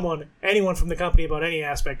talk to anyone from the company about any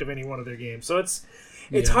aspect of any one of their games. So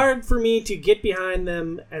it's hard for me to get behind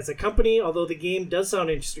them as a company, although the game does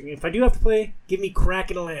sound interesting. If I do have to play, give me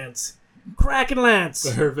Kraken Lance. Kraken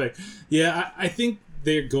Lance! Perfect. Yeah, I think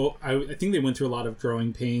I think they went through a lot of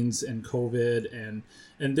growing pains and COVID and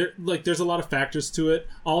there's a lot of factors to it.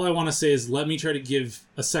 All I want to say is let me try to give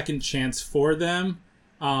a second chance for them.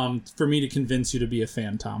 For me to convince you to be a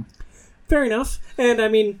fan, Tom. Fair enough. And I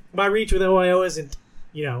mean, my reach with OIO isn't,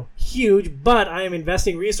 huge, but I am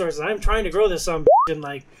investing resources. I'm trying to grow this and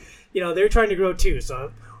they're trying to grow too.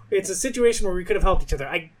 So it's a situation where we could have helped each other.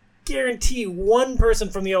 I guarantee one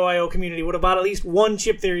person from the OIO community would have bought at least one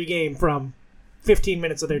chip theory game from 15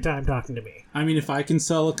 minutes of their time talking to me. I mean, if I can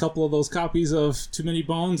sell a couple of those copies of Too Many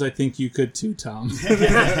Bones, I think you could too, Tom.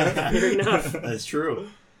 Fair enough. That's true.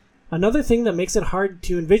 Another thing that makes it hard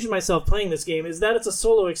to envision myself playing this game is that it's a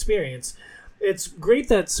solo experience. It's great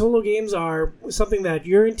that solo games are something that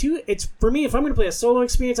you're into. It's for me, if I'm going to play a solo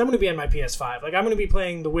experience, I'm going to be on my PS5. Like, I'm going to be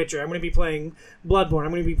playing The Witcher. I'm going to be playing Bloodborne.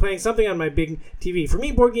 I'm going to be playing something on my big TV. For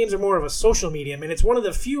me, board games are more of a social medium, and it's one of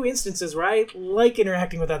the few instances where I like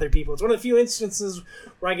interacting with other people. It's one of the few instances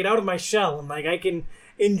where I get out of my shell and I can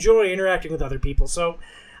enjoy interacting with other people. So,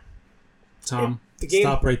 Tom,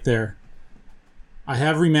 stop right there. I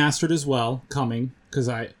have Remastered as well coming because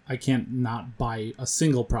I can't not buy a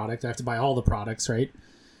single product. I have to buy all the products, right?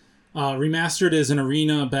 Remastered is an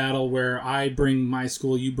arena battle where I bring my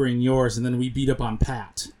school, you bring yours, and then we beat up on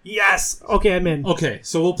Pat. Yes! Okay, I'm in. Okay,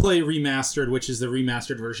 so we'll play Remastered, which is the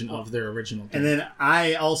remastered version of their original game. And then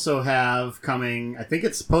I also have coming, I think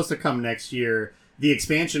it's supposed to come next year, the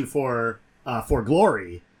expansion for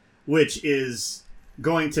Glory, which is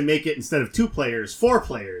going to make it, instead of 2 players, 4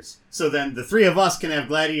 players. So then the 3 of us can have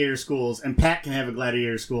gladiator schools, and Pat can have a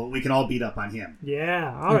gladiator school. We can all beat up on him.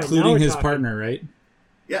 Yeah, all right. Including his partner, right?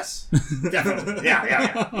 Yes, definitely.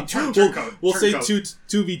 Yeah. We'll say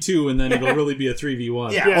 2v2, and then it'll really be a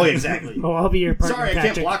 3v1. Yeah. Oh, exactly. Oh, I'll be your partner. Sorry, I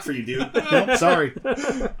can't block for you, dude. Nope, sorry.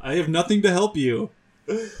 I have nothing to help you.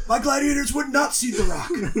 My gladiators would not see the rock.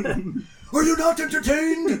 Are you not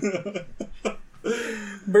entertained?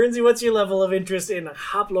 Burnsy, what's your level of interest in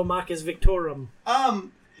Hoplomachus Victorum?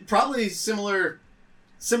 Probably similar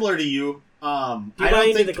to you. Do you buy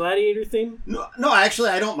into the gladiator theme? No, actually,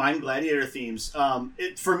 I don't mind gladiator themes.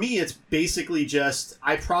 For me, it's basically just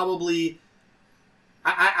I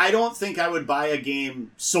don't think I would buy a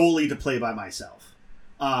game solely to play by myself.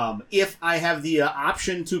 If I have the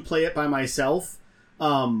option to play it by myself,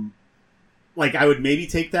 I would maybe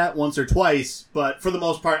take that once or twice, but for the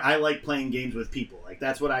most part, I like playing games with people.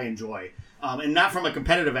 That's what I enjoy. And not from a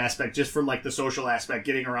competitive aspect, just from, the social aspect,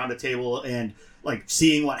 getting around a table and,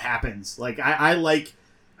 seeing what happens. I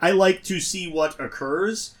like to see what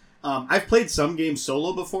occurs. I've played some games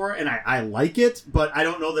solo before, and I like it, but I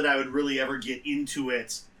don't know that I would really ever get into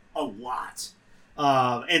it a lot.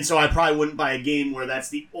 And so I probably wouldn't buy a game where that's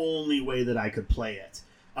the only way that I could play it.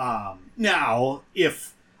 Now,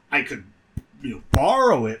 if I could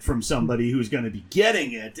borrow it from somebody who's going to be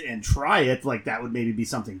getting it and try it, that would maybe be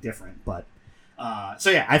something different. But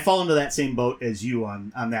I fall into that same boat as you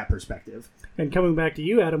on that perspective. And coming back to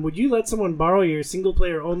you, Adam, would you let someone borrow your single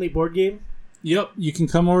player only board game? Yep, you can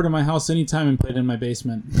come over to my house anytime and play it in my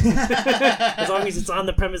basement. As long as it's on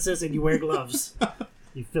the premises and you wear gloves.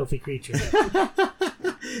 You filthy creature.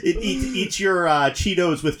 Eat your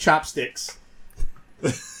Cheetos with chopsticks.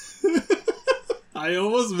 I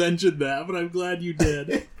almost mentioned that, but I'm glad you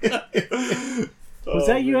did. Was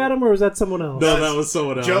that you, Adam, or was that someone else? No, that was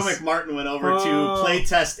someone else. Joe McMartin went over to play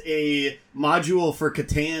test a module for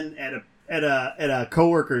Catan at a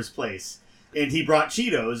coworker's place, and he brought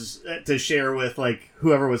Cheetos to share with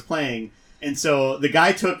whoever was playing. And so the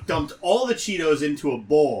guy dumped all the Cheetos into a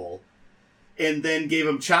bowl, and then gave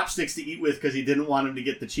him chopsticks to eat with because he didn't want him to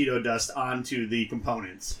get the Cheeto dust onto the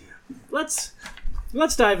components. Let's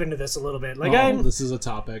dive into this a little bit. This is a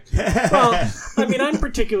topic. Well, I'm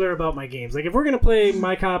particular about my games. If we're going to play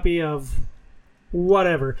my copy of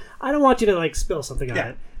whatever, I don't want you to, spill something on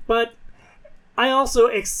it. But I also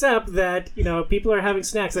accept that, people are having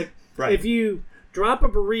snacks. Like, Right. if you drop a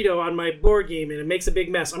burrito on my board game and it makes a big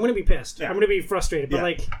mess, I'm going to be pissed. Yeah. I'm going to be frustrated. But, Yeah.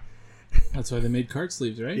 like, That's why they made card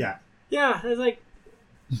sleeves, right? Yeah. yeah, it's like,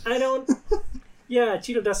 I don't... Yeah,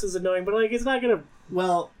 Cheeto dust is annoying, but, like, it's not going to...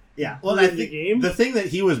 Well, yeah. Well, Ruin I the think game. the thing that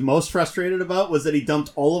he was most frustrated about was that he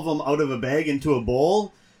dumped all of them out of a bag into a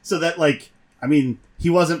bowl, so that, like, I mean, he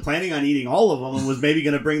wasn't planning on eating all of them and was maybe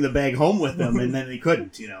going to bring the bag home with him, and then he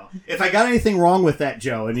couldn't. If I got anything wrong with that,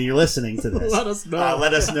 Joe, and you're listening to this, Let us know.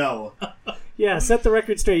 Let us know. Yeah, set the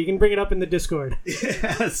record straight. You can bring it up in the Discord.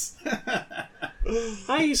 Yes.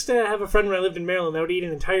 I used to have a friend when I lived in Maryland that would eat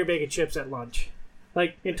an entire bag of chips at lunch.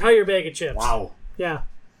 Like, entire bag of chips. Wow. Yeah.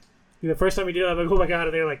 The first time we did it, I'm like, oh my god,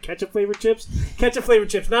 are they like ketchup-flavored chips? Ketchup-flavored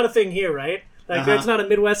chips, not a thing here, right? Like, that's not a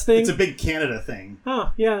Midwest thing? It's a big Canada thing.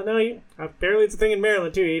 Oh, yeah, no, apparently it's a thing in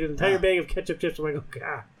Maryland, too. You eat an entire bag of ketchup chips. I'm like, oh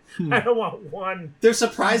god, I don't want one. They're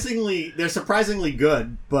surprisingly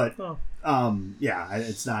good, but Oh. yeah,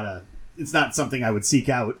 it's not something I would seek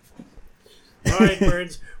out. All right,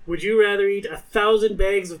 Burns, would you rather eat 1,000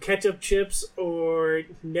 bags of ketchup chips or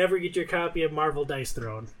never get your copy of Marvel Dice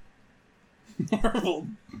Throne? Marvel.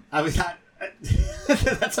 I mean,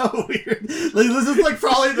 that's so weird. Like, this is like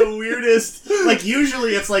probably the weirdest. Like,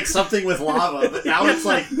 usually it's like something with lava, but now it's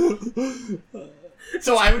like.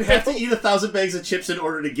 So I would have to eat 1,000 bags of chips in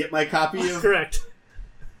order to get my copy of. Correct.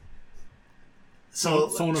 So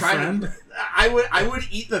Phone a try friend? to. I would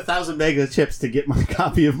eat the 1,000 bags of chips to get my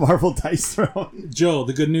copy of Marvel Dice Throne. Joe,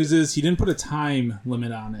 the good news is he didn't put a time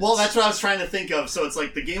limit on it. Well, that's what I was trying to think of. So it's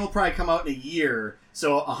like the game will probably come out in a year.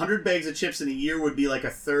 So 100 bags of chips in a year would be like a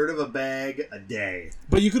third of a bag a day.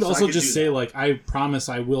 But you could So I also could just do say, that. like, I promise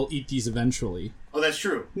I will eat these eventually. Oh, that's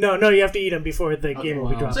true. No, you have to eat them before the game will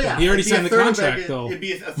be wow. dropped. So yeah, He already it'd be signed a the third of contract, bag, though. It'd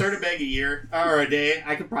be a third of a bag a year or a day.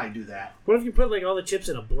 I could probably do that. What if you put like all the chips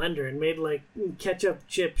in a blender and made like ketchup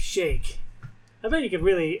chip shake? I bet you could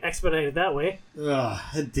really expedite it that way. Ugh,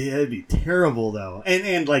 that'd be terrible though.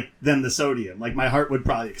 And like then the sodium, like my heart would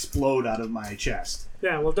probably explode out of my chest.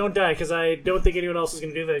 Yeah, well, don't die because I don't think anyone else is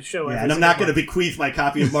going to do that show. Yeah, every and I'm not single going to bequeath my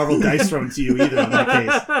copy of Marvel Dice Throne to you either. In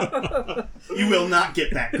that case, you will not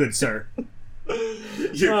get that, good sir.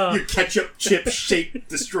 Your ketchup chip shake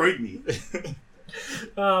destroyed me. month.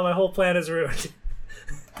 My whole plan is ruined.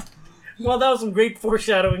 Well, that was some great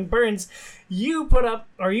foreshadowing. Burns, you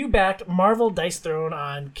backed Marvel Dice Throne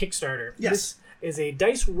on Kickstarter. Yes. This is a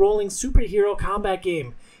dice rolling superhero combat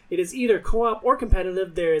game. It is either co-op or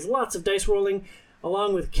competitive. There is lots of dice rolling,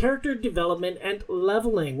 along with character development and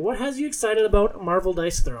leveling. What has you excited about Marvel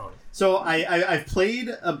Dice Throne? So I've played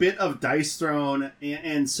a bit of Dice Throne,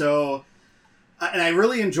 and so. And I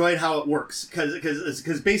really enjoyed how it works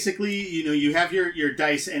because basically, you have your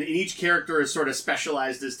dice, and each character is sort of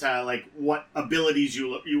specialized as to like what abilities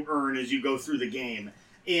you earn as you go through the game.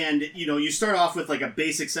 And you start off with like a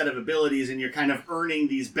basic set of abilities, and you're kind of earning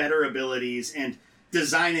these better abilities and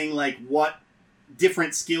designing like what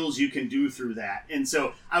different skills you can do through that. And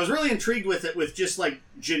so I was really intrigued with it with just like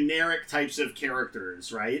generic types of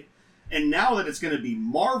characters, right? And now that it's going to be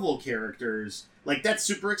Marvel characters, like that's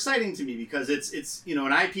super exciting to me because it's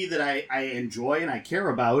an IP that I enjoy and I care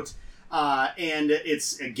about, and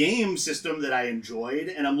it's a game system that I enjoyed,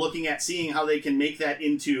 and I'm looking at seeing how they can make that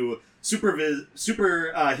into super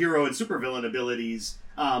hero and supervillain abilities,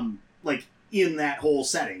 like in that whole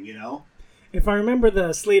setting, If I remember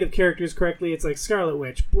the slate of characters correctly, it's like Scarlet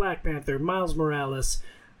Witch, Black Panther, Miles Morales,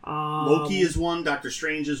 Loki is one, Doctor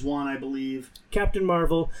Strange is one, I believe. Captain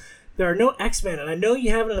Marvel. There are no X-Men, and I know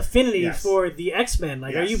you have an affinity Yes. for the X-Men.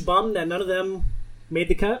 Like, Are Yes. you bummed that none of them made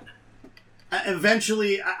the cut?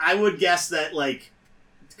 Eventually, I would guess that, like,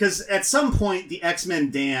 because at some point the X-Men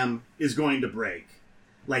dam is going to break.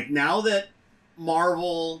 Like, now that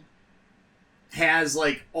Marvel has,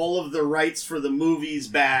 like, all of the rights for the movies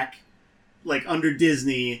back, like, under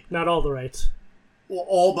Disney, Not all the rights. well,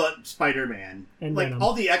 all but Spider-Man, And like, Venom.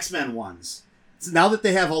 all the X-Men ones. So now that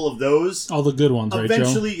they have all of those, All the good ones, right, Joe?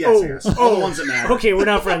 eventually, yes, Oh. yes, all the ones that matter. Okay, we're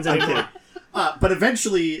not friends I'm anymore. kidding. But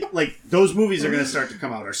eventually, like, those movies are going to start to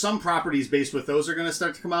come out, or some properties based with those are going to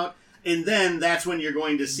start to come out, and then that's when you're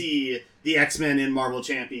going to see the X-Men in Marvel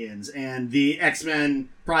Champions, and the X-Men,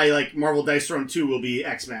 probably like Marvel Dice Throne 2 will be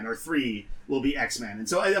X-Men, or 3 will be X-Men, and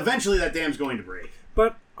so eventually that dam's going to break.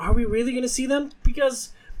 But are we really going to see them? Because,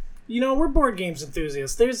 we're board games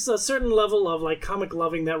enthusiasts. There's a certain level of, like, comic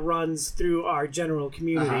loving that runs through our general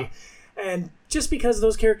community. Uh-huh. And just because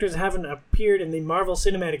those characters haven't appeared in the Marvel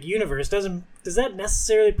Cinematic Universe does that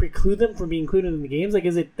necessarily preclude them from being included in the games? Like,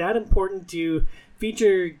 is it that important to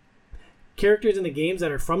feature characters in the games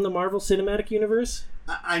that are from the Marvel Cinematic Universe?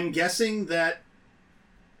 I'm guessing that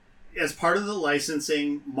as part of the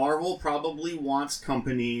licensing, Marvel probably wants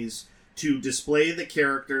companies to display the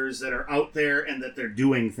characters that are out there and that they're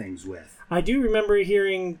doing things with. I do remember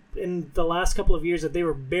hearing in the last couple of years that they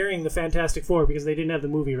were burying the Fantastic Four because they didn't have the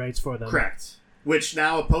movie rights for them. Correct. Which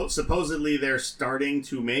now supposedly they're starting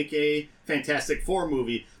to make a Fantastic Four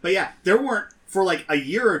movie. But yeah, there weren't, for like a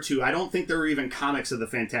year or two, I don't think there were even comics of the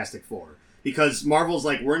Fantastic Four. Because Marvel's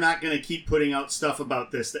like, we're not going to keep putting out stuff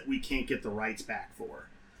about this that we can't get the rights back for.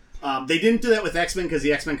 They didn't do that with X-Men because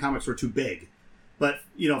the X-Men comics were too big. But,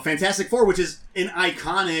 Fantastic Four, which is an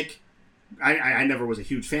iconic... I never was a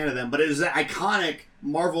huge fan of them, but it is an iconic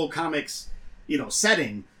Marvel Comics,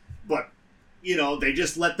 setting. But, they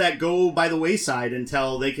just let that go by the wayside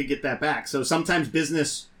until they could get that back. So sometimes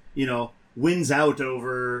business, wins out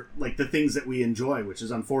over, like, the things that we enjoy, which is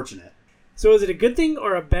unfortunate. So is it a good thing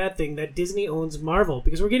or a bad thing that Disney owns Marvel?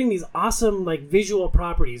 Because we're getting these awesome, like, visual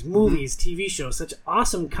properties, movies, TV shows, such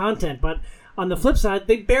awesome content. But on the flip side,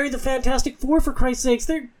 they bury the Fantastic Four, for Christ's sakes.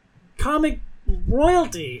 They're comic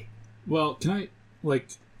royalty. Well,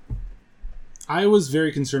 I was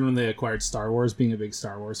very concerned when they acquired Star Wars, being a big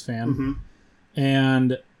Star Wars fan. Mm-hmm.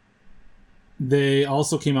 And they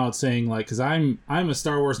also came out saying, like, because I'm a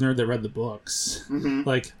Star Wars nerd that read the books. Mm-hmm.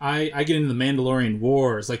 Like, I get into the Mandalorian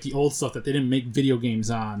Wars, like the old stuff that they didn't make video games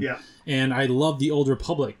on. Yeah. And I love the Old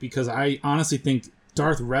Republic because I honestly think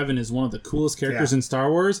Darth Revan is one of the coolest characters in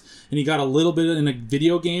Star Wars, and he got a little bit in a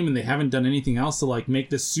video game, and they haven't done anything else to like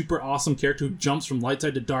make this super awesome character who jumps from light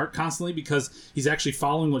side to dark constantly because he's actually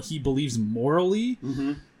following what he believes morally.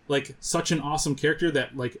 Mm-hmm. Like, such an awesome character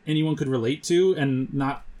that like anyone could relate to, and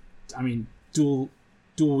not, I mean, dual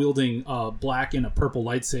wielding black and a purple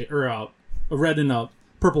lightsaber, or a red and a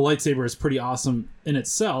purple lightsaber is pretty awesome in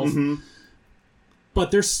itself. Mm-hmm.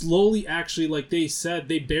 But they're slowly actually, like they said,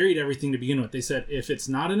 they buried everything to begin with. They said, if it's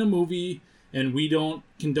not in a movie and we don't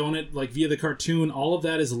condone it, like via the cartoon, all of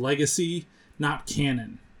that is legacy, not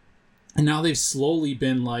canon. And now they've slowly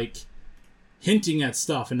been, like, hinting at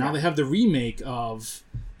stuff. And now they have the remake of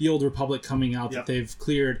The Old Republic coming out that they've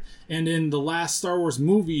cleared. And in the last Star Wars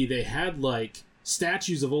movie, they had, like,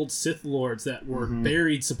 statues of old Sith Lords that were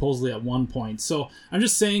buried supposedly at one point. So I'm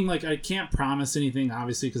just saying, like, I can't promise anything,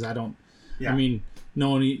 obviously, because I don't... Yeah. I mean...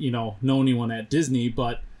 know anyone at Disney,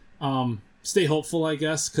 but stay hopeful, I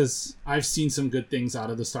guess, because I've seen some good things out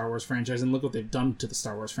of the Star Wars franchise, and look what they've done to the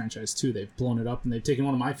Star Wars franchise too. They've blown it up, and they've taken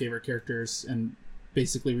one of my favorite characters and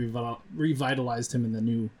basically revitalized him in the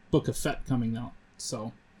new Book of Fett coming out.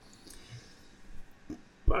 So,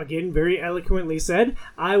 again, very eloquently said.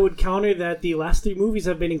 I would counter that the last three movies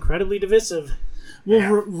have been incredibly divisive.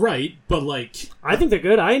 Well, right, but like, I think they're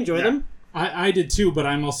good. I enjoy them. I did too, but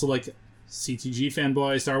I'm also like CTG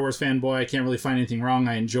fanboy, Star Wars fanboy. I can't really find anything wrong.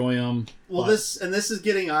 I enjoy them. Well, this is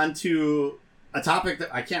getting on to a topic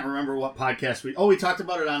that I can't remember what podcast we talked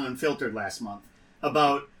about it on Unfiltered last month,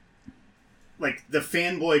 about like the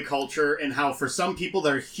fanboy culture and how for some people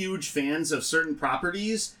that are huge fans of certain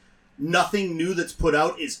properties, nothing new that's put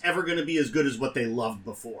out is ever going to be as good as what they loved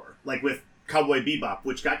before. Like with Cowboy Bebop,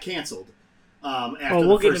 which got canceled. After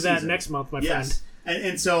we'll the get first to that season. next month, my friend. Yes,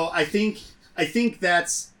 and so I think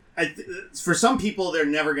that's. For some people, they're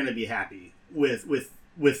never going to be happy with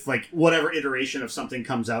like whatever iteration of something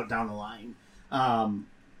comes out down the line.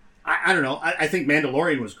 I don't know. I think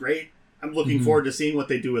Mandalorian was great. I'm looking forward to seeing what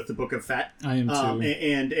they do with the Book of Fett. I am too.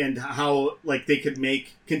 And how like they could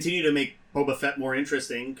continue to make Boba Fett more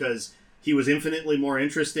interesting, because he was infinitely more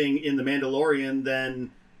interesting in the Mandalorian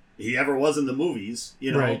than he ever was in the movies.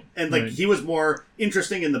 Right, and like right. he was more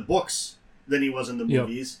interesting in the books than he was in the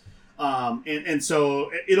movies. And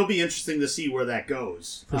so it'll be interesting to see where that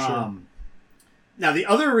goes. For sure. Now, the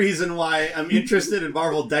other reason why I'm interested in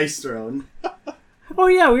Marvel Dice Throne Oh,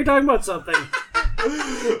 yeah, we were talking about something.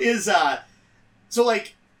 is, so,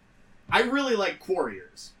 like, I really like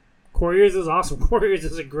Quarriors. Quarriors is awesome. Quarriors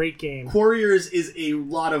is a great game. Quarriors is a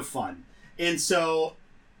lot of fun. And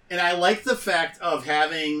I like the fact of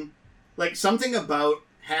having, like, something about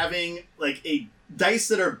having, like, a dice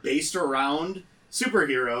that are based around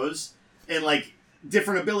superheroes and like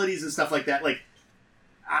different abilities and stuff like that. Like,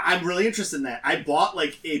 I'm really interested in that. I bought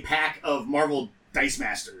like a pack of Marvel Dice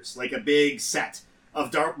Masters, like a big set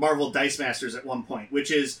of Marvel Dice Masters at one point,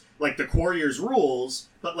 which is like the Quarriors rules,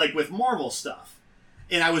 but like with Marvel stuff.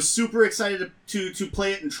 And I was super excited to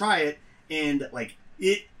play it and try it, and like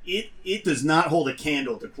it does not hold a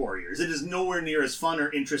candle to Quarriors. It is nowhere near as fun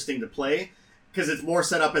or interesting to play because it's more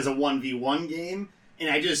set up as a 1v1 game.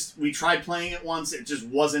 And we tried playing it once, it just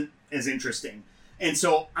wasn't as interesting. And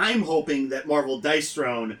so I'm hoping that Marvel Dice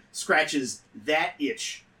Throne scratches that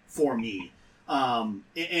itch for me.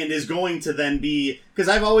 and is going to then be, because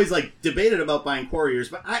I've always like debated about buying Quarriors,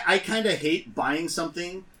 but I kind of hate buying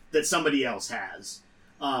something that somebody else has,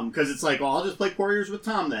 because it's like, well, I'll just play Quarriors with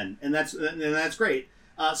Tom then, and that's great.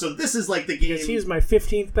 So this is like the game. Because he's my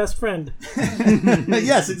 15th best friend.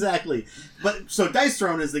 Yes, exactly. But so Dice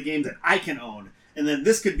Throne is the game that I can own, and then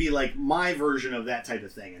this could be like my version of that type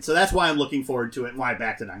of thing, and so that's why I'm looking forward to it and why I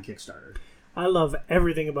backed it on Kickstarter. I love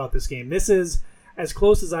everything about this game. This is as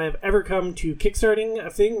close as I have ever come to kickstarting a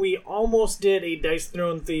thing. We almost did a Dice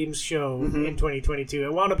Throne themes show in 2022.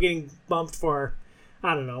 It wound up getting bumped for,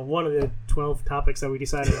 I don't know, one of the 12 topics that we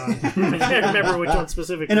decided on. I can't remember which one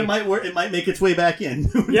specifically. And it might work. It might make its way back in.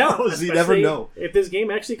 Who Yeah, knows? You never know. If this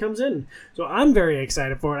game actually comes in. So I'm very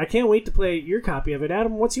excited for it. I can't wait to play your copy of it.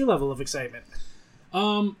 Adam, what's your level of excitement?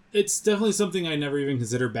 It's definitely something I never even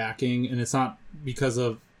considered backing, and it's not because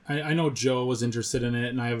of... I know Joe was interested in it,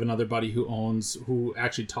 and I have another buddy who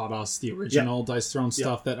actually taught us the original Dice Throne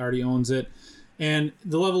stuff that already owns it. And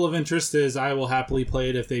the level of interest is I will happily play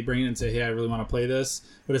it if they bring it and say, hey, I really want to play this.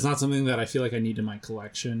 But it's not something that I feel like I need in my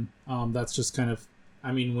collection. That's just kind of...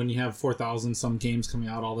 I mean, when you have 4,000 some games coming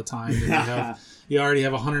out all the time, and you already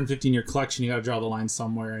have 150 in your collection, you got to draw the line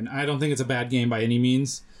somewhere. And I don't think it's a bad game by any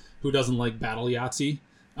means. Who doesn't like Battle Yahtzee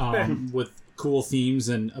with cool themes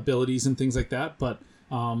and abilities and things like that? But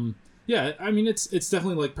yeah, I mean, it's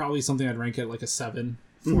definitely like probably something I'd rank at like a 7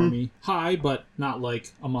 for me. High, but not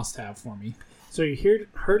like a must-have for me. So you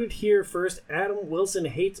heard it here first. Adam Wilson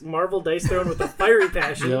hates Marvel Dice Throne with a fiery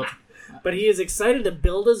passion. Yep. But he is excited to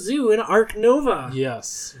build a zoo in Ark Nova.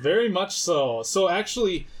 Yes, very much so. So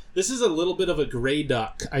actually, this is a little bit of a gray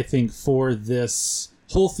duck, I think, for this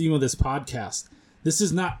whole theme of this podcast. This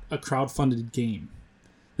is not a crowdfunded game.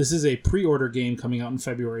 This is a pre-order game coming out in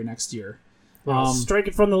February next year. Well, strike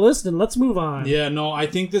it from the list and let's move on. Yeah, no, I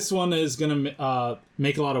think this one is going to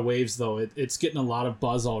make a lot of waves, though. It's getting a lot of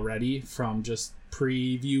buzz already from just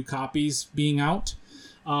preview copies being out.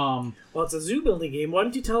 Well, it's a zoo building game. Why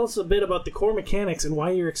don't you tell us a bit about the core mechanics and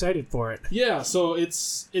why you're excited for it? Yeah, so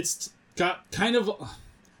it's got kind of...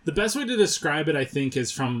 The best way to describe it, I think,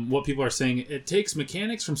 is from what people are saying. It takes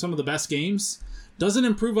mechanics from some of the best games, doesn't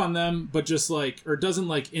improve on them, but just like... Or doesn't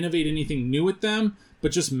like innovate anything new with them,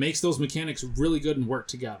 but just makes those mechanics really good and work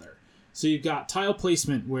together. So you've got tile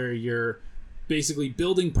placement where you're basically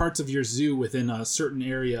building parts of your zoo within a certain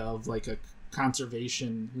area of like a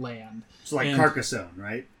conservation land. So like Carcassonne,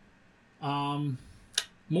 right?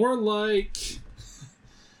 More like it's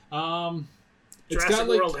Jurassic got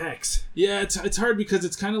like World Hex. Yeah, it's hard because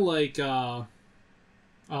it's kind of like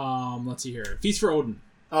let's see here, Feast for Odin.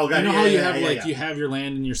 Oh, God, you know how you have you have your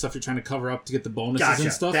land and your stuff you're trying to cover up to get the bonuses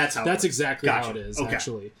and stuff. That's exactly how it is. Okay.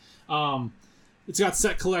 Actually, it's got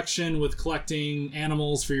set collection with collecting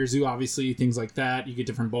animals for your zoo. Obviously, things like that. You get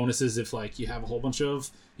different bonuses if like you have a whole bunch of.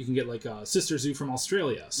 You can get like a sister zoo from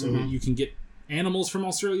Australia, so you can get animals from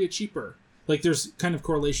Australia cheaper. Like there's kind of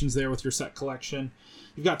correlations there with your set collection.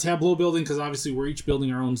 You've got tableau building because obviously we're each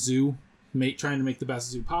building our own zoo, trying to make the best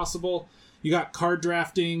zoo possible. You got card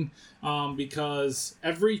drafting because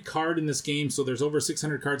every card in this game, so there's over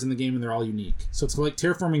 600 cards in the game and they're all unique. So it's like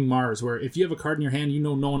Terraforming Mars, where if you have a card in your hand, you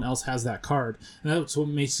know no one else has that card. And that's what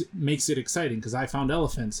makes it exciting because I found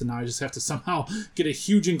elephants and now I just have to somehow get a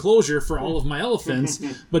huge enclosure for all of my elephants.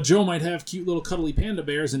 But Joe might have cute little cuddly panda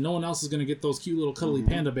bears and no one else is going to get those cute little cuddly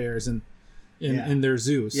panda bears in their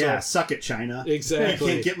zoo. So, yeah, suck it, China.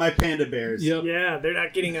 Exactly. I can't get my panda bears. Yep. Yeah, they're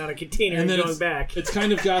not getting out a container and going back. It's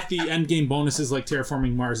kind of got the end game bonuses like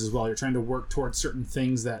Terraforming Mars as well. You're trying to work towards certain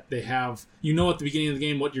things that they have. You know at the beginning of the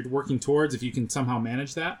game what you're working towards if you can somehow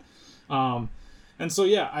manage that. And so,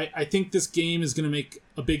 yeah, I think this game is going to make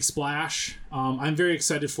a big splash. I'm very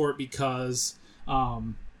excited for it because...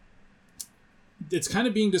 it's kind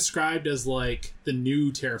of being described as like the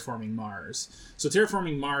new Terraforming Mars. So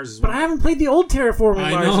Terraforming Mars is... But I haven't played the old Terraforming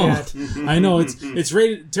Mars yet. I know. It's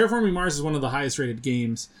rated... Terraforming Mars is one of the highest rated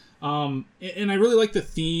games. And I really like the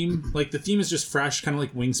theme. Like the theme is just fresh, kind of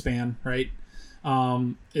like Wingspan, right?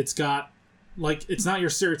 It's got... Like, it's not your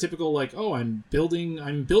stereotypical, like, oh, I'm building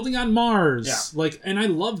on Mars. Yeah. Like, and I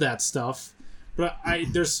love that stuff. But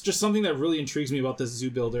there's just something that really intrigues me about this zoo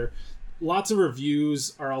builder. Lots of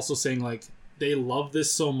reviews are also saying, like, they love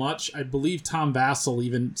this so much. I believe Tom Bassel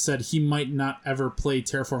even said he might not ever play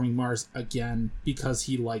Terraforming Mars again because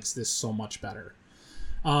he likes this so much better.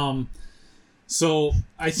 So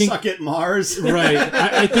I think suck it, Mars. Right.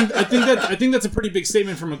 I think that's a pretty big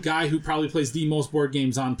statement from a guy who probably plays the most board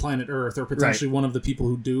games on planet Earth, or potentially one of the people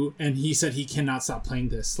who do. And he said he cannot stop playing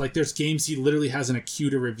this. Like there's games he literally has in a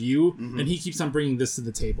queue to review, and he keeps on bringing this to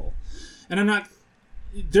the table. And I'm not.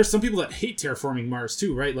 there's some people that hate Terraforming Mars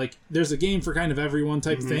too, right? Like, there's a game for kind of everyone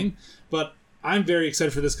type thing. But I'm very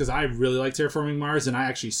excited for this because I really like Terraforming Mars, and I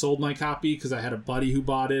actually sold my copy because I had a buddy who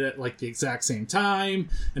bought it at like the exact same time,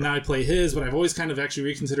 and now I play his. But I've always kind of actually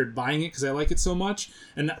reconsidered buying it because I like it so much,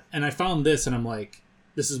 and I found this, and I'm like,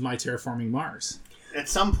 this is my Terraforming Mars. At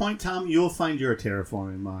some point, Tom, you'll find your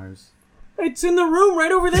Terraforming Mars. It's in the room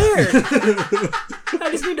right over there. I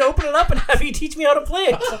just need to open it up and have you teach me how to play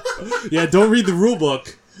it. Yeah, don't read the rule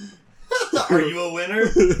book. Are you a winner?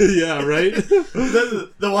 Yeah, right?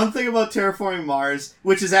 The one thing about Terraforming Mars,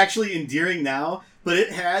 which is actually endearing now, but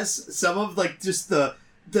it has some of like just the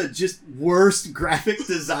just worst graphic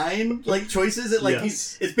design like choices. It like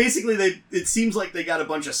Yes. it's basically it seems like they got a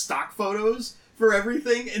bunch of stock photos for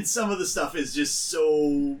everything, and some of the stuff is just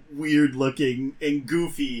so weird looking and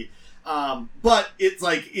goofy. But it's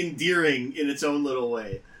like endearing in its own little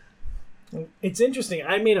way. It's interesting.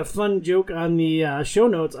 I made a fun joke on the show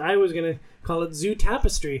notes. I was going to call it Zoo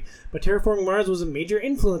Tapestry, but Terraforming Mars was a major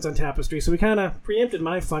influence on Tapestry, so we kind of preempted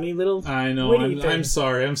my funny little I know. witty thing. I'm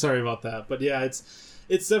sorry. I'm sorry about that. But yeah,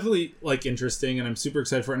 it's definitely like interesting, and I'm super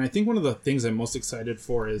excited for it. And I think one of the things I'm most excited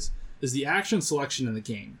for is the action selection in the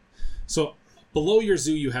game. So below your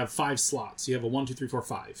zoo, you have 5 slots. You have a 1, 2, 3, 4,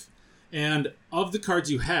 5. And of the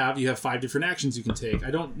cards you have 5 different actions you can take.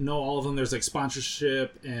 I don't know all of them. There's like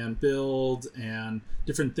sponsorship and build and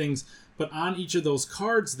different things. But on each of those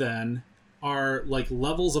cards then are like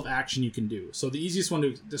levels of action you can do. So the easiest one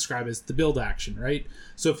to describe is the build action, right?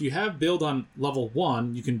 So if you have build on level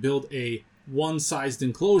 1, you can build a 1-sized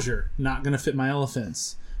enclosure. Not going to fit my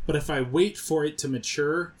elephants. But if I wait for it to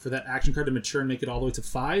mature, for that action card to mature and make it all the way to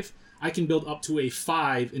 5, I can build up to a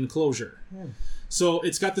 5 enclosure. So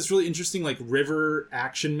it's got this really interesting like river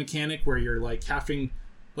action mechanic where you're like having,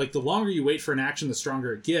 like the longer you wait for an action, the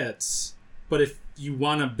stronger it gets. But if you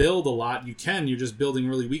want to build a lot, you can. You're just building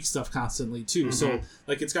really weak stuff constantly too. So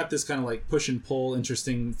like it's got this kind of like push and pull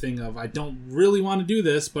interesting thing of I don't really want to do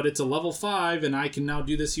this, but it's a level 5 and I can now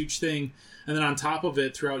do this huge thing. And then on top of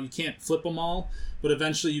it throughout, you can't flip them all, but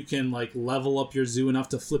eventually you can like level up your zoo enough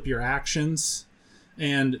to flip your actions.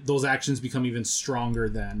 And those actions become even stronger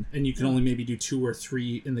then. And you can only maybe do 2 or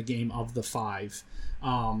 3 in the game of the 5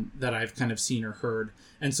 that I've kind of seen or heard.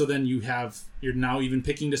 And so then you're now even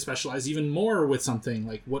picking to specialize even more with something.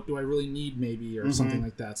 Like, what do I really need maybe or something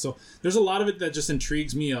like that. So there's a lot of it that just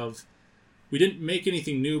intrigues me of, we didn't make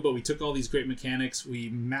anything new, but we took all these great mechanics, we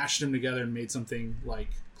mashed them together and made something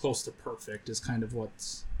like close to perfect is kind of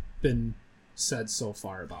what's been said so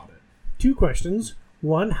far about it. 2 questions.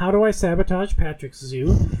 1, how do I sabotage Patrick's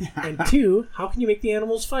zoo? And 2, how can you make the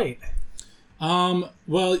animals fight? Well,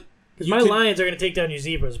 Because my lions are going to take down your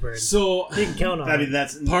zebras, Bird. So you can count on I it. mean,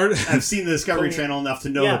 that's part. I've seen the Discovery Channel enough to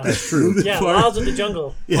know Yeah. that that's true. Yeah, part- Laws of the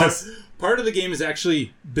Jungle. Yes. Part of the game is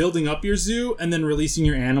actually building up your zoo and then releasing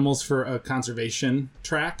your animals for a conservation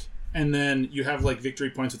track. And then you have like victory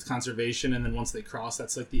points with conservation, and then once they cross,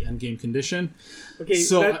 that's like the end game condition. Okay,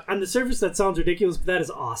 So on the surface that sounds ridiculous, but that is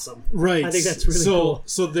awesome. right, I think that's really cool.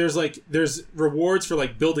 So there's rewards for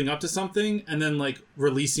like building up to something and then like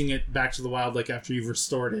releasing it back to the wild, like after you've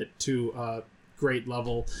restored it to a great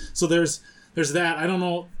level. So there's that. I don't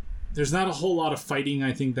know. There's not a whole lot of fighting,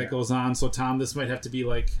 I think, that goes on. So Tom, this might have to be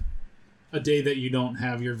like a day that you don't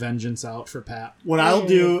have your vengeance out for Pat. What I'll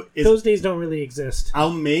do is Those days don't really exist.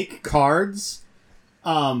 I'll make cards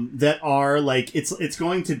that are like it's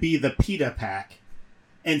going to be the PETA pack,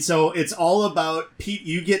 and so it's all about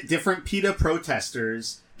you get different PETA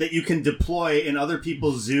protesters that you can deploy in other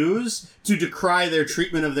people's zoos to decry their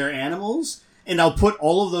treatment of their animals. And I'll put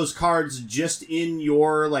all of those cards just in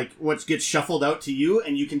your like what gets shuffled out to you,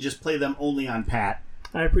 and you can just play them only on Pat.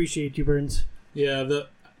 I appreciate you, Burns. Yeah,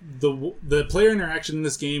 the player interaction in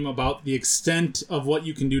this game about the extent of what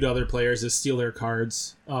you can do to other players is steal their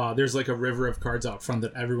cards. There's like a river of cards out front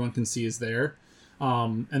that everyone can see is there.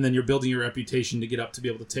 And then you're building your reputation to get up to be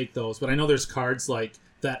able to take those. But I know there's cards like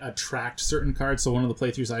that attract certain cards. So one of the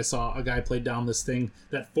playthroughs I saw, a guy played down this thing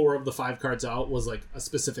that 4 of the 5 cards out was like a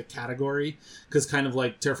specific category. Because kind of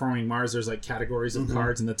like Terraforming Mars, there's like categories of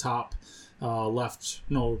cards in the top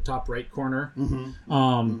top right corner.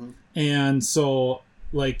 And so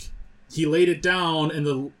like he laid it down,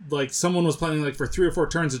 and someone was planning like for 3 or 4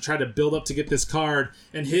 turns to try to build up to get this card,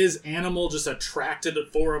 and his animal just attracted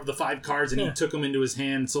 4 of the 5 cards, and he took them into his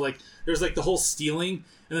hand. So like there's like the whole stealing,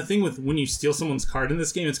 and the thing with when you steal someone's card in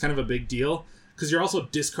this game, it's kind of a big deal because you're also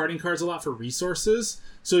discarding cards a lot for resources.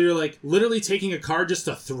 So you're like literally taking a card just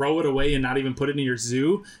to throw it away and not even put it in your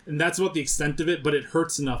zoo. And that's about the extent of it, but it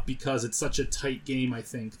hurts enough because it's such a tight game, I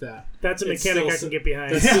think, that... That's a mechanic I can get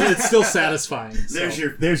behind. It's still satisfying.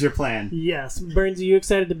 There's your plan. Yes. Burns, are you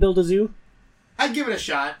excited to build a zoo? I'd give it a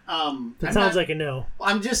shot. That sounds like a no.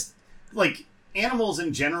 I'm just, like, animals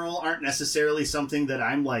in general aren't necessarily something that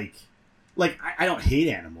I'm like I don't hate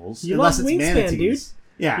animals. You unless love it's Wingspan, manatees. dude.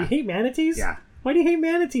 Yeah. You hate manatees? Yeah. Why do you hate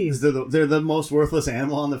manatees? They're the most worthless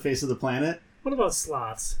animal on the face of the planet. What about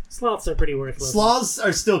sloths? Sloths are pretty worthless. Sloths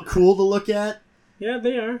are still cool to look at. Yeah,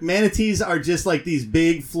 they are. Manatees are just like these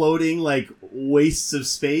big floating like wastes of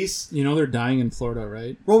space. You know they're dying in Florida,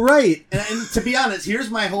 right? Well, right. And to be honest, here's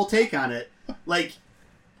my whole take on it. Like,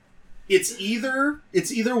 it's either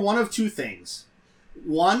one of two things.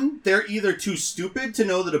 One, they're either too stupid to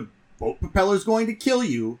know that a boat propeller is going to kill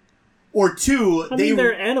you, or two,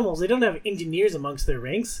 they're animals. They don't have engineers amongst their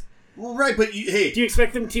ranks. Well, right, but hey, do you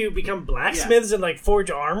expect them to become blacksmiths and like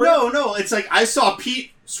forge armor? No. It's like I saw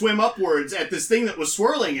Pete swim upwards at this thing that was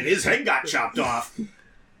swirling, and his head got chopped off.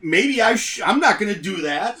 Maybe I'm not going to do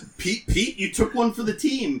that. Pete, you took one for the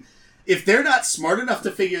team. If they're not smart enough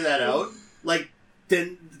to figure that out, like,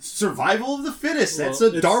 then survival of the fittest. That's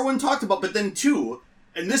what Darwin talked about. But then two,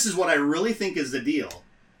 and this is what I really think is the deal.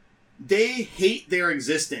 They hate their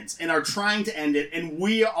existence and are trying to end it, and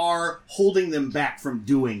we are holding them back from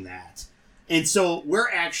doing that. And so we're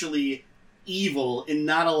actually evil in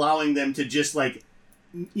not allowing them to just, like,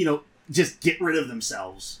 just get rid of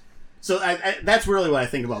themselves. So that's really what I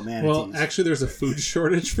think about manatees. Well, actually, there's a food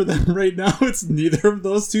shortage for them right now. It's neither of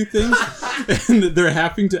those two things. And they're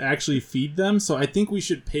having to actually feed them. So I think we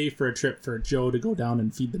should pay for a trip for Joe to go down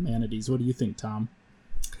and feed the manatees. What do you think, Tom?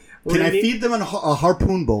 Can I feed them a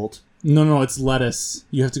harpoon bolt? No, it's lettuce.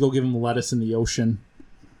 You have to go give them lettuce in the ocean.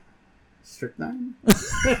 Strychnine?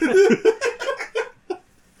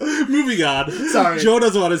 Moving on. Sorry, Joe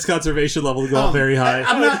doesn't want his conservation level to go up very high.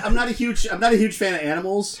 I'm not a huge fan of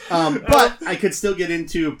animals, but I could still get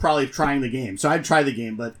into probably trying the game. So I'd try the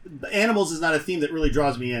game, but animals is not a theme that really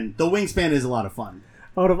draws me in. The Wingspan is a lot of fun.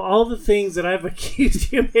 Out of all the things that I've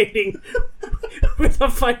accused you of hating with a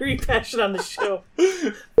fiery passion on the show,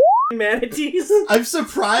 manatees. I'm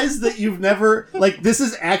surprised that you've never, like, this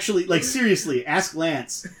is actually, like, seriously, ask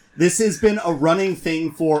Lance. This has been a running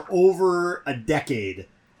thing for over a decade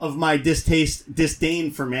of my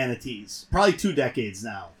disdain for manatees. Probably 2 decades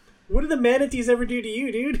now. What did the manatees ever do to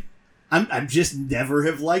you, dude? I'm just never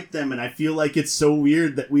have liked them, and I feel like it's so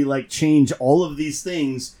weird that we, like, change all of these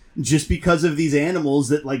things just because of these animals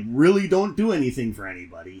that, like, really don't do anything for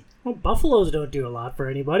anybody. Well, buffaloes don't do a lot for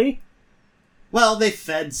anybody. Well, they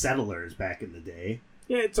fed settlers back in the day.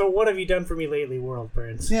 Yeah, so what have you done for me lately, World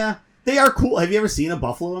Burns? Yeah, they are cool. Have you ever seen a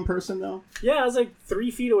buffalo in person, though? Yeah, I was like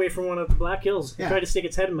 3 feet away from one of the Black Hills. Yeah. I tried to stick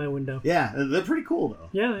its head in my window. Yeah, they're pretty cool, though.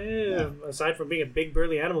 Yeah. Aside from being a big,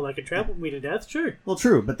 burly animal that could trample me to death, sure. Well,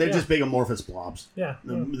 true, but they're just big amorphous blobs. Yeah.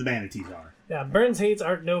 The manatees are. Yeah, Burns hates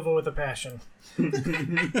Art Nouveau with a passion.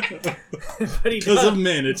 Because of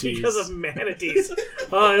manatees. Because of manatees.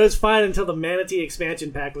 Oh, it was fine until the manatee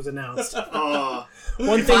expansion pack was announced.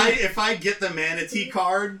 If I get the manatee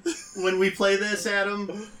card when we play this,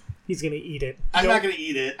 Adam, he's gonna eat it. I'm not gonna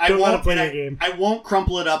eat it. I won't play your game. I won't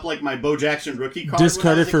crumple it up like my Bo Jackson rookie card.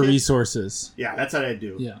 Discard it for resources. Yeah, that's what I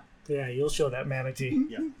do. Yeah, you'll show that manatee.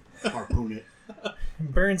 Yeah, harpoon it.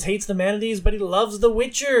 Burns hates the manatees, but he loves The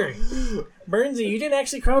Witcher. Burnsy, you didn't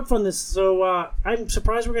actually crowdfund this, so I'm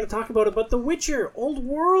surprised we're going to talk about it. But The Witcher, Old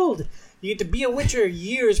World. You get to be a Witcher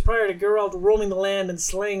years prior to Geralt roaming the land and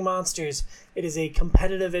slaying monsters. It is a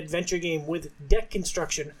competitive adventure game with deck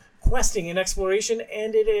construction, questing, and exploration,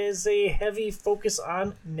 and it is a heavy focus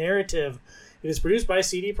on narrative. It is produced by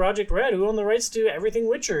CD Projekt Red, who own the rights to everything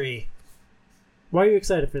Witchery. Why are you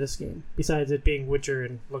excited for this game, besides it being Witcher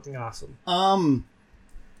and looking awesome?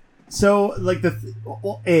 So, like, I've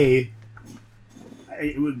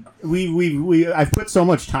put so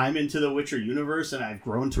much time into the Witcher universe, and I've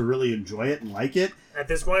grown to really enjoy it and like it. At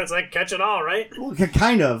this point, it's like catch it all, right? Well,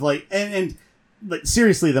 kind of, like, and like,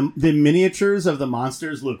 seriously, the miniatures of the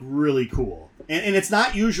monsters look really cool. And it's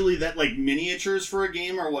not usually that, like, miniatures for a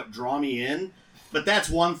game are what draw me in. But that's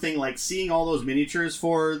one thing, like, seeing all those miniatures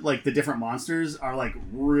for, like, the different monsters are, like,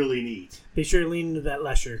 really neat. Be sure to lean into that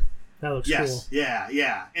Lesher. That looks cool.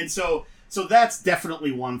 Yeah. And so that's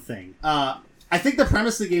definitely one thing. I think the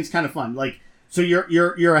premise of the game's kind of fun. Like, so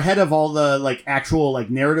you're ahead of all the, like, actual, like,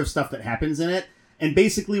 narrative stuff that happens in it. And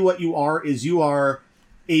basically what you are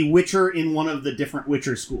a Witcher in one of the different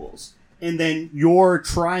Witcher schools. And then you're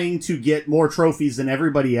trying to get more trophies than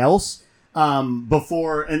everybody else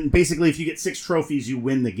before, and basically if you get 6 trophies, you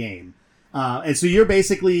win the game. And so you're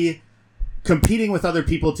basically competing with other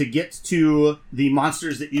people to get to the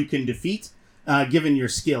monsters that you can defeat, given your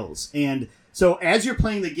skills. And so as you're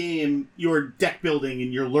playing the game, you're deck building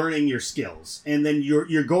and you're learning your skills, and then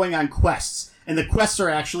you're going on quests. And the quests are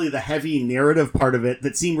actually the heavy narrative part of it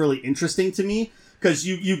that seem really interesting to me, because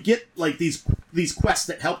you get like these quests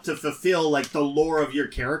that help to fulfill like the lore of your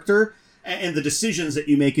character and the decisions that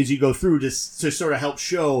you make as you go through to sort of help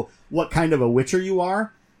show what kind of a Witcher you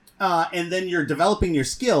are. And then you're developing your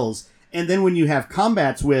skills. And then when you have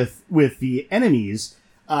combats with the enemies,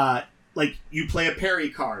 like you play a parry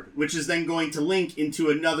card, which is then going to link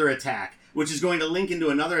into another attack, which is going to link into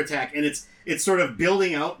another attack. And it's sort of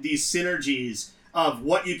building out these synergies of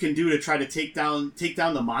what you can do to try to take down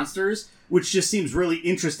the monsters, which just seems really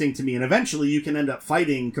interesting to me. And eventually you can end up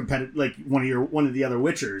fighting like one of the other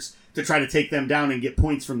Witchers to try to take them down and get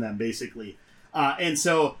points from them, basically. And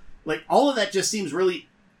so like all of that just seems really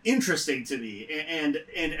interesting to me, and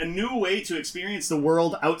a new way to experience the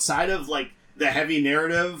world outside of like the heavy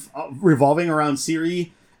narrative revolving around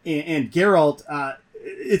Ciri and Geralt.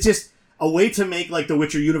 It's just a way to make like the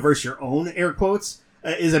Witcher universe your own, air quotes,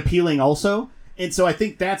 is appealing also. And so I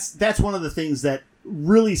think that's one of the things that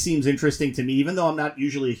really seems interesting to me, even though I'm not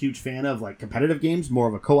usually a huge fan of like competitive games, more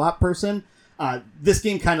of a co-op person. This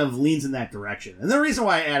game kind of leans in that direction. And the reason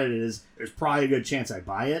why I added it is there's probably a good chance I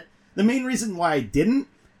buy it. The main reason why I didn't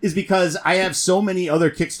is because I have so many other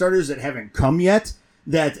Kickstarters that haven't come yet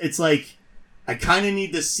that it's like I kind of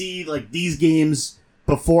need to see like these games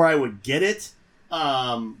before I would get it.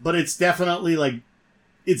 But it's definitely like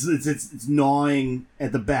it's gnawing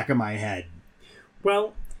at the back of my head.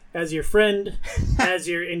 Well, as your friend, as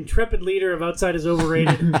your intrepid leader of Outside is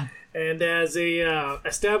Overrated, and as a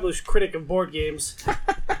established critic of board games,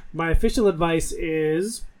 my official advice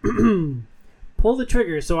is pull the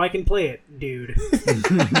trigger so I can play it, dude.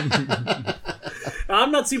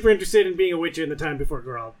 I'm not super interested in being a Witcher in the time before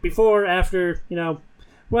Geralt. Before, after,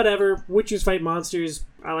 whatever. Witchers fight monsters.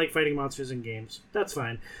 I like fighting monsters in games. That's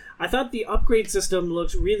fine. I thought the upgrade system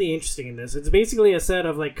looks really interesting in this. It's basically a set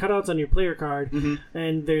of like cutouts on your player card,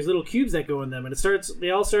 and there's little cubes that go in them, and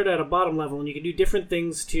they all start at a bottom level, and you can do different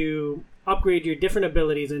things to upgrade your different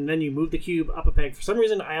abilities, and then you move the cube up a peg. For some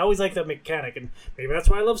reason, I always like that mechanic, and maybe that's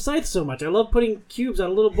why I love Scythe so much. I love putting cubes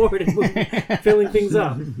on a little board and filling things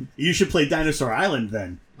up. You should play Dinosaur Island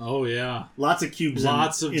then. Oh yeah, lots of cubes.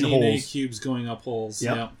 Lots of in DNA holes. cubes going up holes.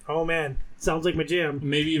 Yep. Oh man, sounds like my jam.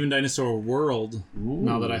 Maybe even Dinosaur World. Ooh.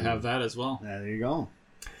 Now that I have that as well. There you go.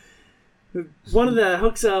 One of the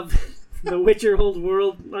hooks of the Witcher Old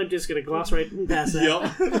World. I'm just gonna gloss right past that.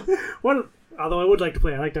 Yep. Although I would like to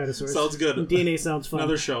play. I like dinosaurs. Sounds good. And DNA sounds fun.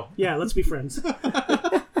 Another show. Yeah, let's be friends.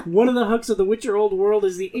 One of the hooks of the Witcher Old World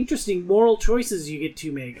is the interesting moral choices you get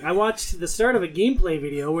to make. I watched the start of a gameplay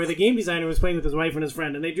video where the game designer was playing with his wife and his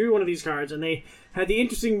friend, and they drew one of these cards, and they had the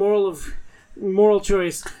interesting moral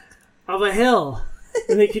choice of a hill.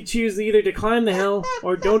 And they could choose either to climb the hill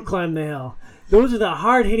or don't climb the hill. Those are the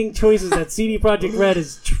hard-hitting choices that CD Projekt Red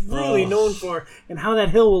is truly known for, and how that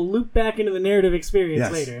hill will loop back into the narrative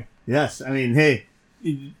experience later. Yes, I mean, hey,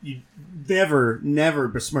 you never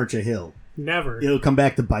besmirch a hill. Never. It'll come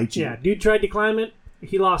back to bite you. Yeah, dude tried to climb it.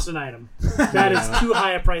 He lost an item. That is too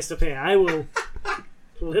high a price to pay. I will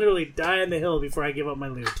literally die on the hill before I give up my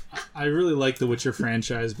loot. I really like the Witcher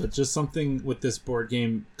franchise, but just something with this board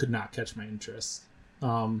game could not catch my interest.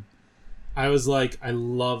 I was like, I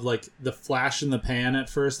love like the flash in the pan at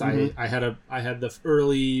first. I had the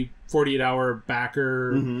early 48-hour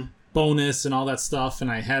backer bonus and all that stuff, and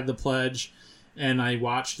I had the pledge, and I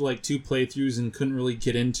watched like 2 playthroughs and couldn't really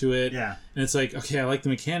get into it. Yeah. And it's like, okay, I like the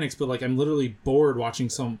mechanics, but like I'm literally bored watching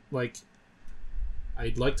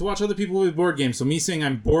I'd like to watch other people with board games. So me saying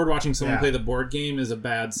I'm bored watching someone play the board game is a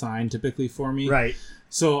bad sign typically for me. Right.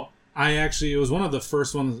 So it was one of the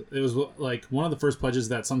first ones. It was like one of the first pledges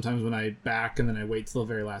that sometimes when I back and then I wait till the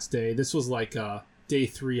very last day. This was like day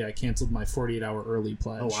 3. I canceled my 48-hour early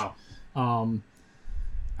pledge. Oh wow.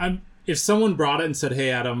 If someone brought it and said, "Hey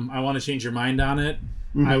Adam, I want to change your mind on it,"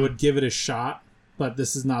 I would give it a shot. But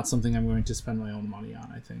this is not something I'm going to spend my own money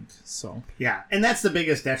on, I think. So yeah, and that's the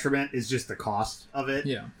biggest detriment is just the cost of it.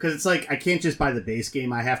 Yeah, because it's like I can't just buy the base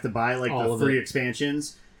game. I have to buy like all the free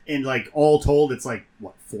expansions. And like all told, it's like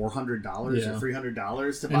what $400 or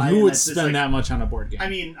 $300 to buy. And who would spend that much on a board game? I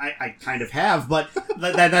mean, I kind of have, but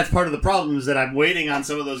that's part of the problem is that I'm waiting on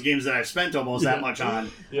some of those games that I've spent almost that much on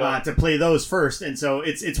to play those first. And so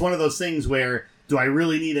it's one of those things where do I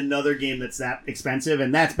really need another game that's that expensive?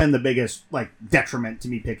 And that's been the biggest like detriment to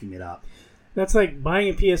me picking it up. That's like buying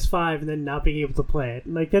a PS5 and then not being able to play it.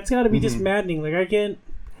 Like that's got to be just maddening. Like I can't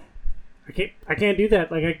do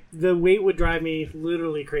that. Like the wait would drive me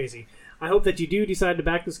literally crazy. I hope that you do decide to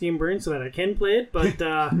back this game, Burn, so that I can play it. But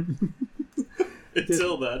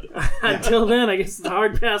until then, I guess it's a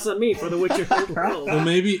hard pass on me for The Witcher Third World. Well,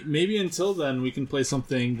 maybe until then we can play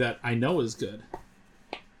something that I know is good.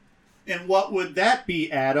 And what would that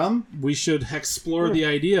be, Adam? We should explore the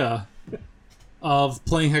idea of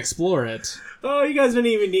playing Explore It. Oh, you guys don't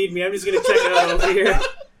even need me. I'm just gonna check it out over here.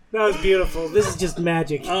 That was beautiful. This is just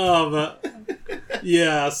magic.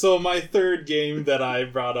 Yeah. So my third game that I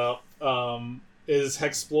brought up is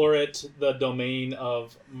Hexplorit, the domain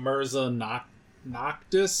of Mirza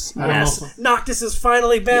Noctis. Yes, Noctis is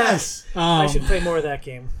finally back. Yes. I should play more of that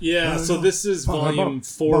game. Yeah, so this is volume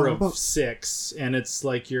 4 of 6, and it's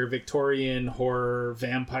like your Victorian horror,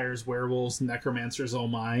 vampires, werewolves, necromancers, oh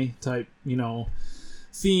my type,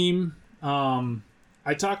 theme.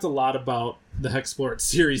 I talked a lot about the Hexplorit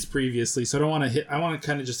series previously, so I want to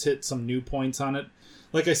kind of just hit some new points on it.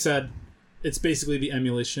 Like I said, it's basically the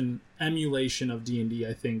emulation of D&D,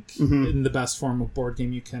 I think, in the best form of board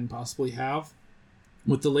game you can possibly have.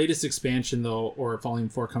 With the latest expansion, though, or Volume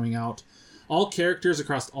 4 coming out, all characters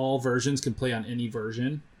across all versions can play on any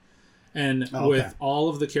version. And with all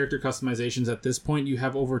of the character customizations at this point, you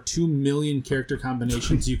have over 2 million character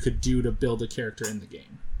combinations you could do to build a character in the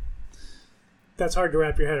game. That's hard to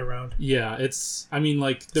wrap your head around. Yeah, So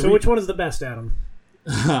which one is the best, Adam?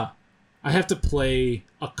 I have to play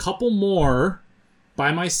a couple more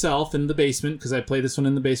by myself in the basement, because I play this one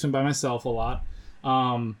in the basement by myself a lot,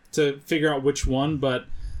 to figure out which one. But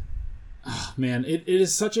man, it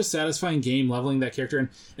is such a satisfying game leveling that character, and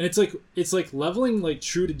it's like leveling like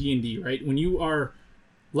true to D&D, right? When you are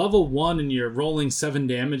level 1 and you're rolling 7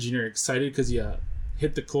 damage and you're excited because you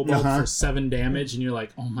hit the kobold for 7 damage and you're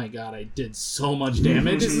like, oh my god, I did so much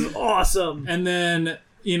damage. This is awesome. And then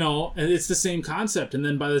and it's the same concept. And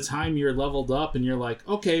then by the time you're leveled up and you're like,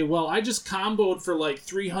 okay, well, I just comboed for like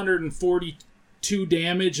 342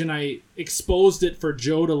 damage and I exposed it for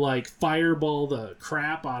Joe to like fireball the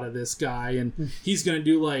crap out of this guy. And he's going to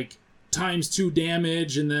do like ×2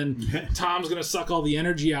 damage. And then Tom's going to suck all the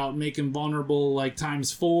energy out and make him vulnerable like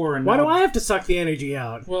 ×4. And why do I have to suck the energy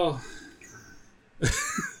out? Well,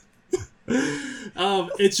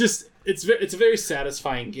 it's a very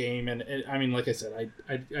satisfying game, and I mean, like I said,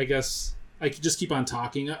 I guess I could just keep on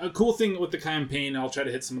talking. A cool thing with the campaign, I'll try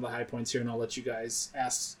to hit some of the high points here, and I'll let you guys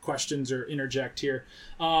ask questions or interject here.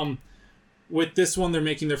 With this one, they're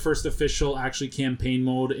making their first official actually campaign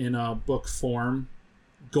mode in a book form,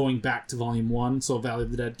 going back to Volume 1. So Valley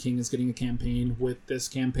of the Dead King is getting a campaign with this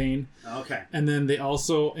campaign. Okay. And then they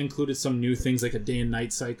also included some new things like a day and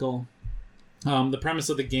night cycle. The premise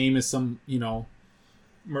of the game is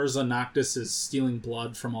Mirza Noctis is stealing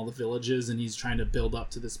blood from all the villages, and he's trying to build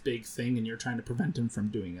up to this big thing, and you're trying to prevent him from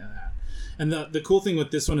doing that. And the cool thing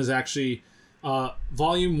with this one is actually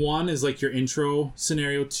Volume 1 is like your intro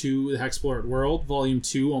scenario to the Hexplorit world. Volume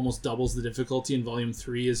 2 almost doubles the difficulty, and Volume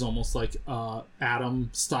 3 is almost like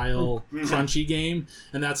Adam-style crunchy game.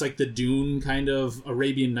 And that's like the Dune kind of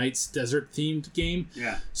Arabian Nights desert-themed game.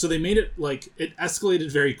 Yeah. So they made it like, it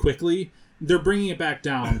escalated very quickly. They're bringing it back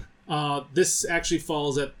down. This actually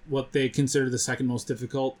falls at what they consider the second most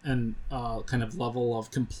difficult and kind of level of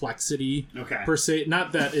complexity per se.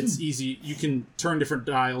 Not that it's easy. You can turn different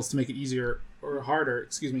dials to make it easier or harder.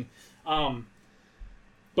 Excuse me.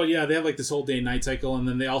 But yeah, they have like this whole day and night cycle, and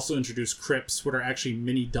then they also introduce crypts, what are actually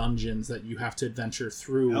mini dungeons that you have to adventure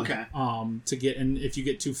through to get. And if you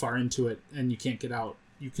get too far into it and you can't get out,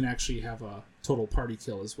 you can actually have a total party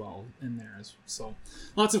kill as well in there. So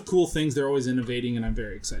lots of cool things. They're always innovating, and I'm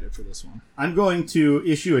very excited for this one. I'm going to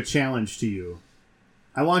issue a challenge to you.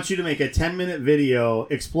 I want you to make a 10-minute video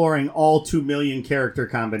exploring all 2 million character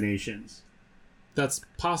combinations. That's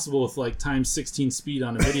possible with like ×16 speed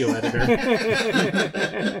on a video editor.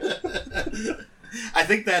 I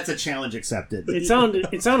think that's a challenge accepted. It sounded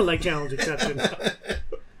like challenge accepted.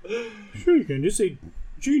 Sure, you can just say,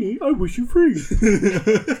 Genie, I wish you free.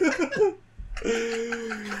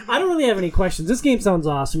 I don't really have any questions. This game sounds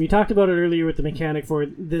awesome. You talked about it earlier with the mechanic for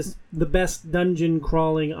the best dungeon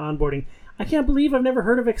crawling onboarding. I can't believe I've never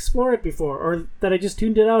heard of Explore It before, or that I just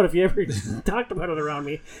tuned it out if you ever talked about it around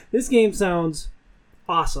me. This game sounds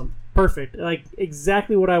awesome. Perfect. Like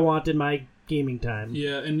exactly what I want in my gaming time.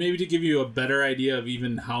 Yeah, and maybe to give you a better idea of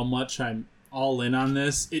even how much I'm all in on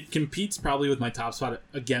this, it competes probably with my top spot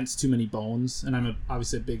against Too Many Bones, and I'm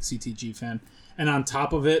obviously a big CTG fan. And on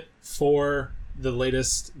top of it, for the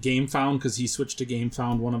latest GameFound, because he switched to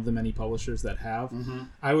GameFound, one of the many publishers that have,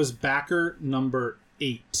 I was backer number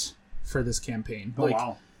 8 for this campaign. Oh,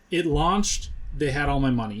 wow. It launched, they had all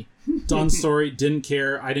my money. Done story, didn't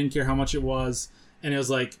care. I didn't care how much it was. And it was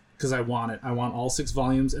like, because I want it. I want all 6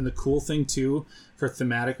 volumes. And the cool thing, too, for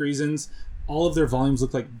thematic reasons, all of their volumes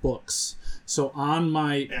look like books. So on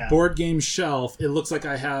my board game shelf, it looks like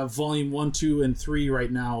I have volume 1, 2, and 3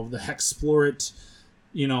 right now, the Hexplorit,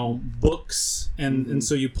 books. And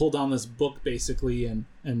so you pull down this book, basically,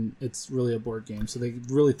 and it's really a board game. So they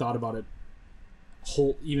really thought about it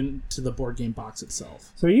whole, even to the board game box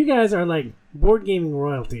itself. So you guys are like board gaming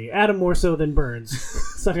royalty. Adam more so than Burns.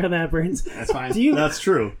 Suck on that, Burns. That's fine. That's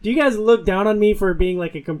true. Do you guys look down on me for being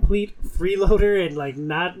like a complete freeloader and like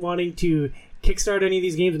not wanting to kickstart any of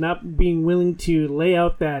these games and not being willing to lay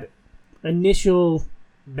out that initial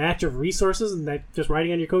batch of resources and that just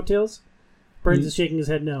riding on your coattails? Burns is shaking his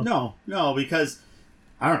head no. No, because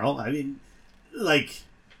I don't know. I mean, like,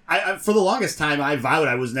 I for the longest time I vowed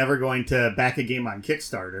I was never going to back a game on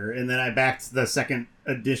Kickstarter, and then I backed the second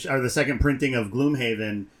edition or the second printing of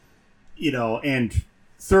Gloomhaven, and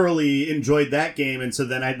thoroughly enjoyed that game, and so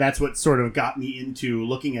then that's what sort of got me into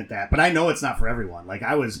looking at that. But I know it's not for everyone. Like,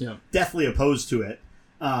 I was deathly opposed to it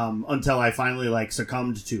until I finally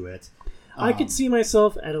succumbed to it. I could see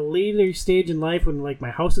myself at a later stage in life when like my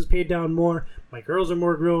house is paid down more, my girls are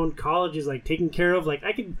more grown, college is like taken care of. Like,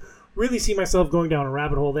 I could really see myself going down a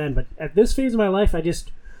rabbit hole then. But at this phase of my life, I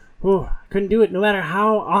just couldn't do it. No matter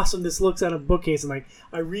how awesome this looks on a bookcase, and like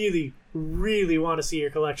I really, really want to see your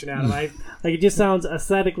collection, Adam. It just sounds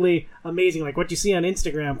aesthetically amazing, like what you see on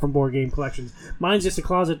Instagram from board game collections. Mine's just a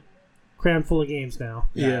closet crammed full of games now.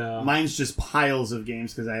 Yeah. Mine's just piles of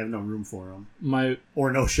games because I have no room for them.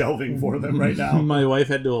 Or no shelving for them right now. My wife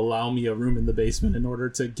had to allow me a room in the basement in order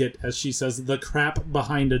to get, as she says, the crap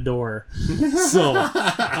behind a door. So,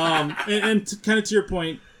 and kind of to your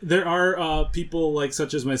point, there are people like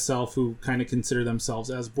such as myself who kind of consider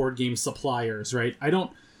themselves as board game suppliers, right?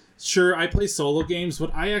 I play solo games,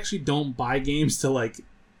 but I actually don't buy games to like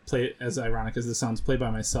play, as ironic as this sounds, play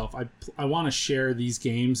by myself. I want to share these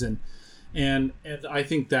games and I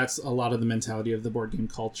think that's a lot of the mentality of the board game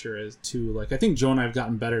culture is too. Like, I think Joe and I have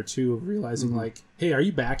gotten better too of realizing like, hey, are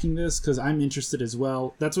you backing this? Because I'm interested as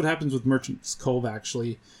well. That's what happens with Merchant's Cove.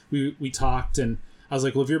 Actually, we talked and I was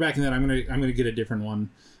like, well, if you're backing that, I'm gonna get a different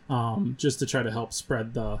one, just to try to help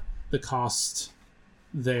spread the cost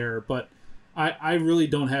there. But I really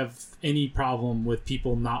don't have any problem with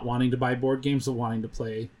people not wanting to buy board games but wanting to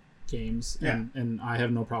play games, and I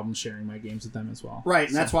have no problem sharing my games with them as well. Right,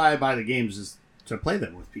 and that's why I buy the games, is to play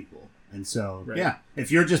them with people. And so, if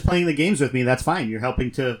you're just playing the games with me, that's fine. You're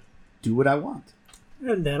helping to do what I want.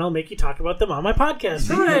 And then I'll make you talk about them on my podcast.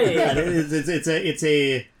 Hooray! It's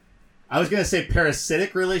a I was going to say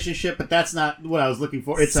parasitic relationship, but that's not what I was looking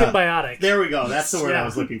for. It's symbiotic. There we go. That's the word I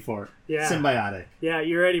was looking for. Yeah. Symbiotic. Yeah,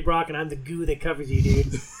 you're Eddie Brock, and I'm the goo that covers you,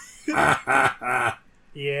 dude.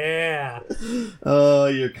 Yeah. Oh,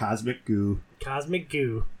 you're cosmic goo. Cosmic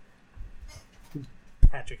goo.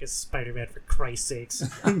 Patrick is Spider-Man, for Christ's sakes.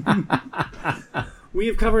 We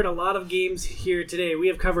have covered a lot of games here today. We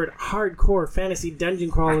have covered hardcore fantasy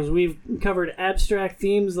dungeon crawlers. We've covered abstract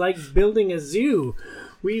themes like building a zoo.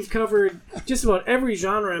 We've covered just about every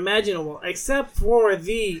genre imaginable, except for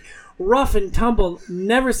the rough and tumble,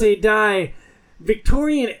 never say die,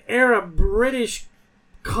 Victorian-era British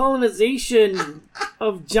colonization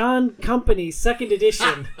of John Company, 2nd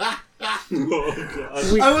edition.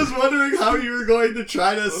 I was wondering how you were going to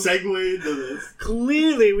try to segue into this.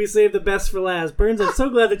 Clearly, we saved the best for last. Burns, I'm so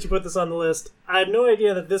glad that you put this on the list. I had no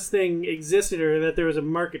idea that this thing existed or that there was a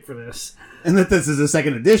market for this. And that this is a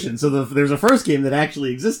 2nd edition, so there's a first game that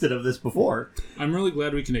actually existed of this before. I'm really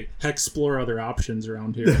glad we can explore other options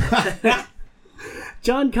around here.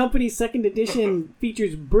 John Company's 2nd edition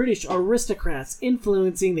features British aristocrats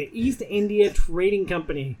influencing the East India Trading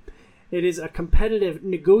Company. It is a competitive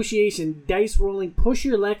negotiation, dice-rolling,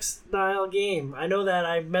 push-your-luck style game. I know that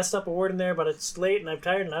I messed up a word in there, but it's late and I'm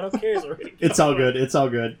tired and I don't care. So it's all good. It's all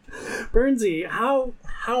good. Burnsy, how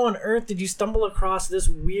on earth did you stumble across this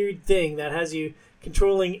weird thing that has you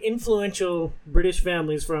controlling influential British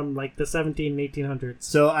families from like the 17 and 1800s?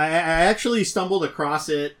 So I actually stumbled across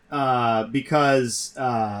it because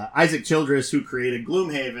Isaac Childress, who created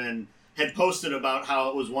Gloomhaven, had posted about how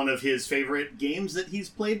it was one of his favorite games that he's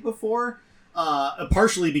played before,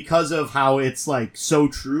 partially because of how it's like so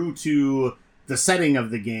true to the setting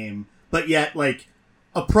of the game, but yet like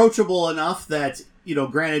approachable enough that, you know,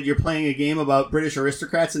 granted you're playing a game about British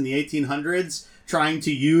aristocrats in the 1800s trying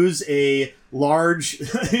to use a large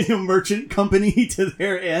merchant company to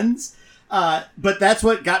their ends. But that's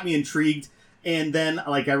what got me intrigued. And then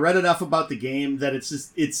like I read enough about the game that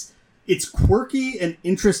it's it's quirky and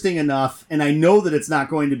interesting enough, and I know that it's not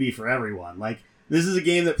going to be for everyone. Like, this is a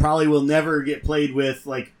game that probably will never get played with,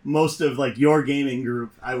 like, most of, like, your gaming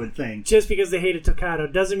group, I would think. Just because they hated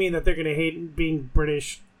Tocado doesn't mean that they're going to hate being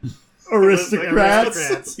British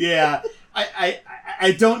Aristocrats. Yeah.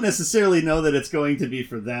 I don't necessarily know that it's going to be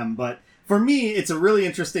for them, but for me, it's a really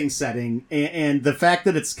interesting setting, and the fact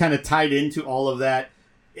that it's kind of tied into all of that,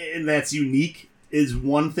 and that's unique, is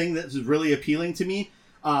one thing that's really appealing to me.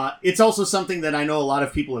 It's also something that I know a lot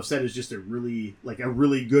of people have said is just a really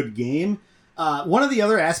good game. One of the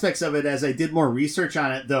other aspects of it, as I did more research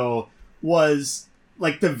on it, though, was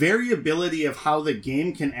like the variability of how the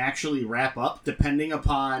game can actually wrap up, depending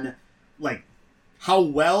upon like how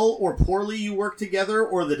well or poorly you work together,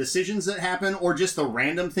 or the decisions that happen, or just the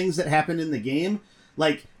random things that happen in the game.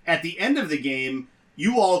 Like, at the end of the game,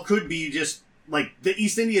 you all could be just, like, the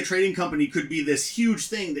East India Trading Company could be this huge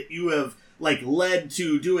thing that you have, like, led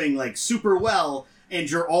to doing, like, super well,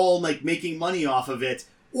 and you're all, like, making money off of it.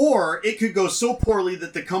 Or it could go so poorly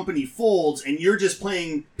that the company folds, and you're just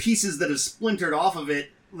playing pieces that have splintered off of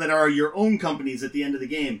it that are your own companies at the end of the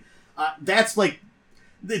game. That's, like,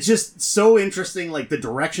 it's just so interesting, like the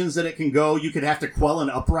directions that it can go. You could have to quell an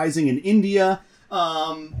uprising in India,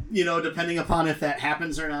 depending upon if that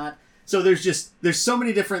happens or not. So there's so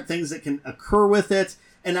many different things that can occur with it.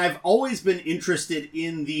 And I've always been interested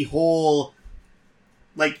in the whole,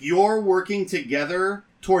 like, you're working together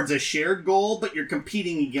towards a shared goal, but you're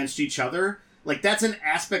competing against each other. Like, that's an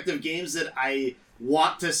aspect of games that I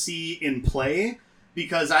want to see in play,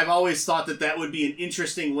 because I've always thought that would be an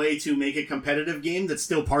interesting way to make a competitive game that's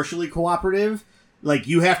still partially cooperative. Like,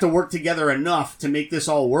 you have to work together enough to make this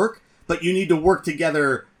all work, but you need to work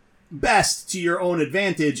together best to your own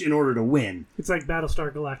advantage in order to win. It's like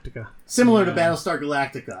Battlestar Galactica. Similar to Battlestar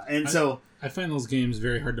Galactica. And I find those games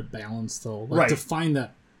very hard to balance, though. Like, right. To find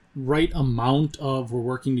that right amount of we're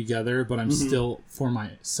working together, but I'm still for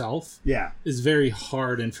myself, is very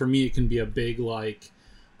hard. And for me, it can be a big, like,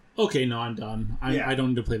 okay, no, I'm done. I don't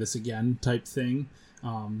need to play this again type thing.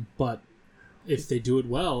 But if they do it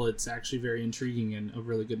well, it's actually very intriguing and a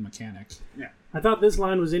really good mechanic. Yeah. I thought this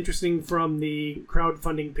line was interesting from the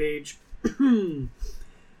crowdfunding page.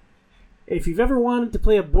 If you've ever wanted to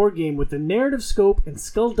play a board game with the narrative scope and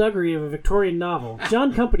skullduggery of a Victorian novel,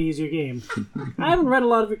 John Company is your game. I haven't read a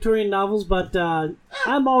lot of Victorian novels, but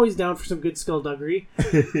I'm always down for some good skullduggery.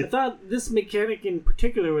 I thought this mechanic in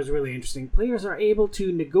particular was really interesting. Players are able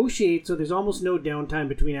to negotiate, so there's almost no downtime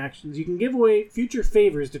between actions. You can give away future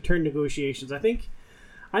favors to turn negotiations. I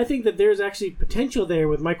think that there's actually potential there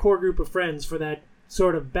with my core group of friends for that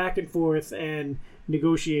sort of back and forth and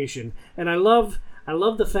negotiation. And I love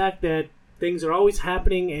the fact that things are always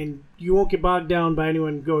happening and you won't get bogged down by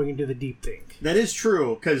anyone going into the deep think. That is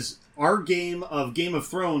true, because our game of Game of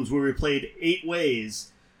Thrones, where we played 8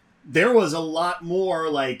 ways, there was a lot more,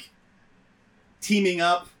 like, teaming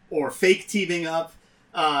up or fake teaming up,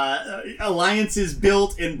 alliances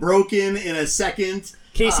built and broken in a second.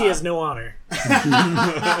 Casey has no honor. And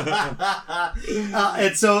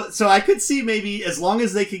so I could see maybe, as long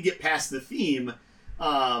as they could get past the theme,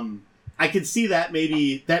 I could see that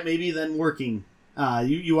maybe then working.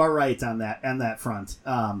 You are right on that front.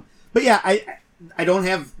 But yeah, I don't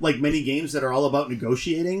have like many games that are all about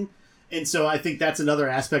negotiating, and so I think that's another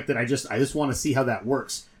aspect that I just want to see how that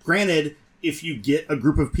works. Granted, if you get a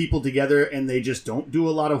group of people together and they just don't do a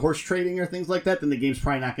lot of horse trading or things like that, then the game's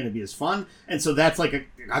probably not going to be as fun. And so that's like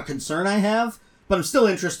a concern I have. But I'm still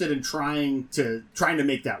interested in trying to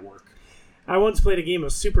make that work. I once played a game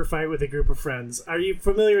of Super Fight with a group of friends. Are you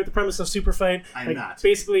familiar with the premise of Super Fight? I'm not.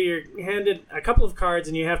 Basically, you're handed a couple of cards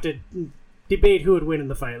and you have to debate who would win in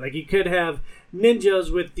the fight. Like, you could have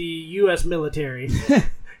ninjas with the U.S. military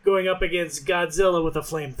going up against Godzilla with a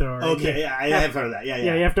flamethrower. Okay, yeah, I have heard of that. Yeah.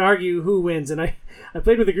 Yeah, you have to argue who wins. And I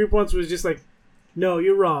played with a group once. It was just like, no,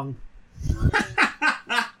 you're wrong.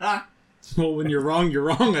 Well, when you're wrong,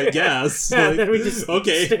 I guess. Yeah, like, then we just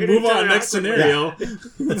okay, stared at move each on. other Next scenario.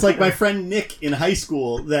 It's like my friend Nick in high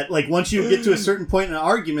school, that like once you get to a certain point in an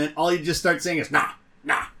argument, all you just start saying is, nah.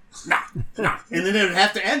 And then it would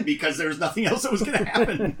have to end because there was nothing else that was going to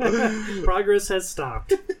happen. Progress has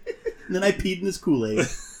stopped. And then I peed in his Kool-Aid.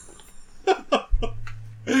 I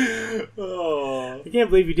can't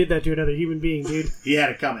believe you did that to another human being, dude. He had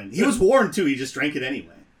it coming. He was warned, too. He just drank it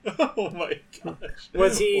anyway. Oh my gosh.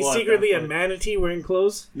 Was he secretly a manatee wearing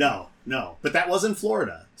clothes? No. But that was in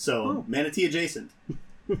Florida, so manatee adjacent.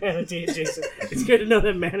 Manatee adjacent. It's good to know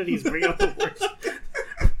that manatees bring out the worst.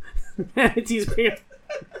 Manatees bring out...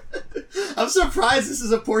 I'm surprised this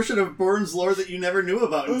is a portion of Burns lore that you never knew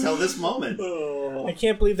about until this moment. I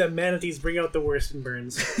can't believe that manatees bring out the worst in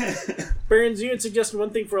Burns. Burns, you had suggested one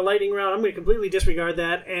thing for a lightning round. I'm going to completely disregard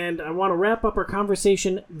that, and I want to wrap up our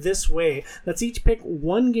conversation this way. Let's each pick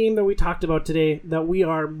one game that we talked about today that we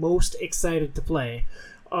are most excited to play.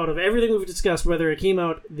 Out of everything we've discussed, whether it came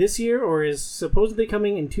out this year or is supposedly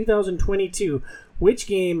coming in 2022, which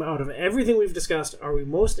game out of everything we've discussed are we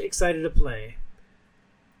most excited to play?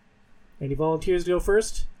 Any volunteers to go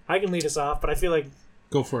first? I can lead us off, but I feel like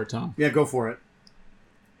Go for it, Tom. Yeah, go for it.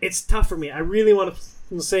 it's tough for me. I really want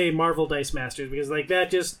to say Marvel Dice Masters because like that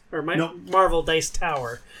just or Nope. Marvel Dice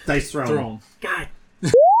Tower. Dice Throne. God,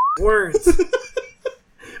 words.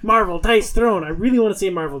 Marvel Dice Throne. I really want to say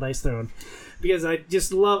Marvel Dice Throne because I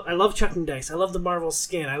love chucking dice. I love the Marvel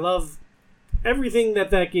skin. I love everything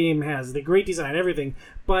that game has. The great design, everything.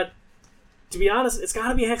 But to be honest, it's got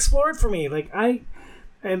to be Hexplored for me. Like I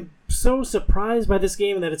am so surprised by this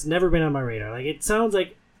game that it's never been on my radar. Like it sounds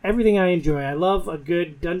like everything I enjoy. I love a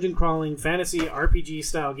good dungeon crawling fantasy RPG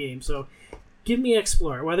style game. So give me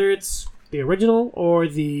Explore, whether it's the original or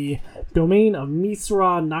the Domain of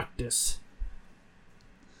Mithra Noctis.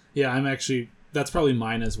 Yeah, that's probably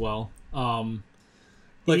mine as well.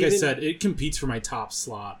 Like I said, it competes for my top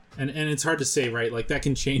slot, and it's hard to say, right? Like that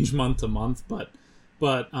can change month to month, but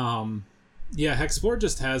yeah, Hexplore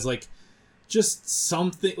just has just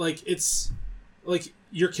something it's like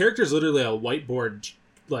your character is literally a whiteboard,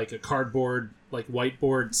 like a cardboard, like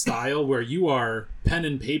whiteboard style where you are pen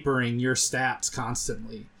and papering your stats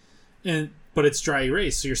constantly, but it's dry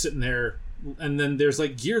erase, so you're sitting there. And then there's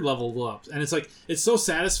like gear level ups, and it's so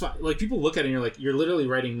satisfying. Like people look at it and you're like, you're literally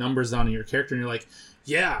writing numbers down in your character, and you're like,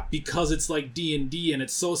 yeah, because it's like D&D, and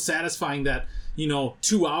it's so satisfying that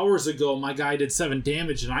 2 hours ago my guy did 7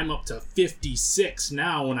 damage, and I'm up to 56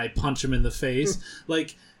 now when I punch him in the face.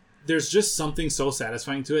 Like there's just something so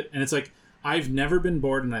satisfying to it, and it's like I've never been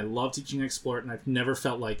bored, and I love teaching Explore, and I've never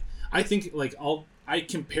felt like I think like I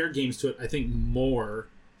compare games to it. I think more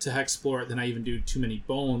to Hexplore than I even do Too Many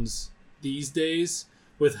Bones these days,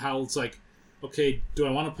 with how it's like, okay, do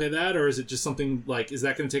I want to play that, or is it just something like, is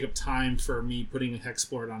that going to take up time for me putting a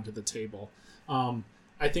Hexplore onto the table?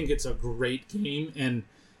 I think it's a great game,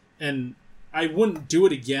 and I wouldn't do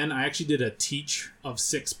it again. I actually did a teach of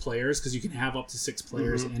 6 players because you can have up to 6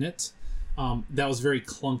 players in it. That was very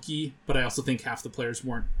clunky, but I also think half the players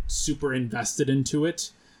weren't super invested into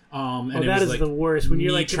it. And it that was is the worst when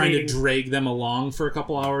you're like trying to drag them along for a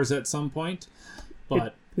couple hours at some point.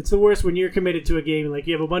 But it's the worst when you're committed to a game. Like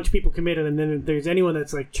you have a bunch of people committed, and then if there's anyone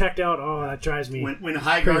that's like checked out, oh, that drives me. When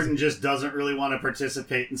Highgarden just doesn't really want to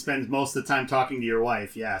participate and spends most of the time talking to your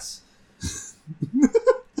wife, yes.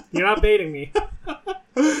 You're not baiting me.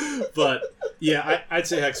 But yeah, I'd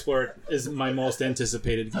say Hexplore is my most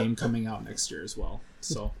anticipated game coming out next year as well.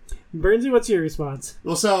 So, Burnsy, what's your response?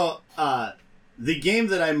 Well, so the game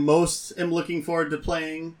that I most am looking forward to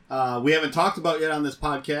playing, we haven't talked about yet on this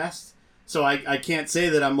podcast. So I can't say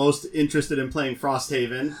that I'm most interested in playing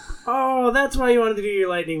Frosthaven. Oh, that's why you wanted to do your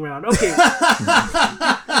lightning round. Okay.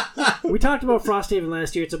 We talked about Frosthaven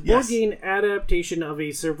last year. It's a board game adaptation of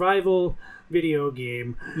a survival video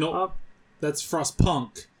game. No, that's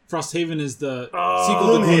Frostpunk. Frosthaven is the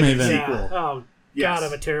sequel to Gloomhaven. Yeah. Oh, God,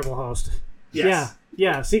 I'm a terrible host. Yes.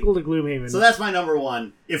 Yeah, sequel to Gloomhaven. So that's my number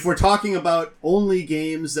one. If we're talking about only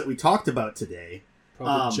games that we talked about today...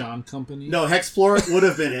 Probably John Company. No, Hexplore would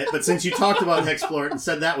have been it, but since you talked about Hexplore and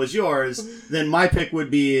said that was yours, then my pick would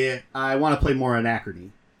be I want to play more Anachrony.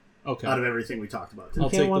 Okay. Out of everything we talked about today. You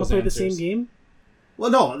can't want to play the same game? Well,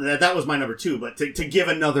 no, that was my number 2, but to give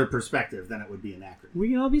another perspective, then it would be Anachrony. We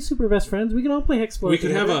can all be super best friends. We can all play Hexplore. We could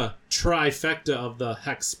have a trifecta of the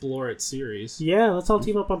Hexplore It series. Yeah, let's all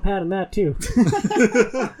team up on Pat and that too.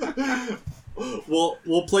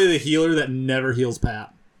 We'll play the healer that never heals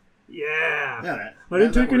Pat. Yeah. I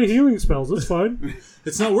didn't take any healing spells. That's fine.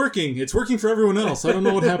 It's not working. It's working for everyone else. I don't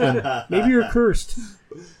know what happened. Maybe you're cursed.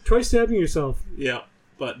 Try stabbing yourself. Yeah,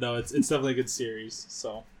 but no, it's definitely a good series.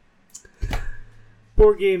 So,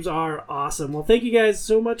 board games are awesome. Well, thank you guys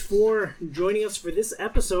so much for joining us for this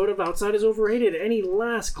episode of Outside is Overrated. Any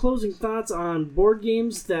last closing thoughts on board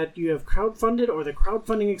games that you have crowdfunded or the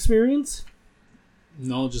crowdfunding experience?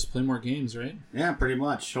 No, just play more games, right? Yeah, pretty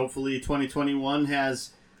much. Hopefully 2021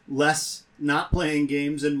 has less not playing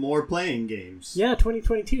games and more playing games. Yeah,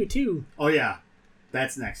 2022 too. Oh, yeah.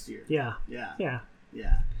 That's next year. Yeah.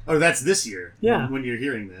 Oh, that's this year. Yeah. When you're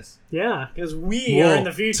hearing this. Yeah, because we are in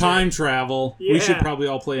the future. Time travel. Yeah. We should probably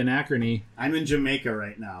all play Anachrony. I'm in Jamaica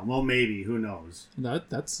right now. Well, maybe. Who knows?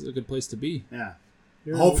 That's a good place to be. Yeah.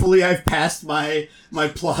 Hopefully I've passed my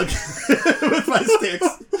plug with my sticks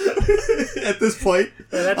at this point.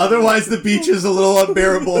 Otherwise the beach is a little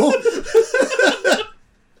unbearable.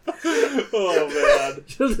 Oh, man.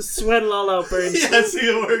 You'll just sweat it all out, Burns. Yeah, see,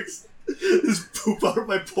 it works. Just poop out of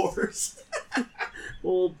my pores.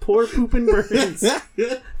 Old poor pooping Burns.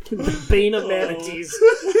 The bane of manatees.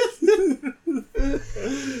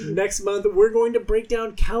 Next month, we're going to break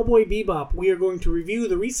down Cowboy Bebop. We are going to review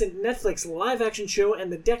the recent Netflix live-action show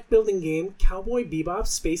and the deck-building game Cowboy Bebop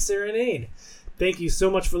Space Serenade. Thank you so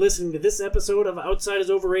much for listening to this episode of Outside is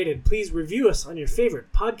Overrated. Please review us on your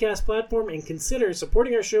favorite podcast platform and consider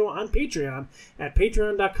supporting our show on Patreon at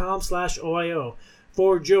patreon.com/OIO.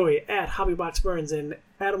 For Joey at HobbyBoxBurns and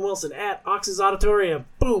Adam Wilson at Ox's Auditorium.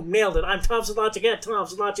 Boom, nailed it. I'm Thompson Logic at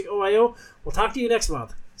Thompson Logic OIO. We'll talk to you next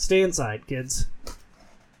month. Stay inside, kids.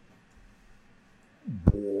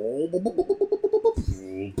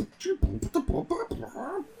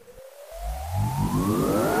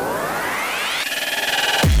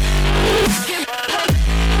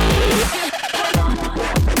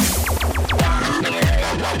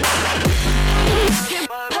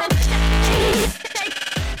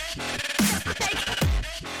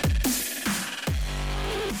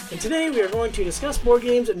 And today we are going to discuss board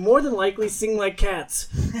games and more than likely sing like cats.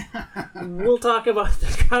 We'll talk about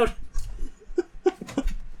the crowd.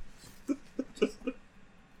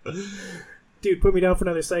 Dude, put me down for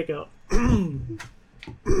another psycho. And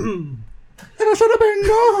I should have been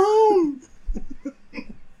gone.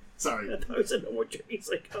 Sorry. I thought it was a No More Journey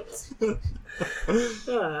Psychos.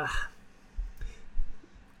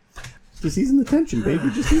 Just easing the tension,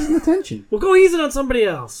 baby. Just easing the tension. We'll go easy on somebody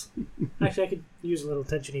else. Actually, I could use a little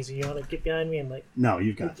tension easy. You want to get behind me and like... No,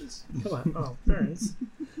 you've got this. Come on. Oh, Burns.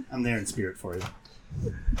 I'm there in spirit for you.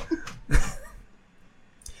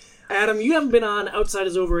 Adam, you haven't been on Outside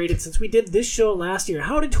is Overrated since we did this show last year.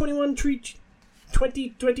 How did 2020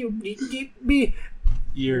 be?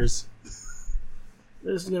 Years.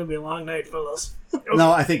 This is going to be a long night, fellas.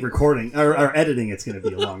 No, I think recording or editing, it's going to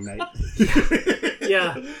be a long night.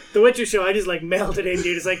 Yeah, The Witcher show, I just like mailed it in,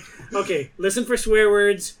 dude. It's like, okay, listen for swear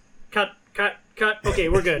words. Cut. Okay,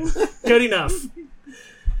 we're good. Good enough.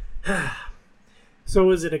 So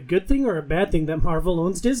is it a good thing or a bad thing that Marvel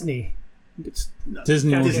owns Disney?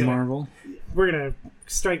 Disney owns Disney. Marvel. We're going to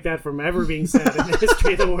strike that from ever being said in the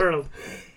history of the world.